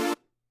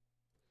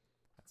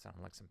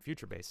sounded like some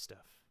future bass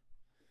stuff.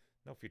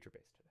 No future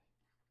bass today.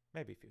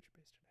 Maybe future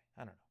bass today.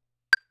 I don't know.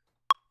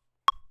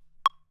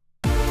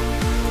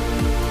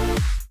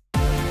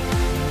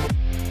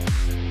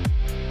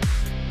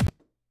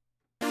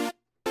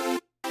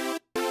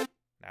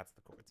 That's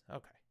the chords.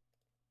 Okay.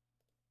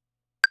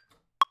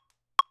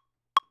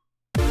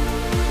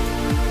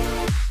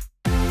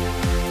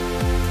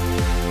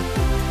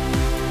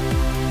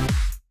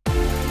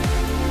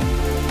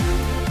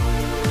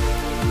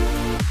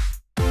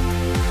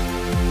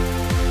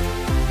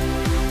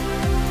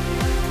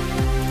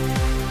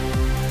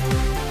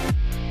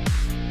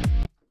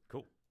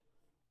 Cool.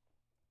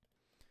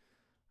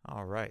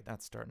 All right,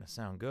 that's starting to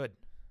sound good.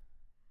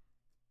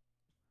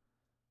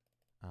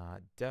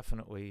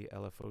 Definitely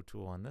LFO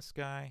tool on this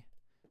guy,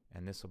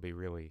 and this will be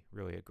really,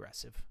 really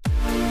aggressive.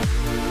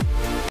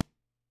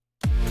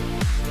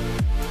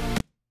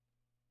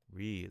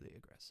 Really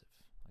aggressive,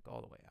 like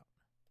all the way out.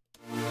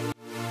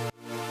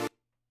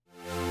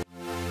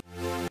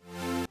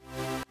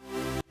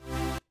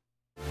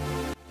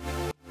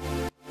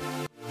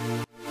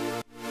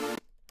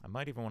 I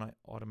might even want to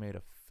automate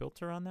a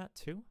filter on that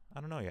too.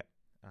 I don't know yet.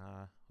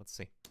 Let's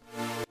see.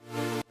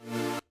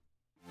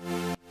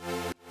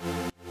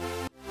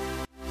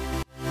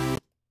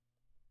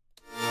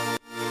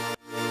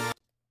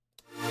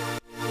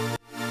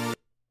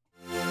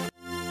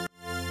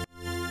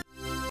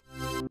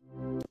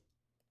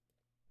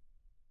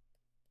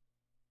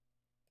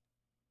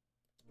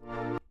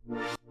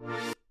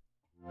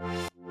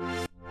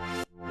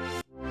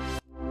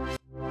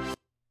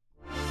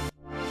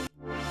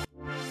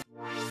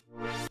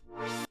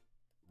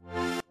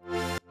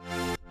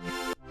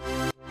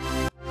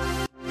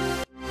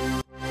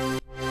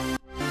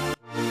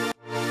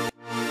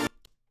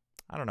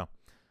 I don't know.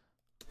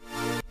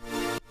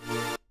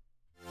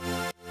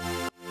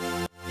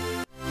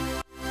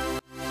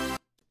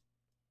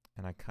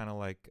 And I kind of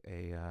like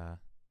a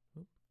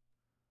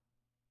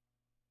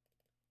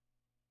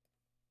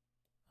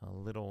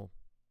little,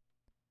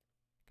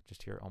 you can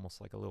just hear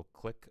almost like a little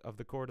click of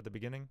the chord at the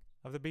beginning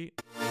of the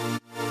beat. Yeah,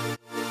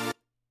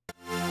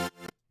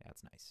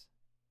 that's nice.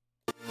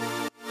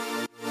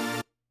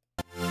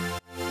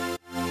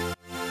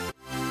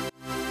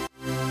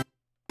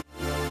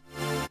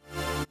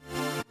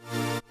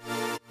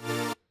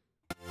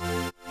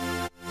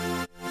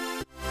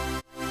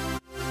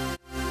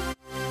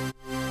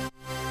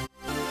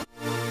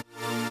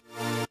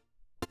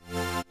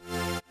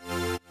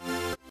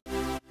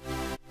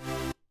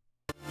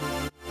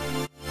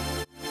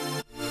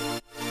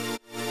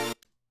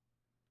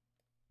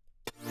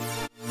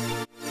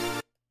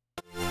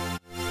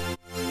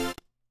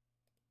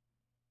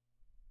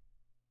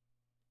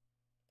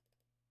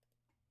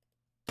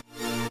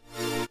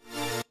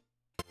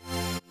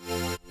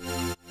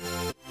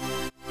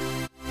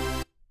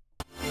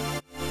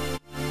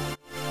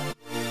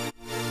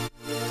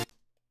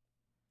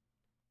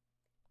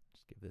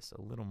 This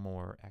a little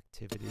more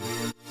activity.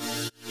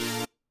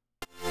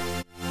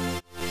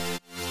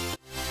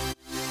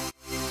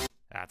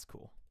 that's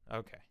cool.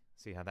 Okay,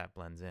 see how that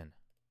blends in.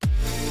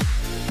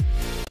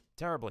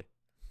 Terribly.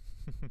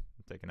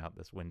 Taking out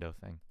this window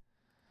thing.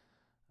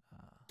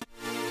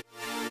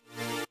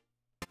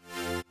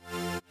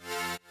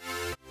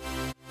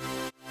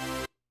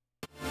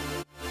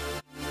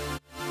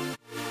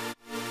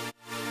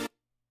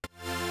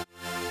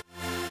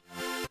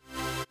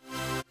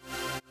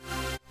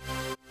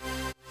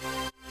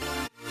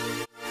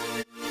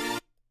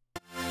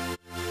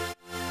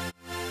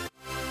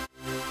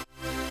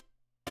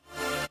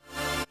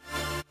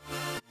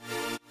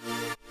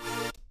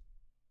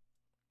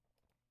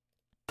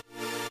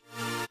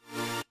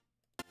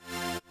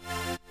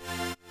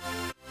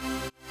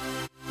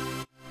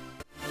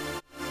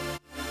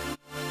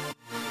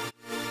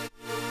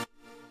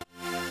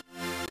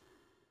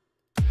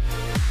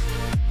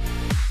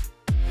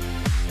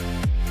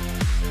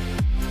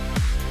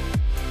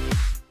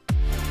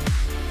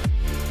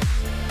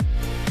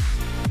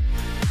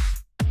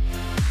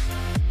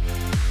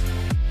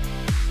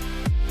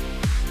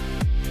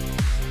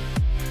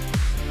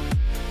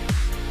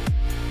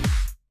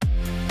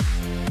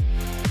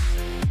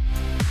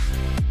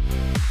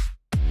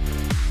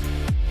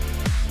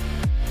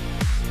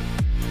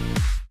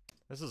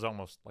 This is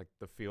almost like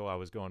the feel I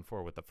was going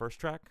for with the first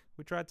track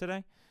we tried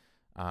today.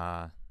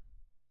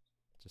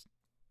 Just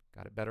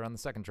got it better on the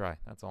second try,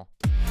 that's all.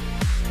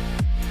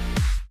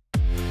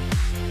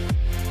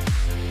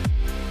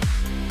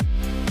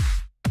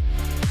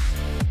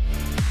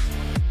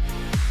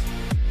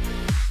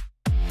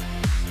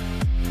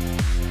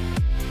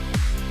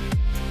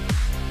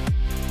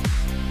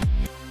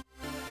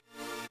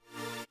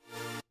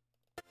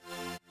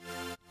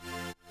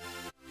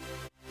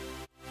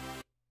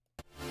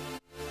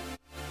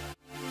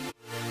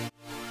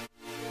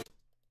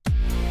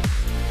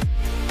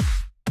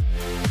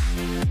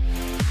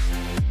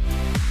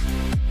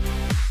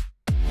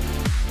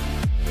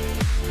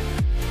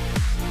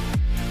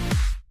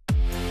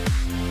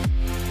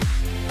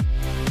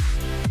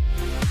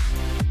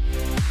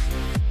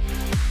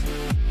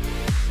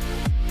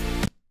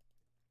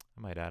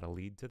 Add a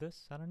lead to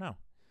this? I don't know.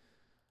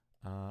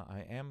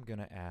 I am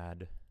gonna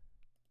add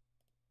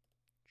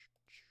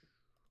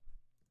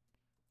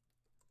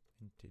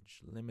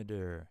vintage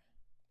limiter.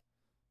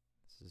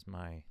 This is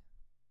my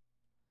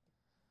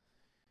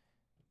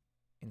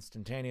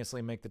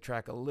instantaneously make the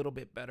track a little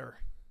bit better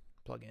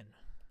plugin.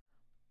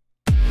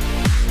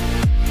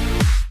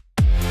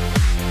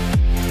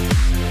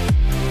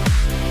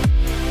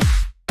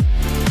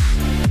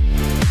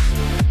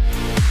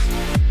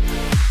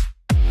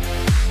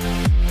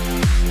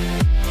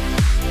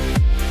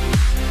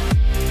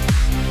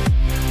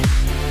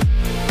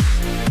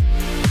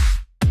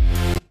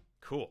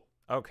 Cool.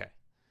 Okay.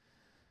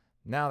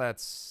 Now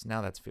that's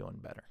feeling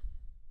better.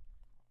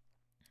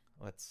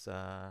 Let's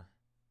I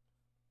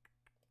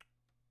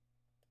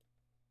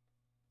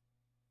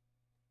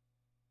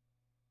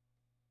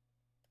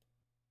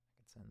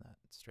can send that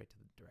straight to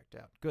the direct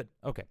out. Good.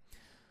 Okay.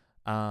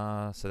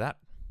 So that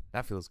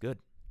feels good.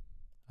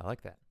 I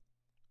like that.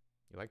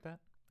 You like that?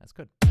 That's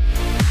good.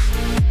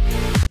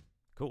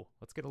 Cool.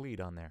 Let's get a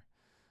lead on there.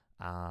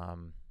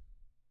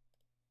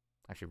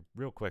 Actually,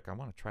 real quick, I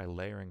want to try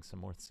layering some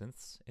more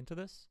synths into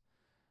this.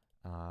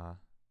 I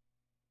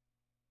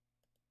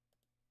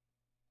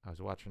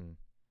watch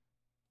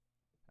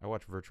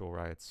Virtual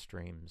Riot's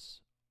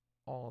streams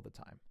all the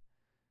time,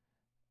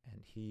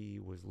 and he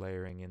was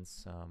layering in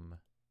some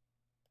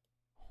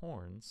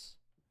horns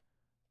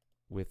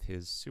with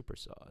his super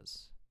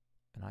saws,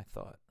 and I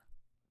thought,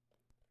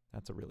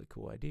 that's a really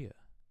cool idea.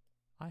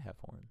 I have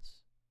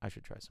horns. I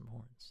should try some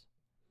horns.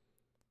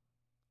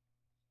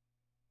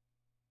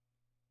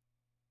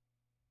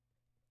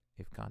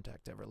 If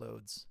Contact ever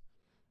loads.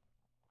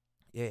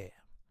 Yeah.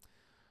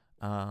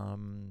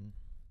 I've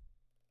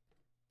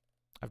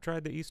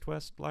tried the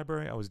East-West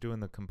library. I was doing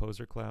the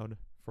Composer Cloud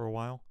for a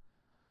while.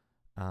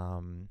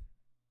 And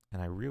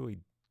I really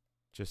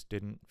just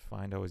didn't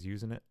find I was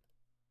using it,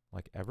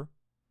 like, ever.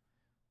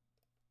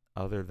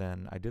 Other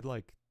than, I did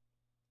like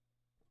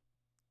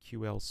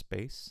QL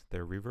Space,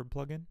 their reverb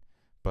plugin,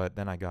 but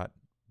then I got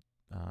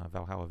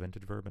Valhalla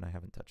Vintage Verb, and I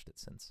haven't touched it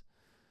since.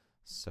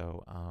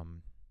 So,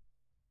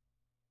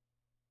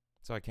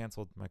 so I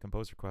canceled my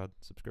Composer Cloud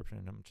subscription,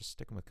 and I'm just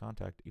sticking with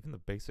Contact. Even the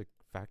basic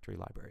factory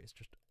library is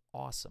just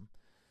awesome.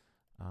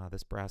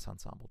 This brass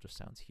ensemble just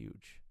sounds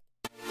huge.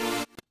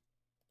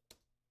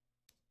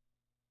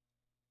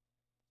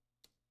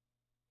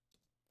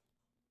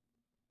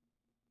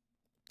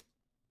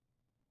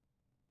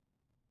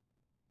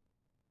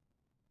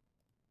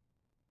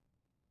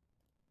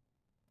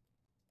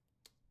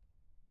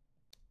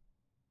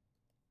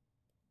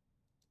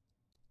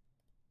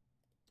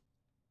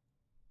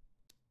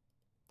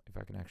 If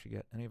I can actually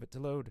get any of it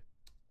to load.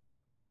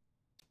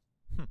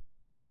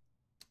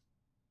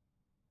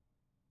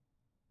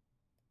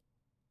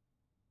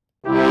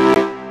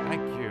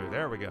 Thank you.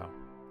 There we go.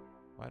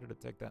 Why did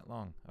it take that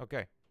long?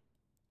 Okay.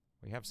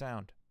 We have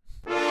sound.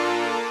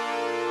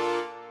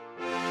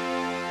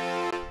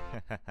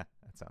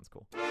 That sounds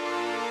cool.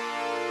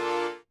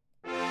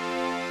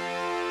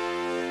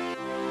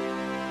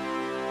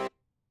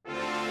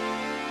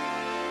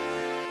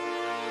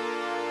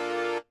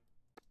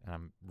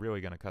 And I'm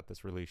really going to cut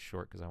this release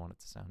short because I want it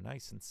to sound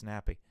nice and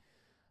snappy.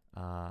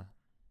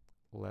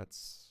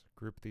 Let's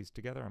group these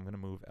together. I'm going to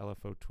move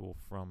LFO tool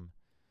from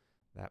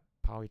that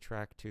poly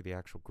track to the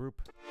actual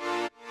group.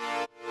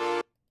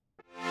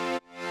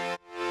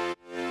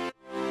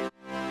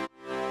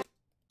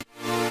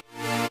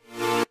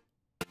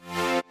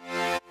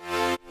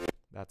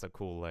 That's a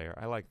cool layer.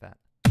 I like that.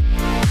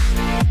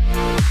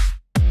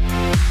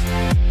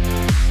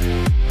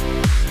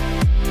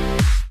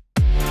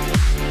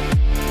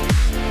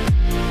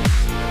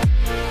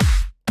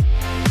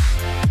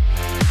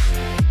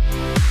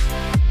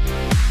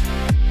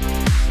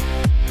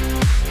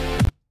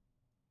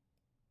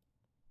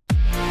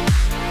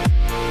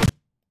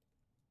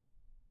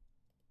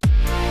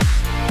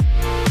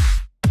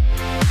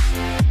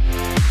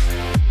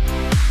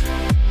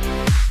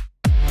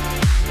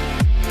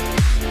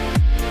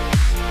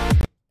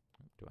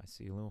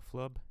 See a little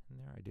flub in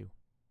there? I do.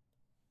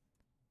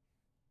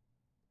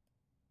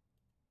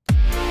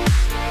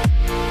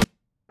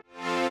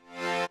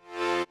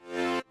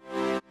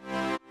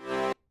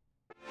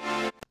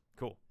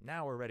 Cool.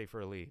 Now we're ready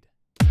for a lead.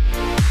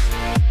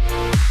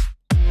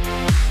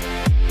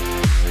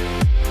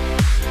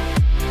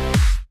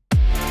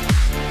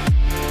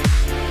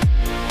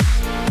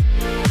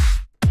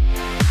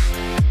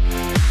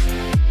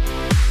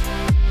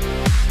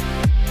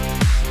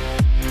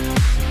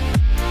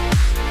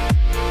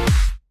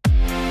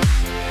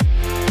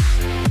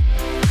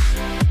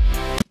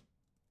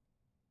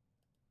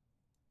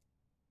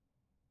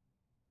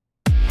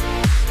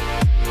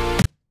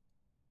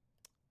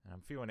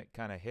 I'm feeling it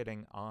kind of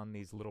hitting on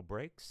these little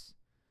breaks,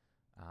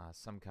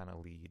 some kind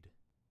of lead,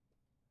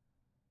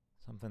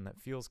 something that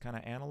feels kind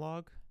of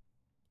analog.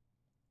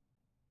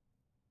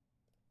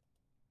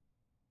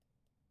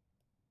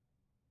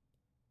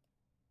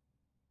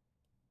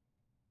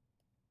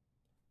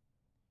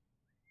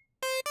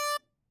 I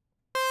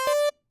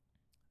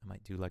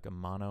might do like a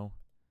mono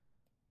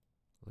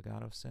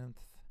legato synth.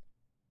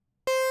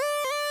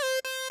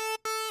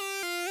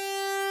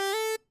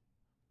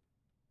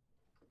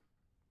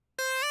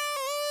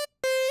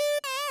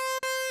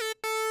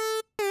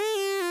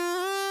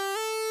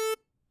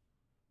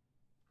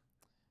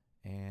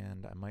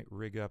 I might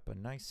rig up a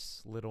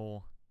nice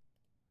little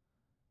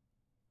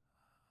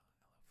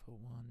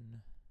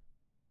LFO1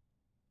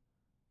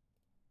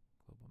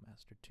 global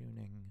master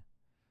tuning,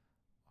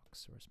 aux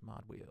source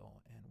mod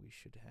wheel, and we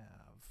should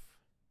have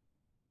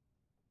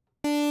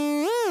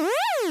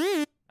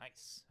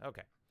nice.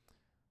 Okay.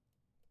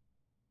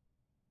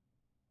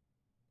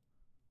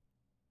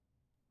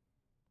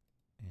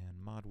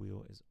 And mod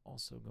wheel is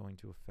also going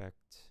to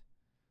affect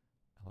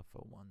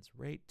LFO1's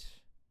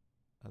rate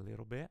a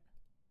little bit.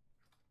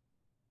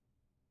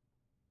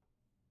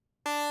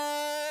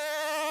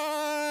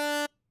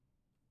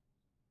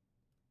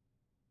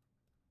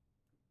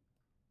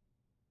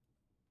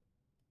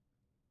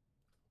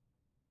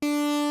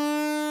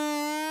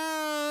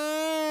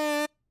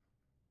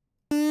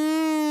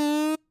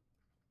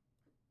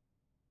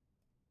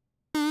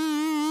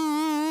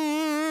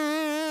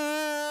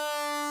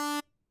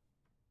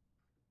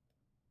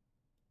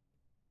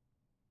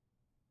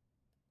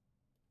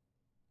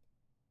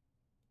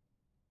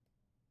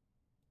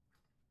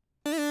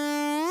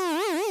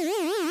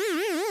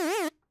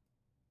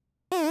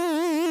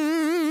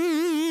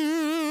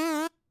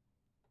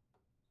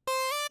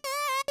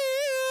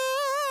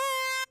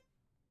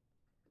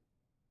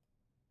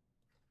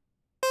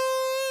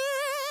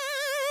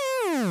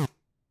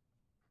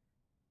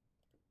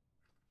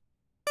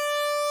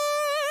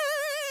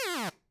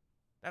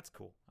 That's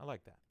cool. I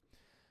like that.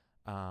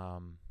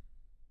 And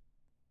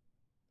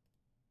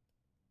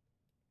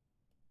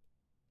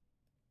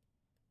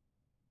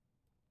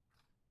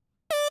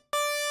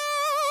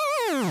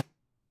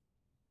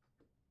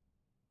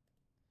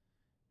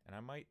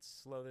I might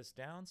slow this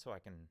down so I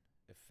can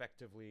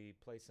effectively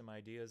play some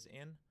ideas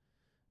in,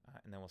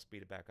 and then we'll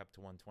speed it back up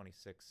to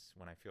 126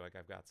 when I feel like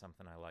I've got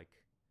something I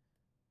like.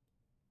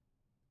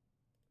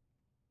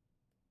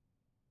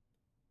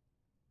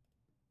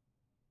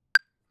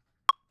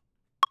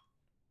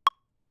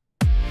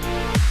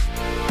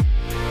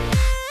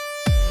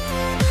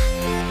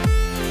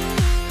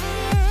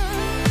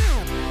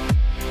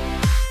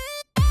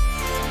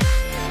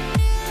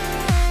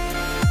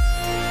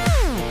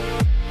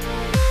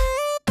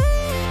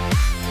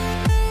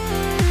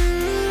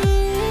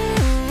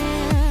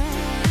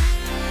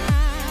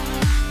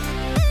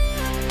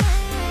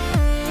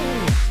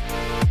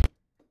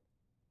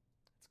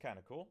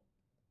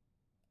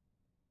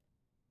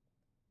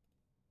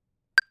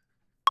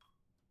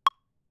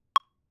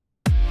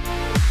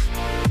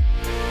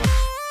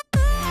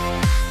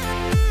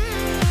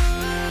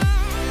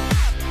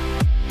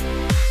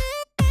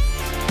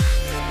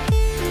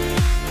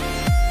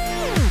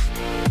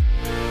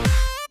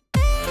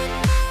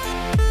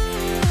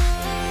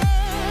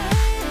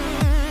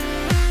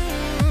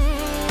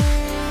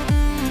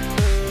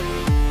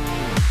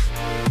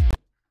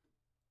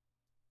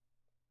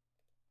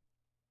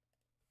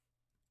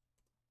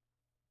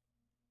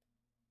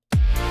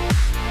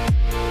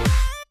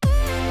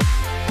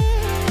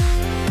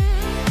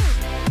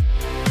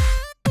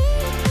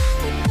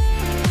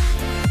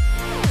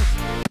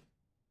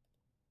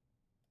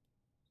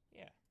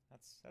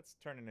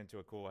 turning into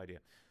a cool idea.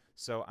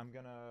 So I'm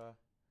gonna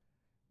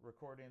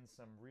record in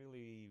some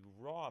really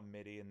raw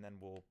MIDI, and then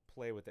we'll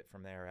play with it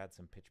from there, add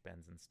some pitch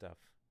bends and stuff.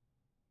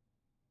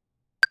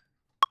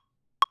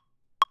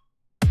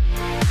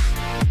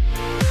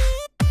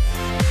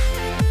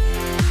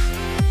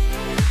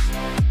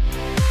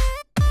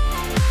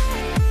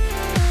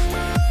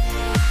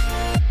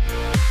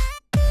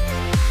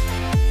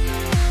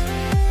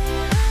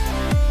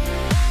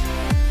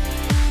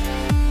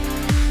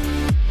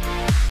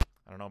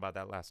 I don't know about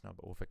that last note,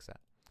 but we'll fix that.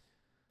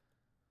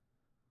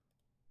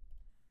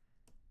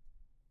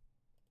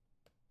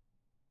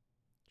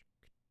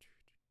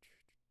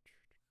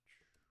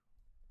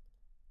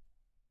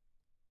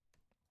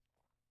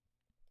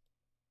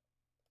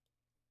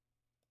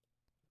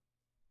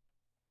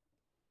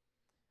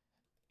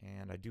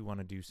 And I do want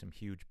to do some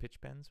huge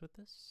pitch bends with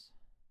this.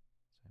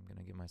 So I'm going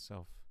to give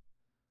myself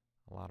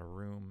a lot of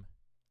room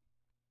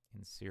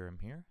in Serum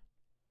here.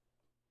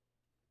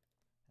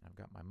 And I've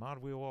got my mod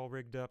wheel all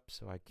rigged up,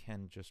 so I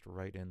can just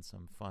write in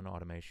some fun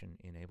automation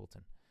in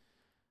Ableton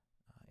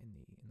in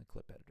the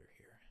clip editor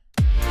here.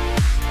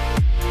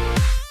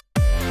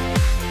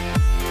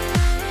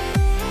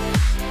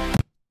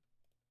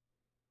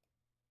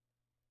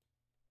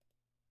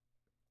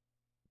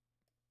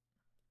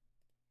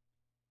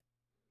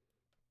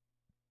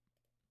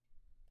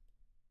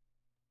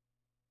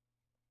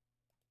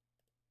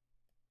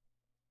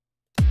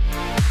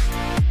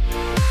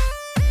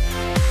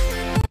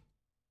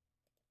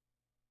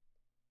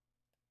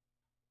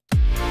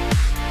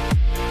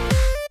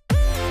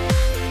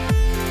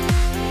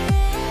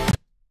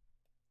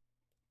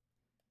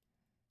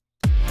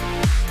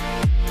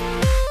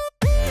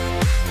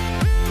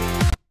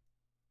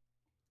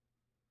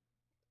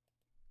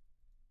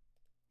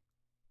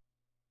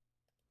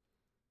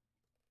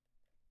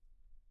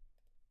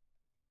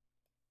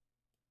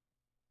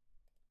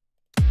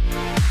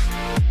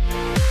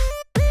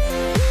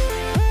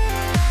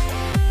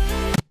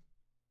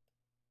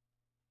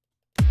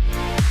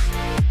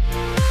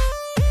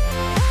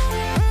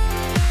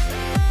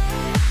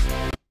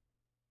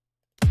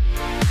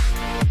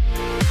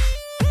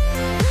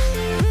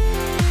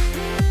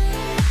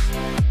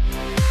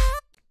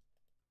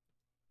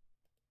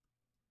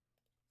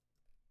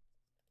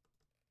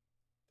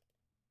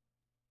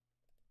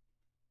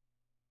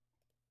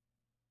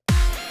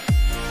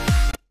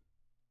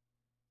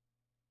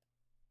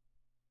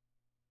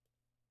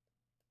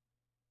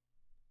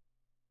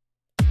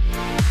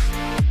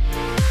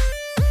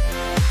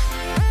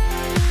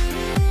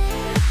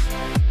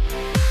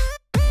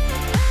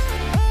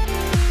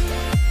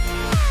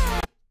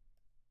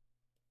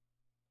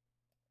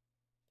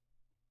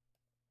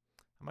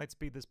 I might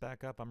speed this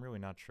back up. I'm really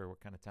not sure what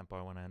kind of tempo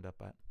I want to end up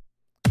at.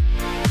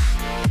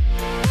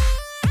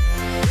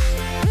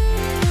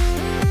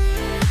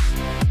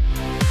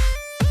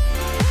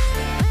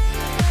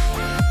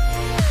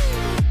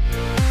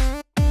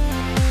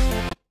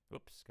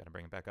 Whoops, gotta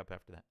bring it back up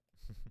after that.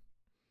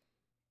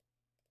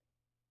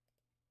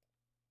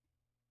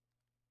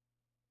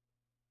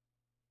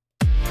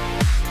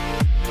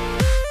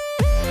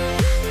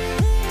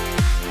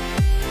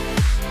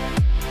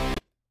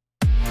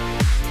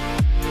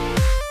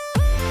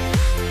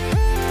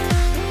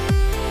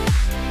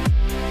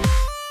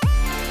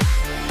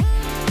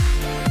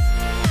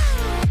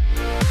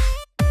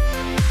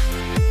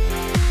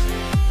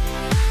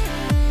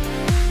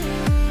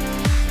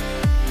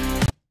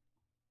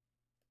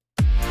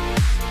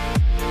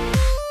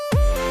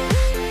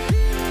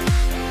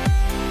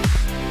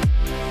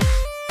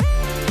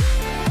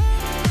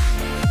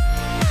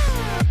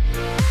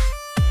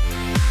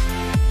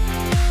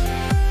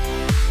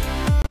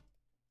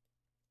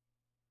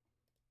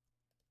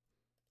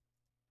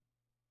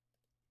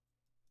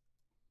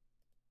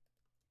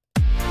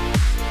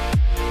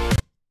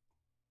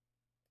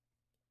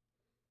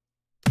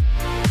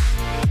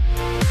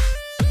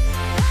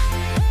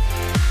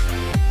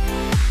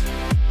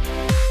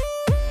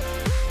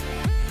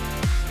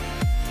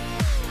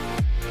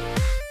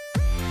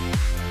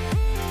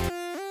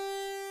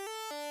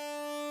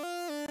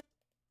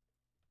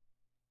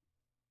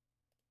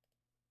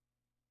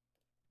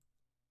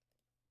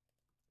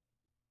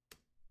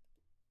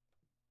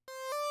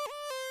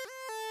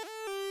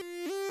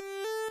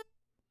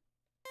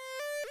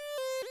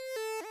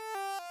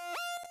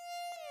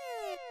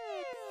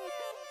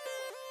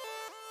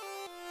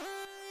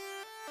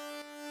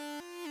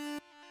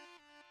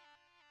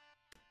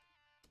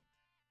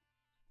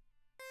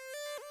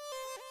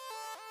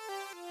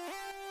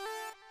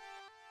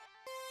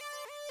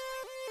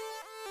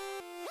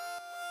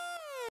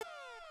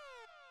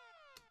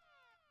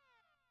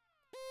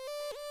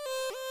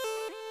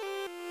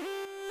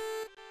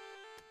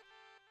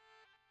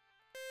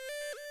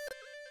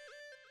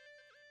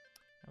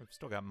 We've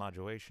still got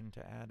modulation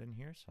to add in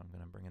here, so I'm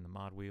going to bring in the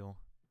mod wheel.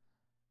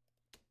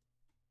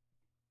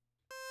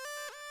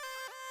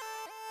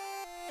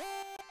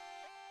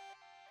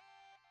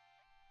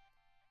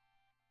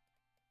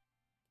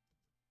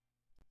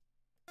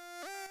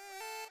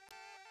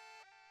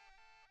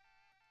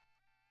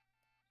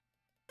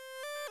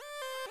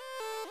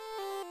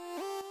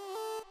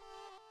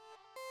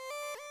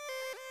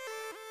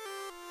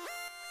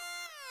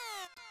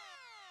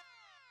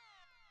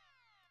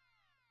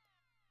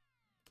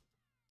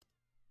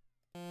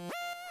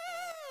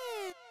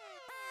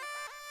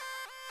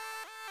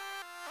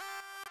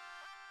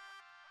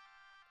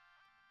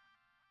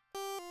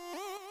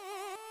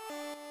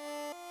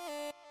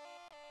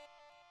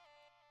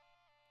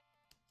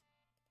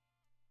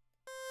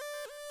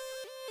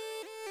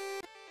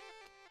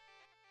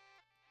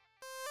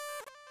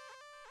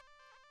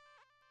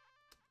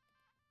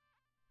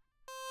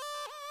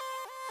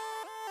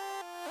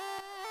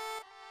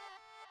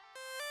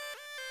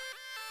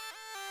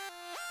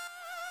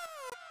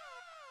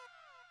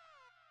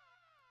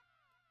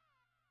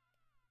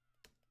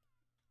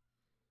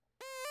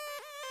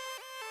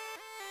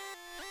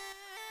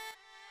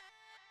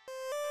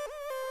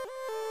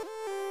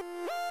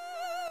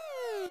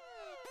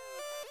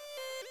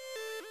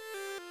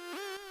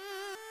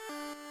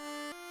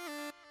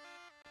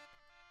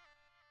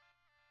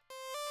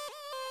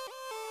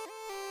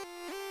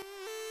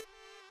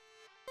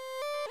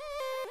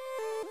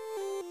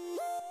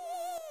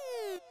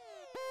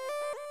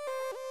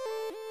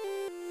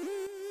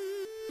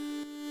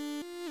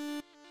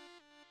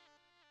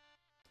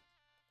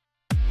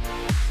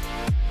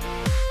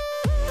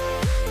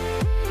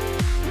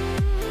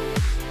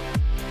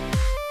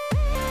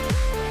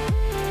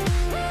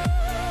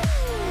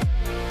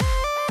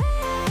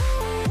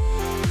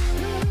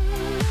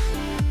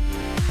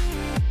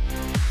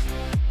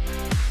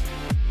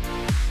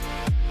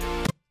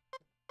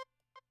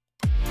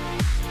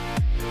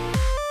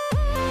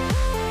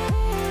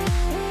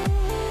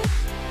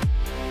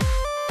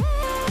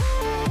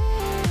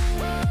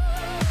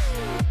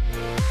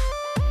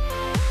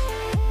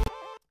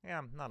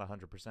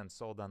 100%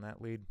 sold on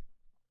that lead.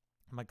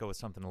 I might go with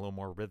something a little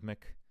more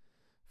rhythmic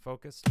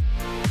focused.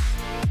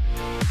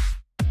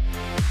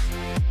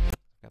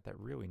 Got that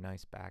really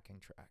nice backing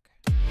track.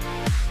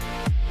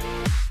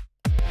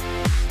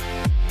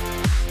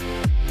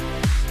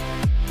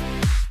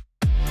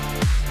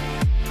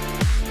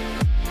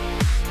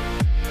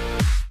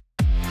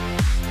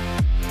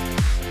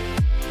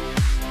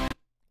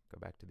 Go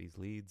back to these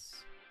leads,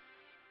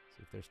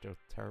 see if they're still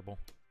terrible.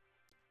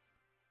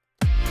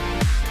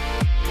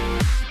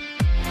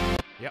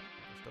 Yep,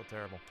 they're still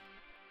terrible.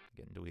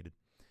 Getting deleted.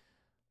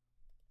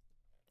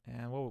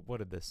 And what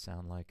did this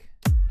sound like?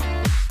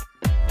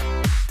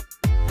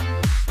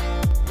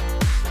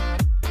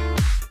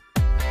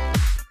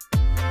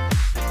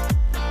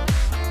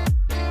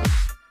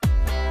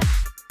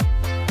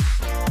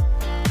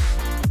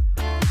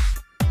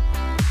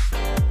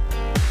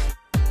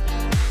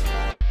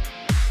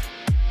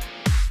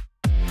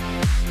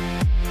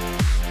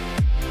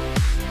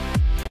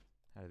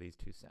 How do these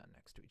two sound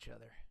next to each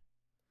other?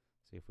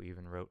 See if we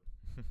even wrote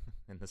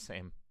in the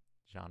same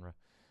genre.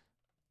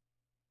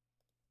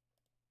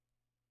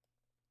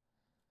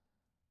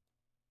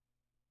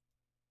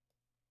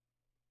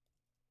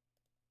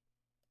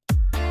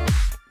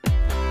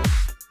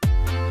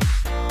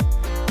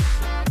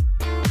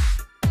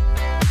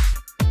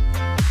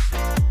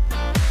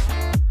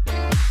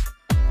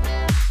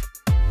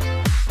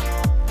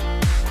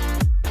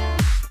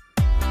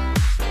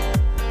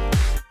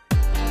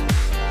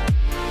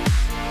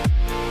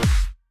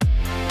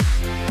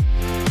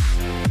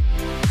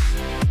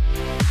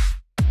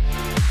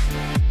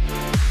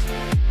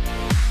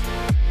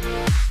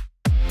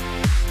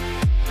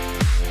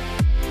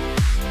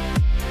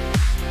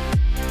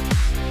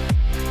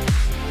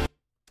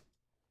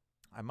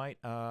 I might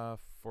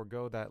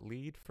forego that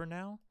lead for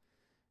now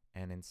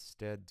and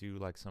instead do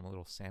like some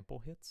little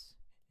sample hits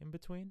in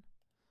between.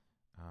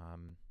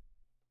 In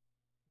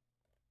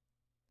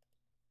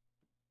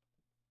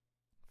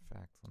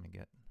fact, let me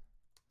get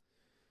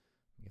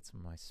some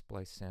of my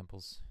splice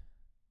samples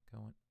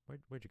going.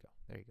 Where'd you go?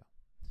 There you go.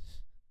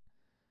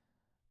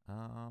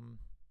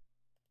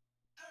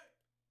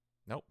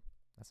 Nope,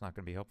 that's not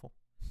going to be helpful.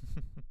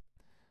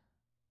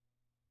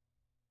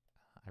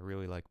 I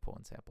really like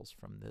pulling samples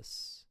from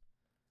this.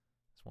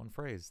 It's one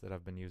phrase that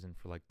I've been using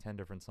for like 10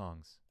 different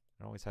songs.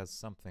 It always has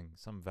something,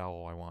 some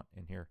vowel I want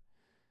in here.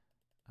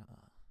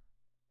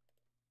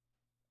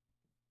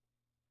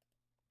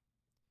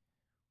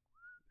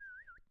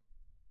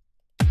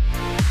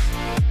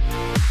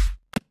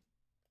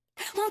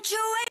 Won't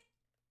you wait?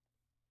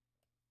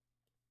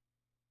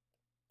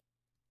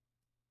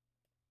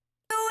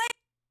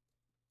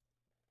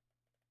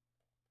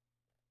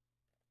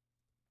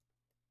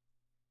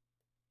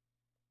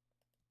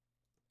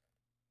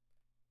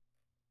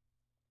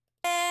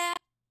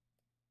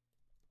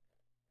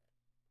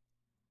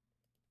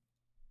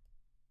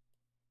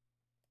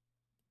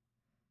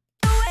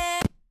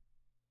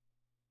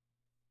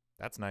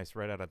 That's nice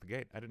right out of the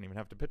gate. I didn't even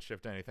have to pitch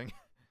shift anything.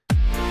 I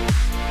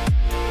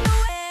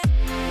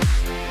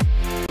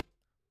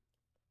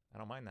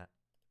don't mind that.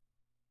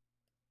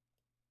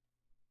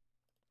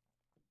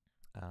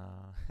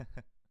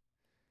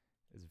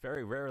 It's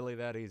very rarely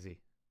that easy.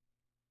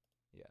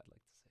 Yeah, I'd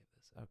like to save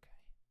this. Okay.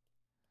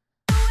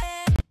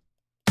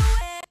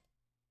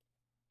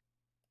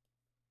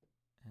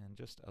 And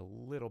just a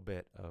little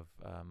bit of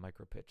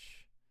micro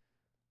pitch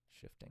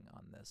shifting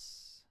on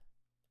this.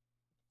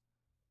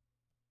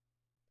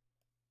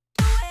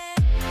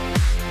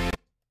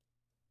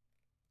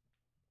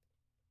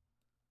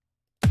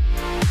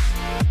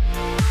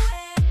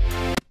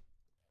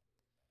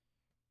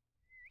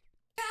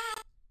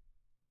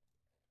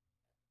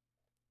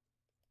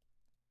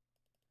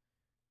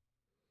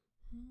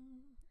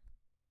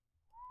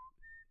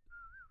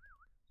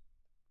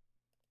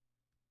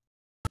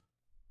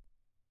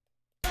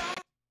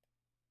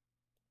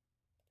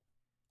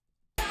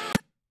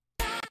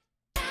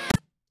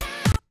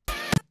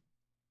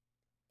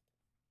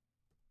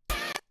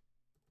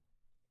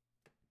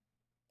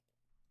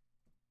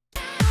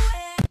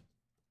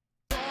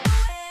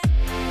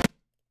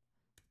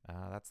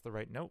 That's the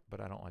right note, but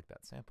I don't like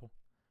that sample.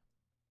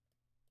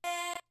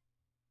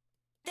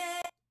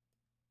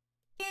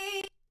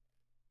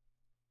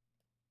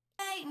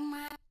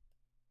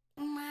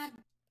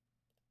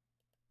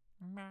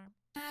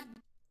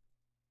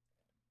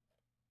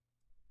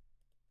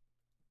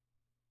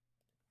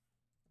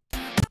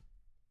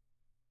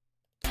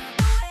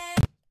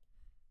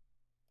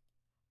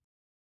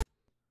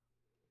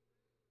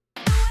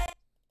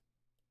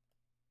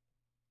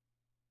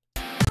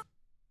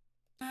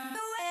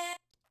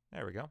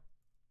 There we go.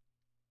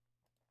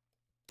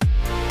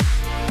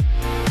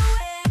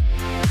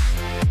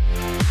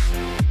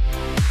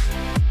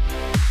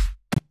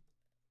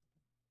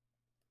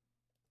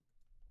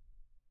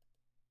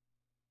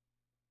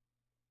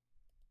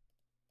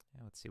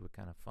 Yeah, let's see what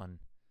kind of fun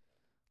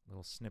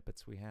little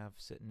snippets we have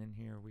sitting in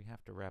here. We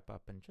have to wrap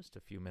up in just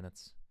a few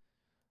minutes.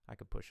 I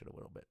could push it a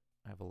little bit.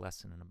 I have a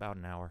lesson in about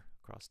an hour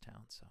across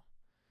town, so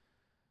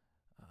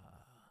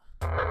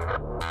Nah.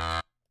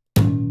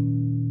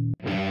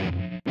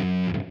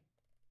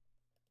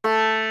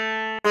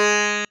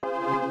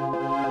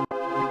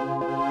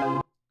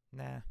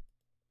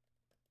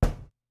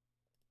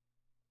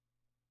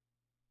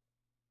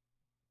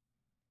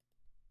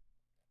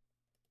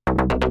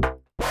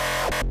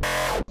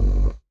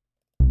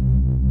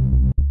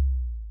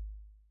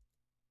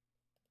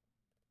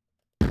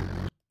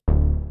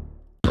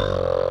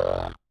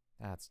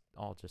 That's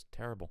all just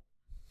terrible.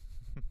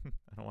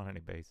 I don't want any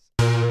bass.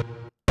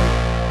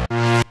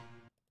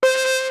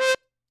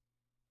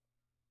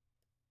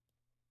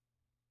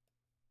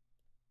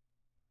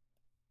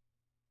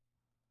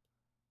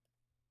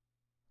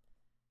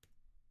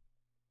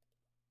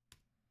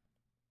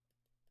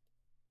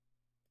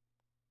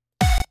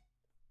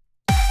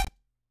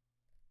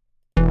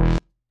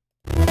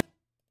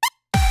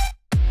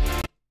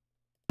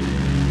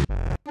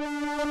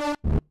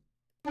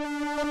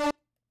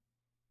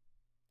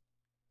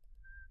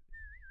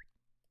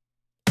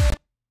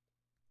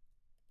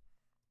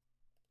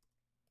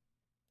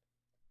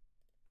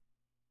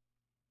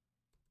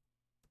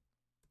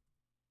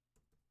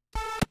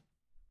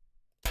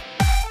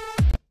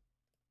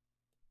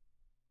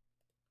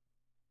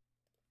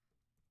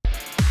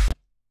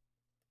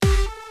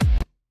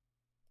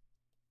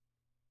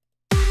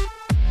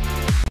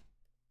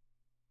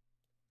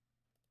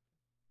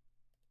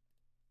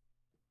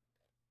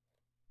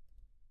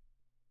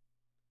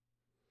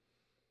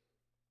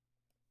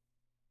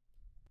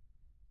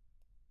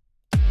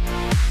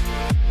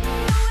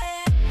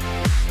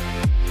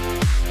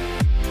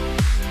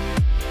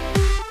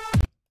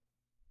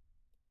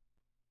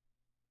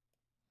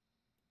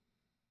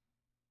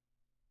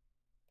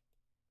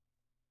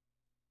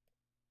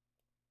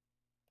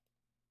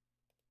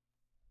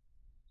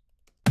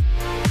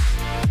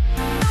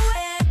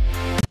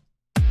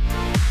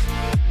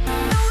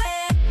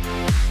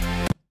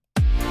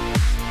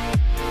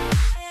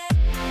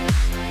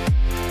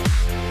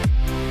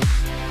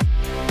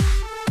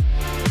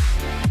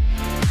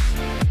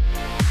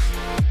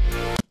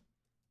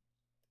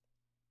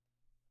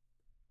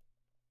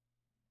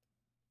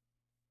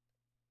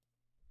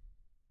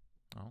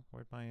 Oh,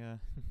 where'd my I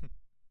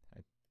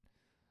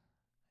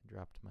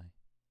dropped my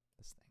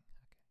this thing.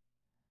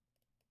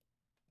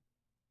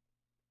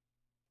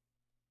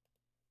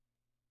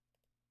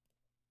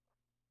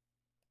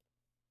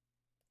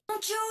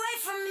 Don't you wait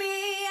for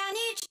me, I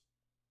need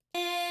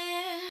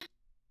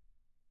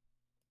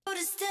you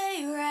to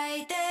stay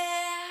right there.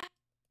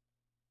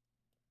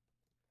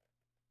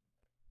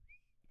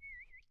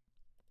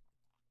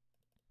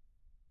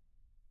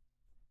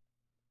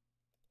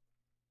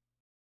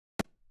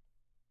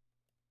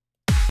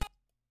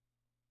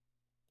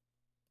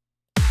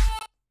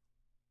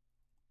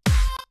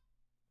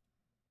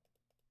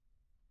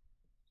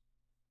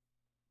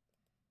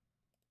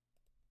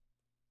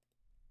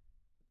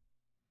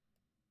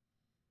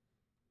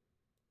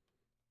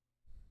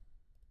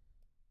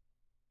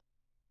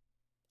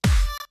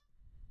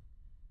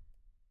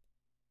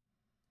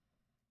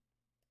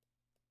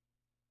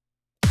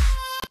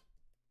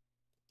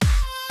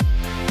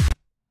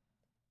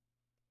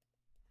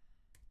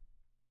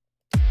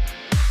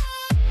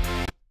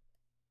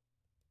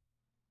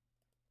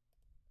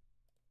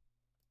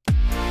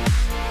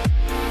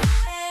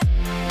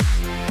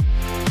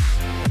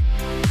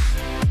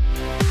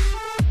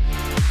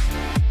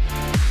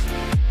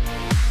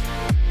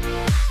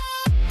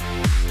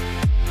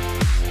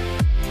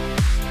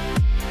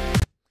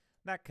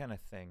 That kind of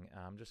thing.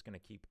 I'm just going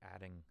to keep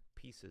adding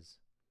pieces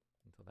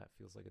until that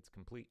feels like it's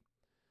complete.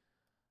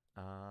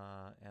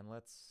 And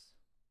let's,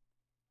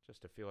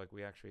 just to feel like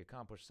we actually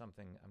accomplished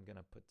something, I'm going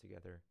to put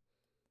together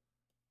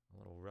a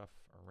little rough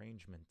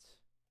arrangement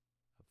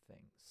of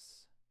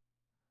things.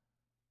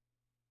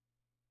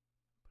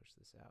 Push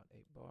this out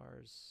 8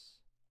 bars.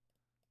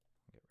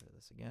 Get rid of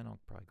this again. I'll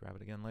probably grab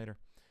it again later.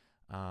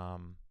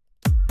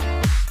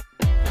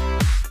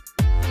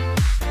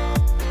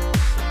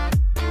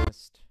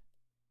 Just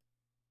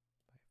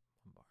by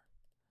 1 bar.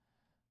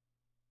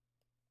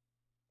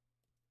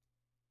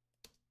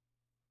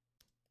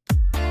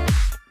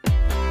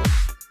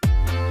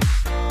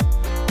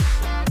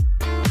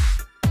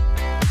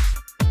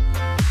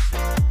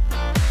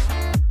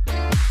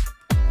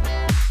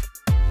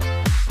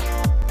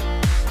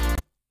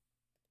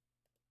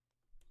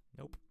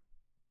 Nope.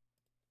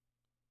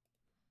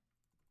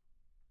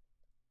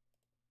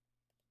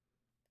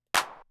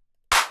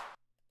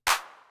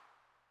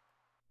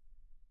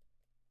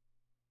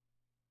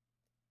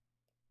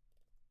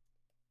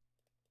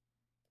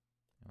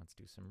 Let's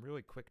do some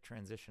really quick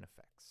transition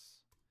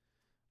effects,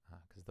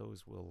 because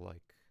those will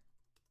like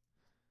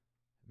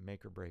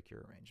make or break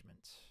your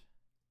arrangement.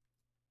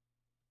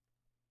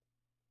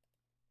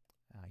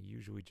 I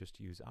usually just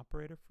use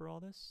operator for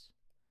all this,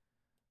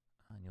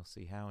 and you'll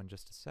see how in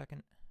just a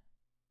second.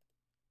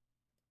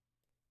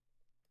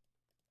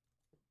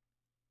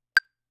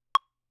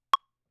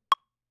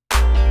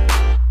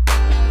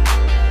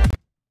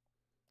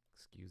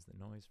 Excuse the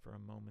noise for a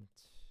moment.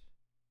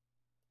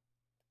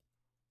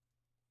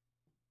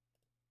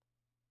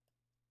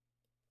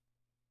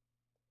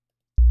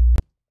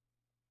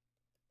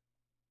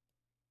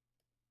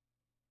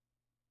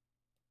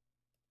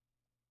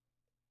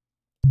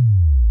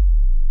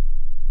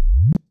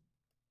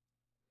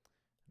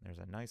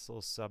 a nice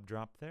little sub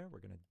drop there. We're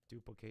going to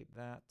duplicate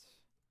that.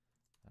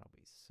 That'll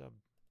be sub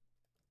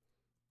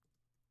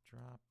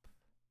drop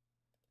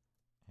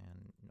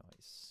and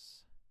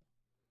noise.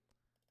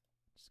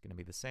 It's going to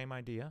be the same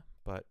idea,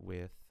 but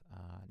with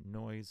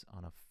noise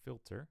on a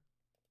filter.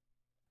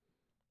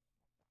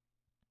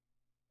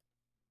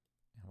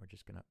 And we're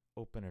just going to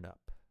open it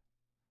up,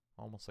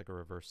 almost like a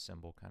reverse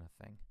symbol kind of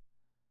thing.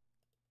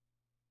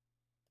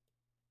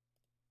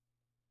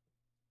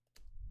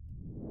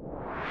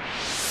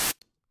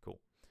 Cool.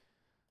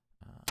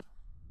 We'll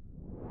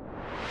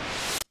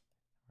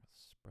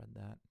spread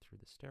that through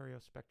the stereo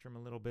spectrum a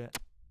little bit.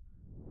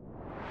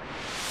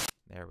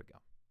 There we go.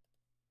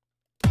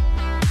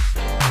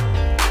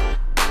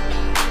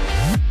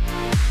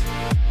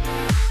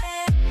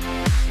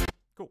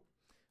 Cool.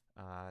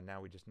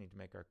 Now we just need to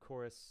make our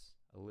chorus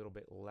a little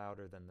bit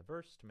louder than the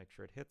verse to make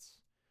sure it hits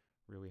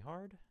really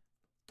hard.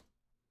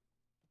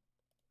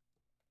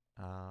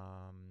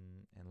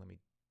 And let me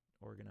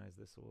organize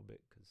this a little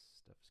bit because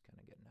stuff's kind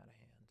of getting out of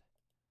hand.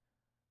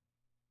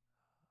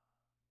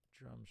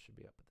 Drums should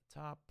be up at the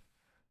top.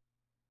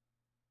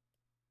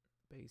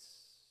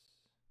 Bass.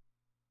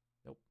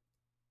 Nope.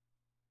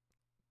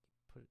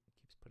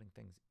 Keeps putting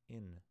things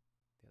in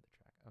the other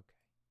track. Okay.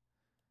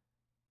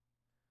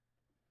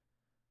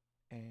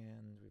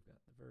 And we've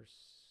got the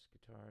verse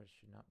guitars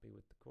should not be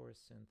with the chorus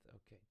synth.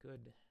 Okay,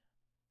 good.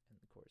 And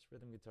the chorus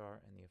rhythm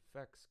guitar and the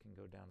effects can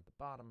go down at the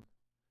bottom.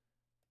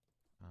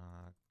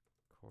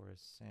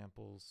 Chorus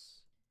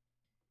samples.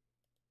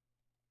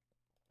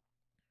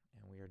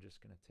 And we are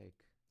just going to take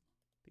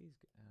these.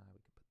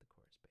 We could put the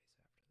chorus bass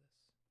after this.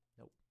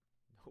 Nope.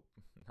 Nope.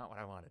 Not what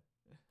I wanted.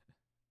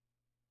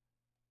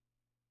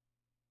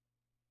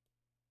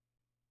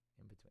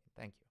 In between.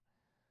 Thank you.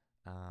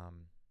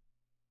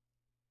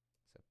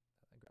 So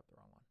I grabbed the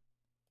wrong one.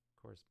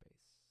 Chorus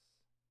bass.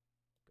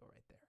 Go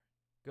right there.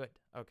 Good.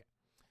 Okay.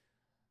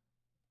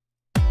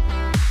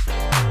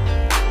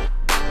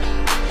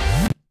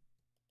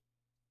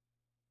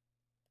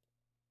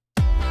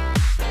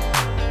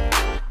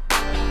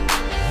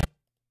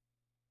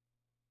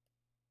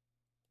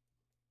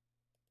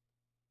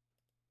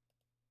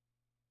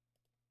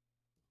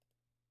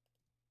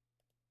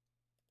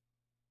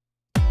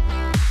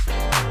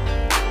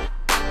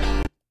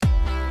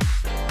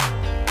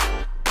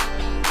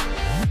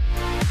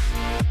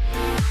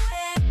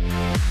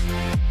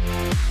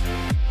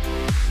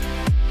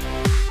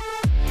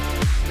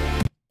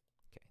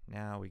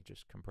 We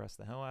just compress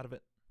the hell out of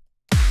it.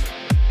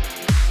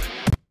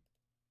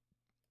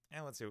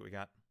 And let's see what we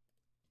got.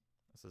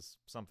 This is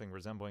something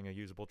resembling a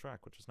usable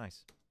track, which is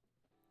nice.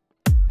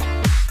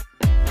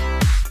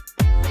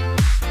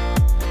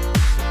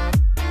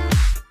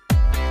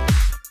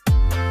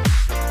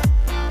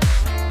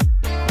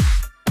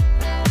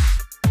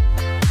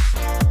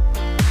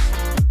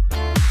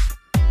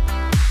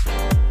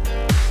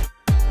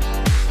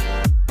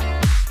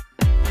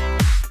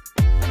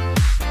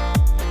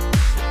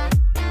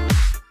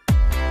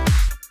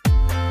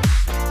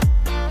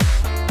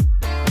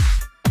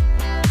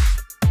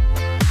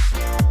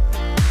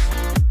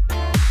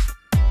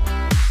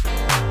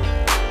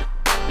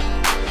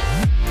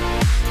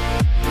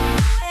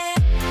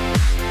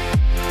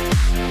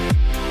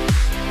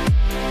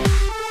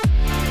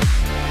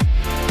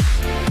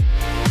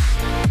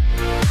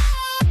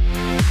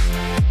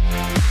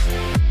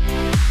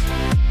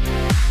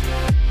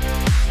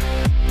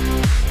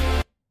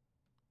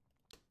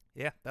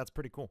 Yeah, that's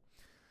pretty cool.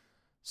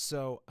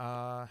 So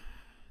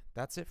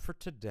that's it for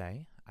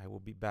today. I will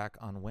be back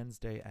on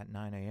Wednesday at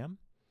 9 a.m.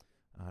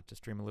 To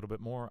stream a little bit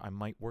more. I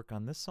might work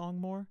on this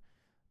song more.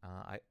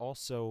 I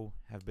also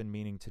have been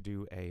meaning to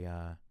do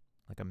a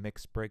like a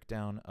mix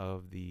breakdown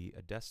of the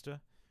Adesta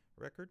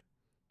record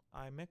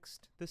I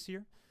mixed this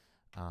year.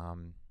 So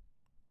I'm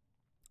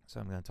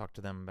going to talk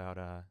to them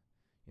about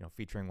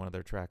featuring one of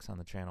their tracks on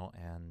the channel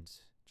and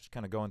just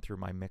kind of going through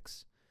my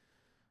mix,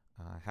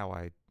 how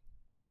I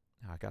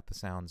got the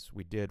sounds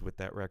we did with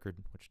that record,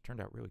 which turned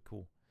out really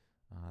cool.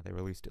 They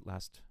released it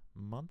last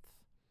month.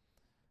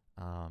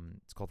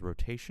 It's called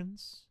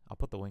Rotations. I'll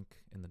put the link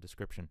in the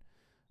description.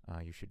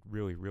 You should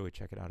really, really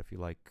check it out if you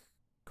like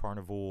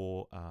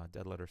Carnival,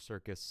 Dead Letter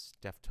Circus,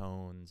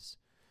 Deftones,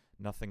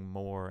 Nothing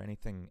More,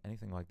 anything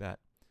like that.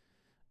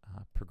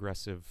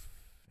 Progressive,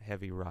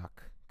 heavy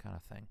rock kind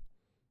of thing.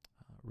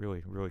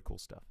 Really, really cool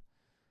stuff.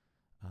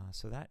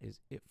 So that is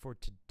it for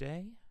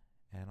today,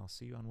 and I'll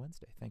see you on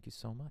Wednesday. Thank you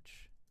so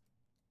much.